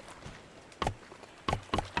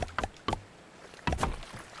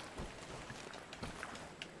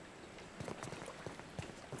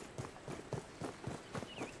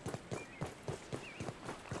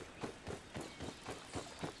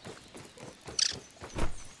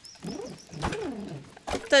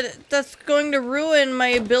 That's going to ruin my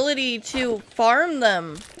ability to farm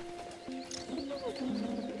them.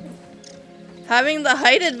 Having the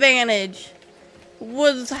height advantage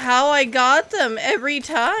was how I got them every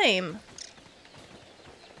time.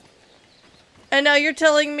 And now you're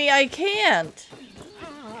telling me I can't.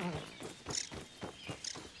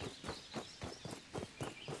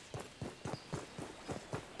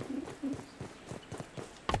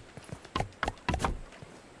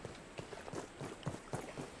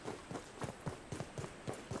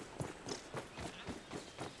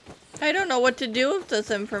 I don't know what to do with this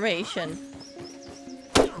information.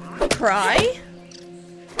 Cry?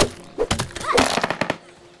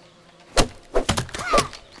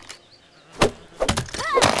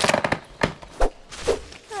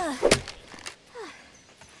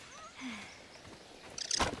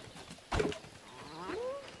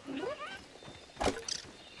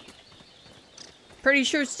 Pretty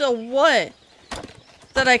sure still what?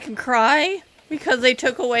 That I can cry? Because they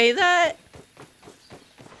took away that?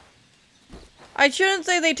 I shouldn't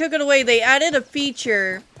say they took it away. They added a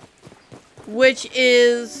feature, which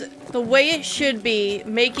is the way it should be,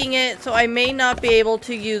 making it so I may not be able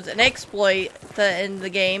to use an exploit in the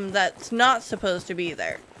game that's not supposed to be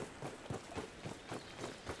there.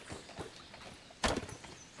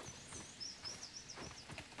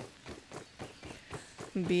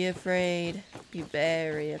 Be afraid. Be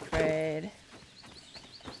very afraid.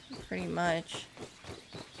 Pretty much.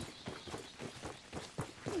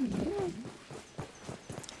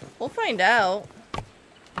 We'll find out.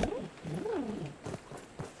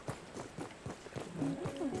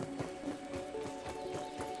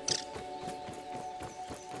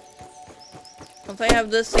 Once I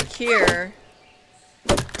have this secure,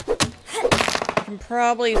 I can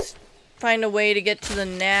probably find a way to get to the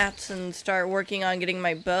gnats and start working on getting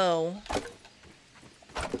my bow.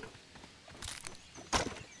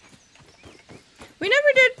 We never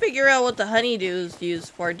did figure out what the honeydews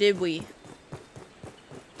used for, did we?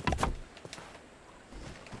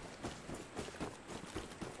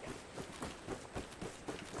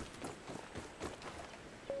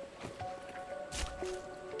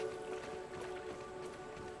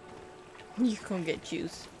 You can get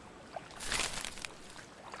juice.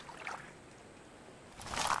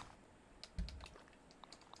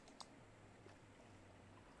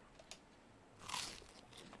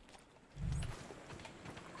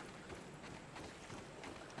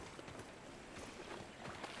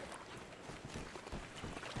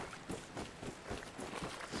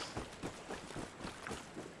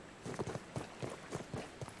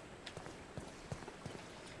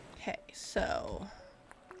 Okay, so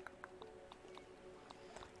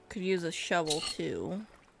could use a shovel too.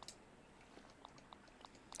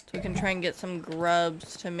 So we can try and get some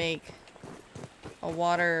grubs to make a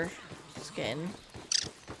water skin.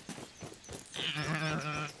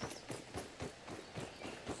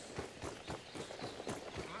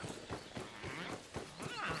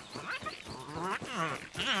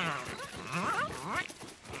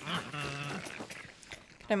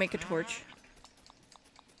 Can I make a torch?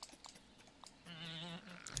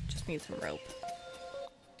 Just need some rope.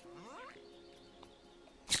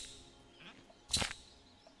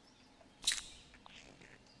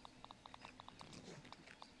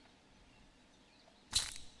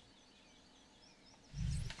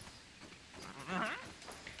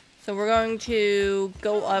 So we're going to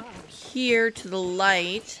go up here to the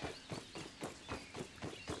light.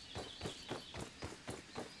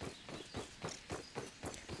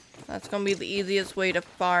 That's going to be the easiest way to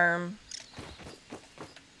farm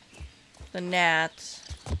the gnats.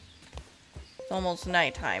 It's almost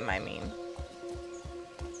nighttime, I mean.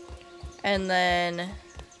 And then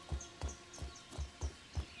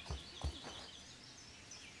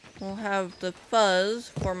we'll have the fuzz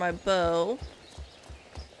for my bow.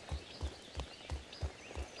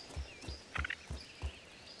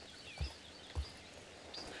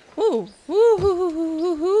 Woo! Woo! Hoo, hoo,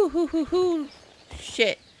 hoo, hoo, hoo, hoo, hoo.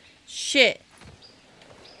 Shit. Shit.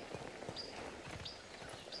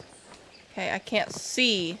 Okay, I can't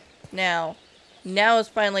see now. Now it's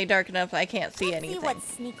finally dark enough I can't see anything. See what's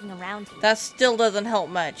sneaking around here. That still doesn't help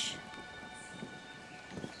much.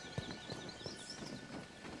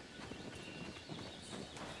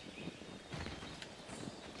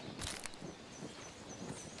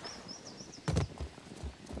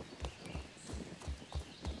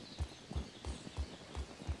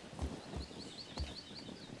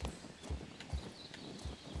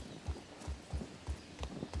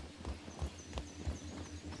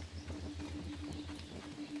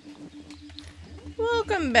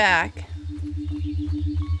 Welcome back.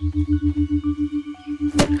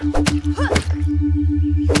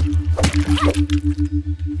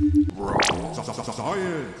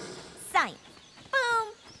 Science! Science.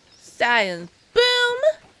 Boom. Science. Boom.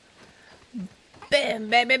 Bam,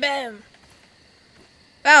 bam, bam, bam.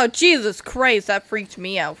 Oh, Jesus Christ. That freaked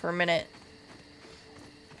me out for a minute.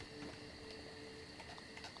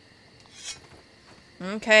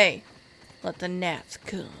 Okay. Let the gnats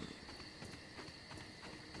come.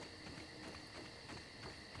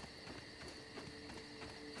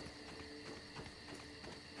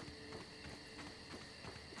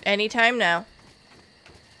 Anytime now.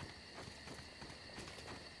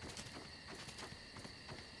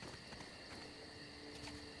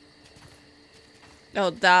 Oh,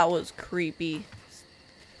 that was creepy.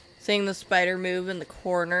 Seeing the spider move in the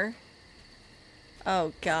corner.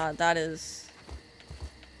 Oh god, that is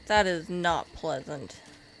not pleasant.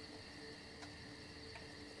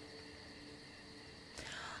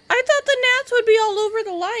 I thought the gnats would be all over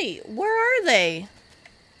the light. Where are they?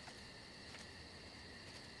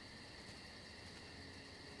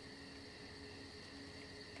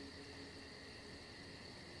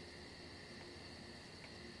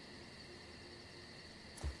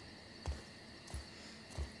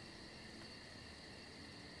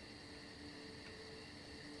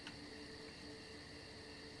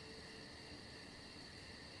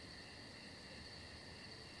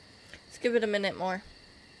 Give it a minute more.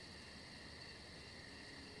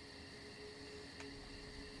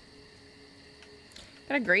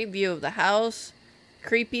 Got a great view of the house.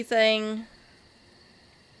 Creepy thing.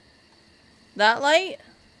 That light?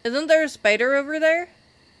 Isn't there a spider over there?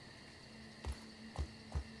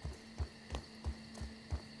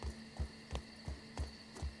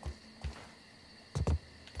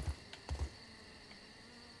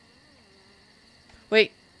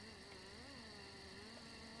 Wait.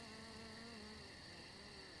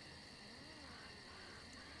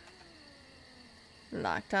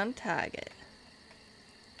 Locked on target.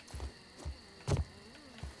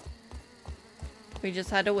 We just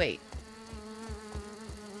had to wait.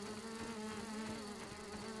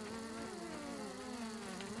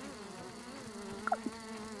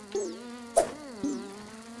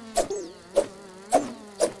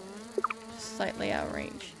 slightly out of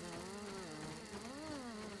range.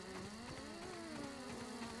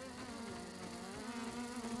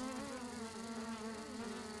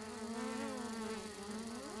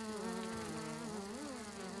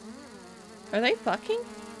 Are they fucking?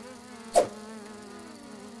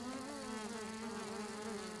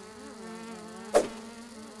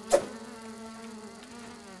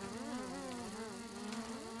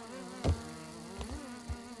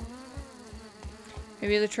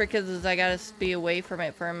 Maybe the trick is I gotta be away from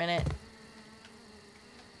it for a minute.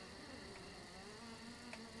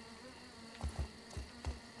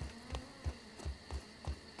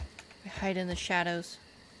 We hide in the shadows.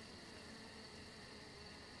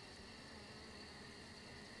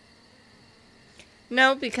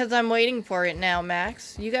 No, because I'm waiting for it now,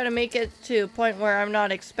 Max. You gotta make it to a point where I'm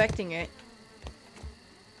not expecting it.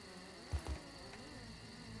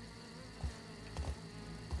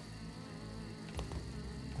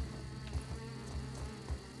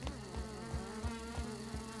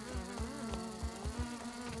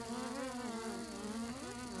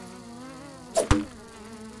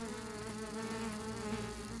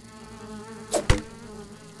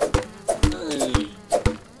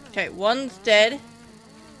 Okay, one's dead.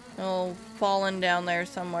 Oh, fallen down there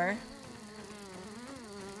somewhere.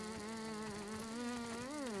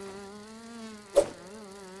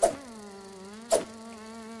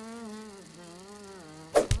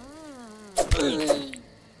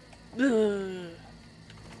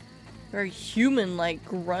 Very human-like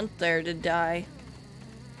grunt there to die.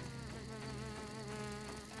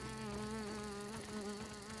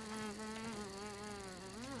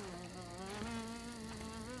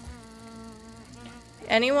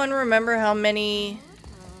 Anyone remember how many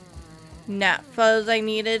gnat fuzz I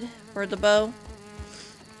needed for the bow?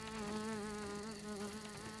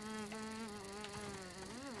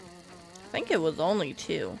 I think it was only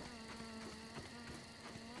 2.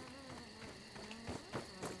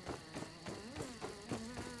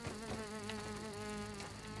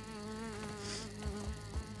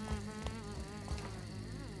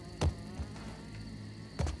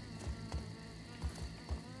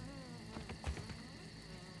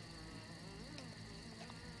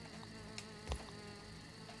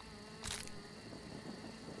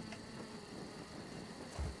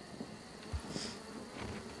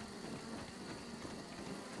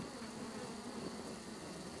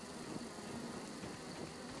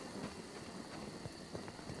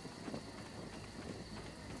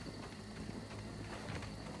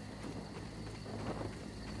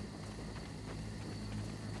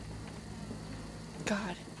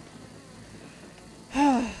 God.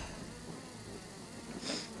 I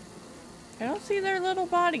don't see their little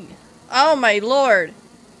body. Oh my lord.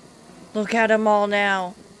 Look at them all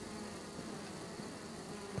now.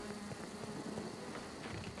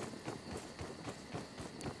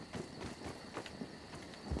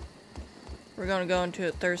 We're gonna go into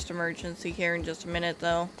a thirst emergency here in just a minute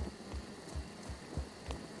though.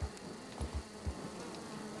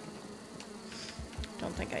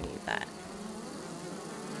 Don't think I need that.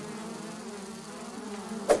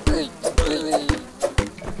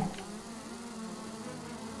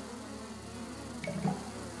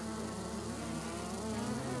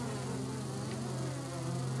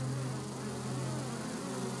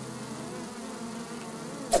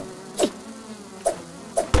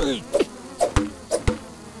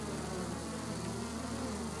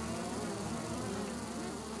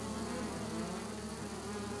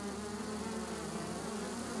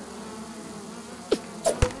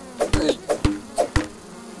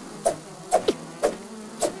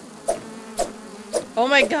 Oh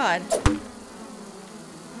my god.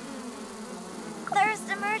 Thirst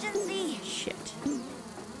emergency! Shit.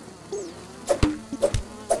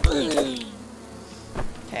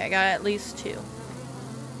 Okay, I got at least 2.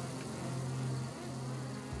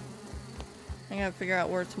 I gotta figure out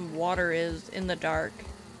where some water is in the dark.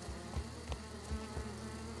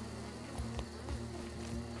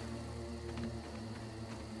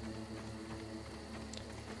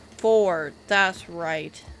 Four, that's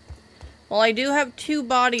right. Well, I do have 2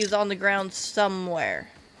 bodies on the ground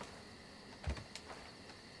somewhere.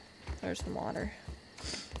 There's some water.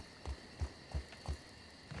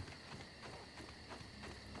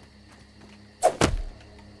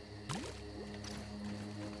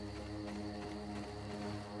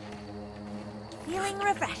 Feeling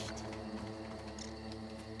refreshed.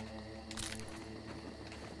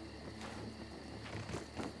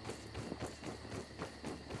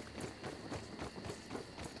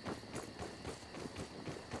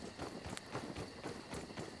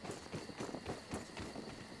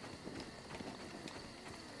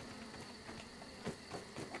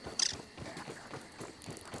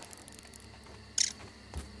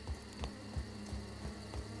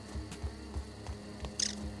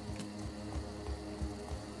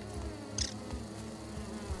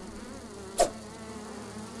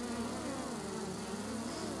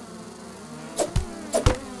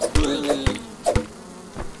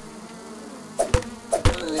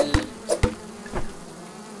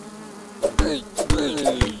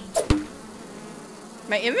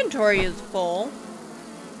 My inventory is full.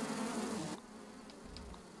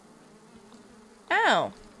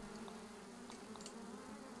 Ow.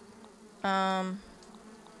 I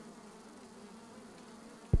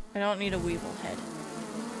don't need a weevil head.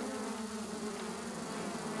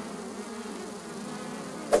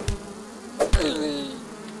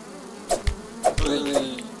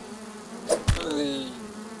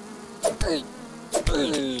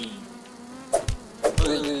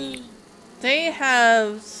 They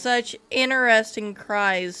have such interesting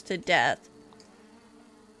cries to death.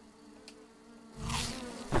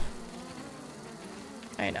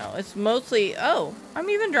 I know, it's mostly... Oh, I'm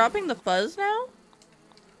even dropping the fuzz now?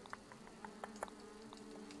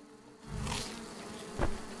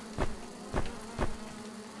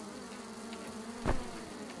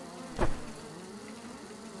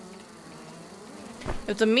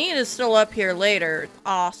 If the meat is still up here later,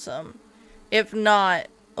 awesome. If not,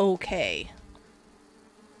 okay.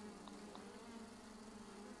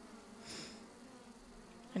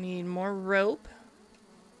 I need more rope.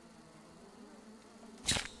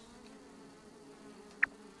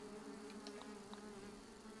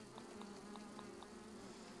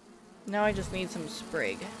 Now I just need some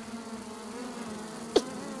sprig.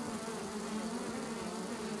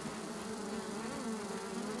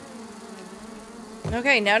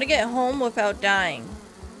 Okay, now to get home without dying.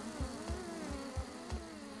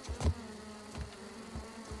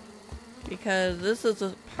 Because this is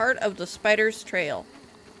a part of the spider's trail.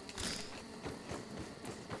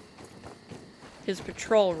 His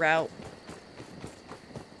patrol route.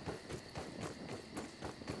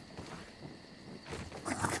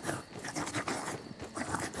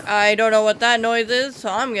 I don't know what that noise is, so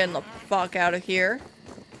I'm getting the fuck out of here.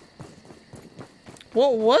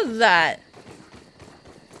 What was that?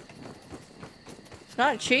 It's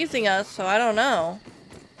not chasing us, so I don't know.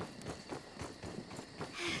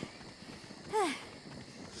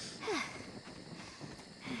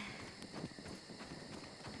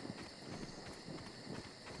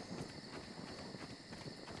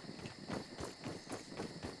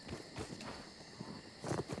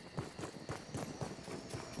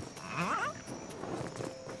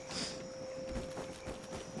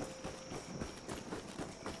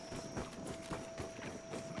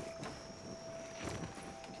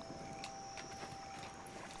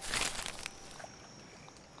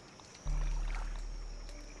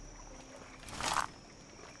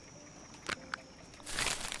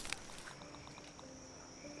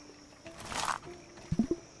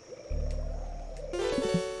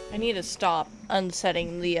 I need to stop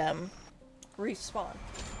unsetting the respawn.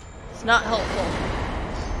 It's not helpful.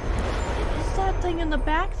 What is that thing in the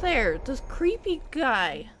back there? This creepy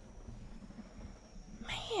guy.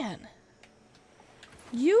 Man.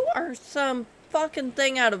 You are some fucking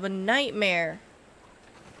thing out of a nightmare.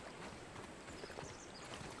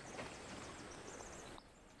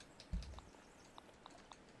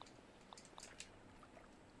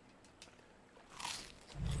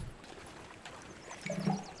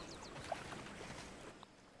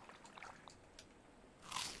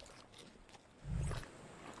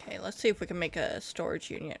 Let's see if we can make a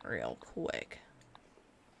storage unit real quick.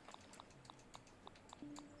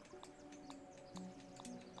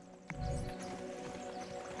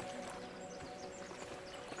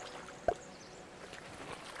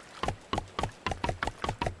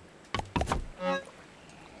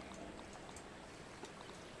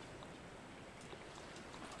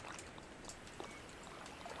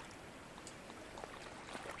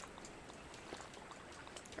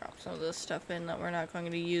 Some of this stuff in that we're not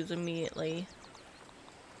going to use immediately.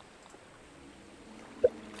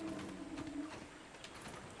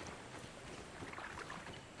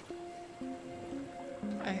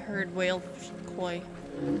 I heard whale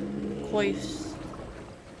voice.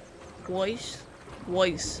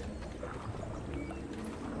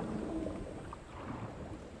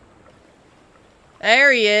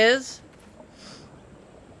 There he is.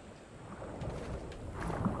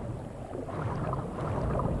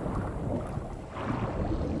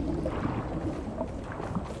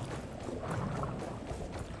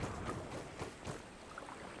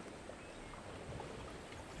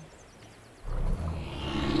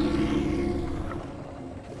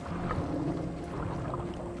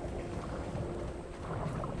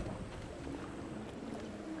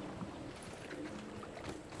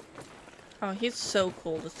 Oh, he's so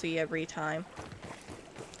cool to see every time.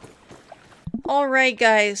 Alright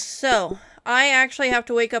guys, so I actually have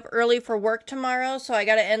to wake up early for work tomorrow, so I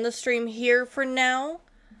gotta end the stream here for now.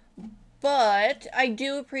 But I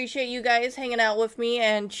do appreciate you guys hanging out with me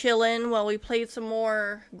and chilling while we played some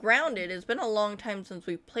more Grounded. It's been a long time since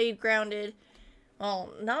we played Grounded.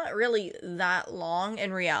 Well, not really that long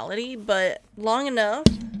in reality, but long enough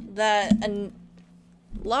that a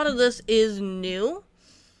lot of this is new.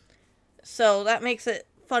 So that makes it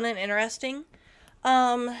fun and interesting.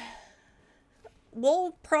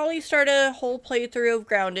 We'll probably start a whole playthrough of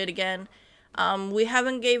Grounded again. We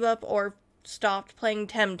haven't gave up or stopped playing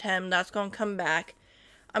Temtem. That's going to come back.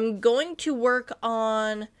 I'm going to work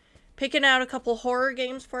on picking out a couple horror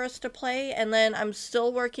games for us to play, and then I'm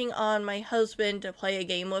still working on my husband to play a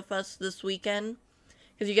game with us this weekend,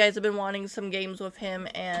 because you guys have been wanting some games with him,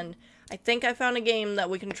 and I think I found a game that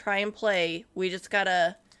we can try and play. We just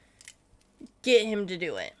gotta get him to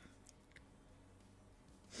do it.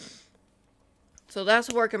 So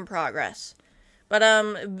that's a work in progress.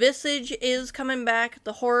 But Visage is coming back,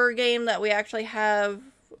 the horror game that we actually have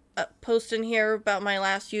posted here about my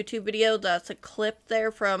last YouTube video. That's a clip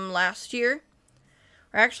there from last year.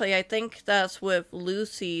 Or actually, I think that's with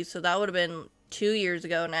Lucy, so that would have been 2 years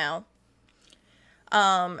ago now.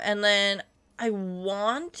 And then I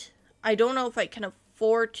don't know if I can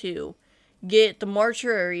afford to get the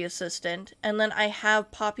Mortuary Assistant, and then I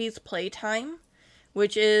have Poppy's Playtime,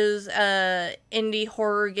 which is a indie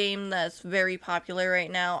horror game that's very popular right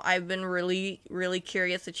now. I've been really, really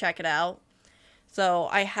curious to check it out. So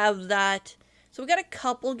I have that. So we got a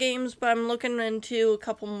couple games, but I'm looking into a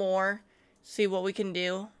couple more. See what we can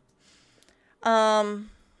do. I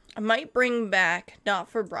might bring back Not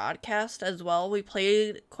For Broadcast as well. We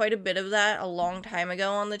played quite a bit of that a long time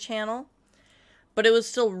ago on the channel. But it was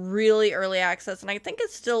still really early access, and I think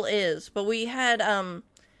it still is. But we had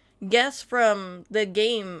guests from the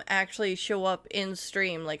game actually show up in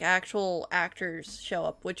stream, like actual actors show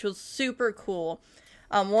up, which was super cool.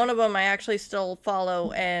 One of them I actually still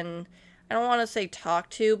follow, and I don't want to say talk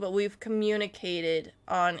to, but we've communicated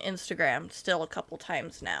on Instagram still a couple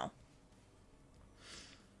times now.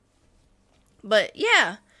 But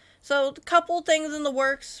yeah, so a couple things in the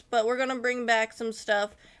works, but we're gonna bring back some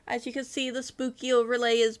stuff. As you can see, the spooky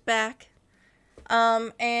overlay is back,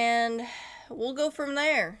 and we'll go from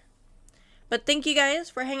there. But thank you guys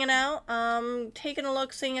for hanging out. Taking a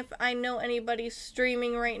look, seeing if I know anybody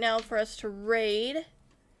streaming right now for us to raid.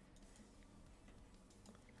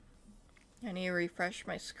 I need to refresh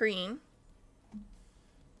my screen.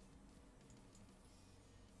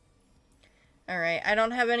 Alright, I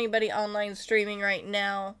don't have anybody online streaming right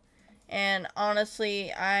now. And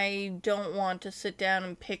honestly, I don't want to sit down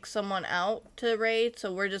and pick someone out to raid,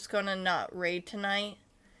 so we're just gonna not raid tonight.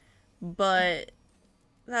 But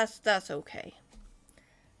that's okay.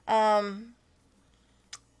 I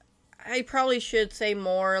probably should say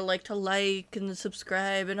more, like to like and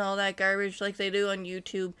subscribe and all that garbage like they do on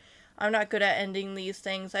YouTube. I'm not good at ending these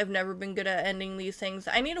things. I've never been good at ending these things.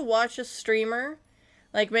 I need to watch a streamer,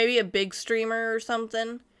 like maybe a big streamer or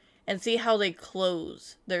something, and see how they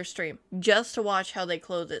close their stream. Just to watch how they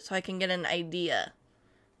close it so I can get an idea.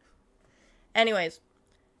 Anyways,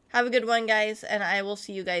 have a good one, guys, and I will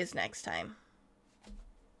see you guys next time.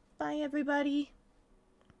 Bye, everybody.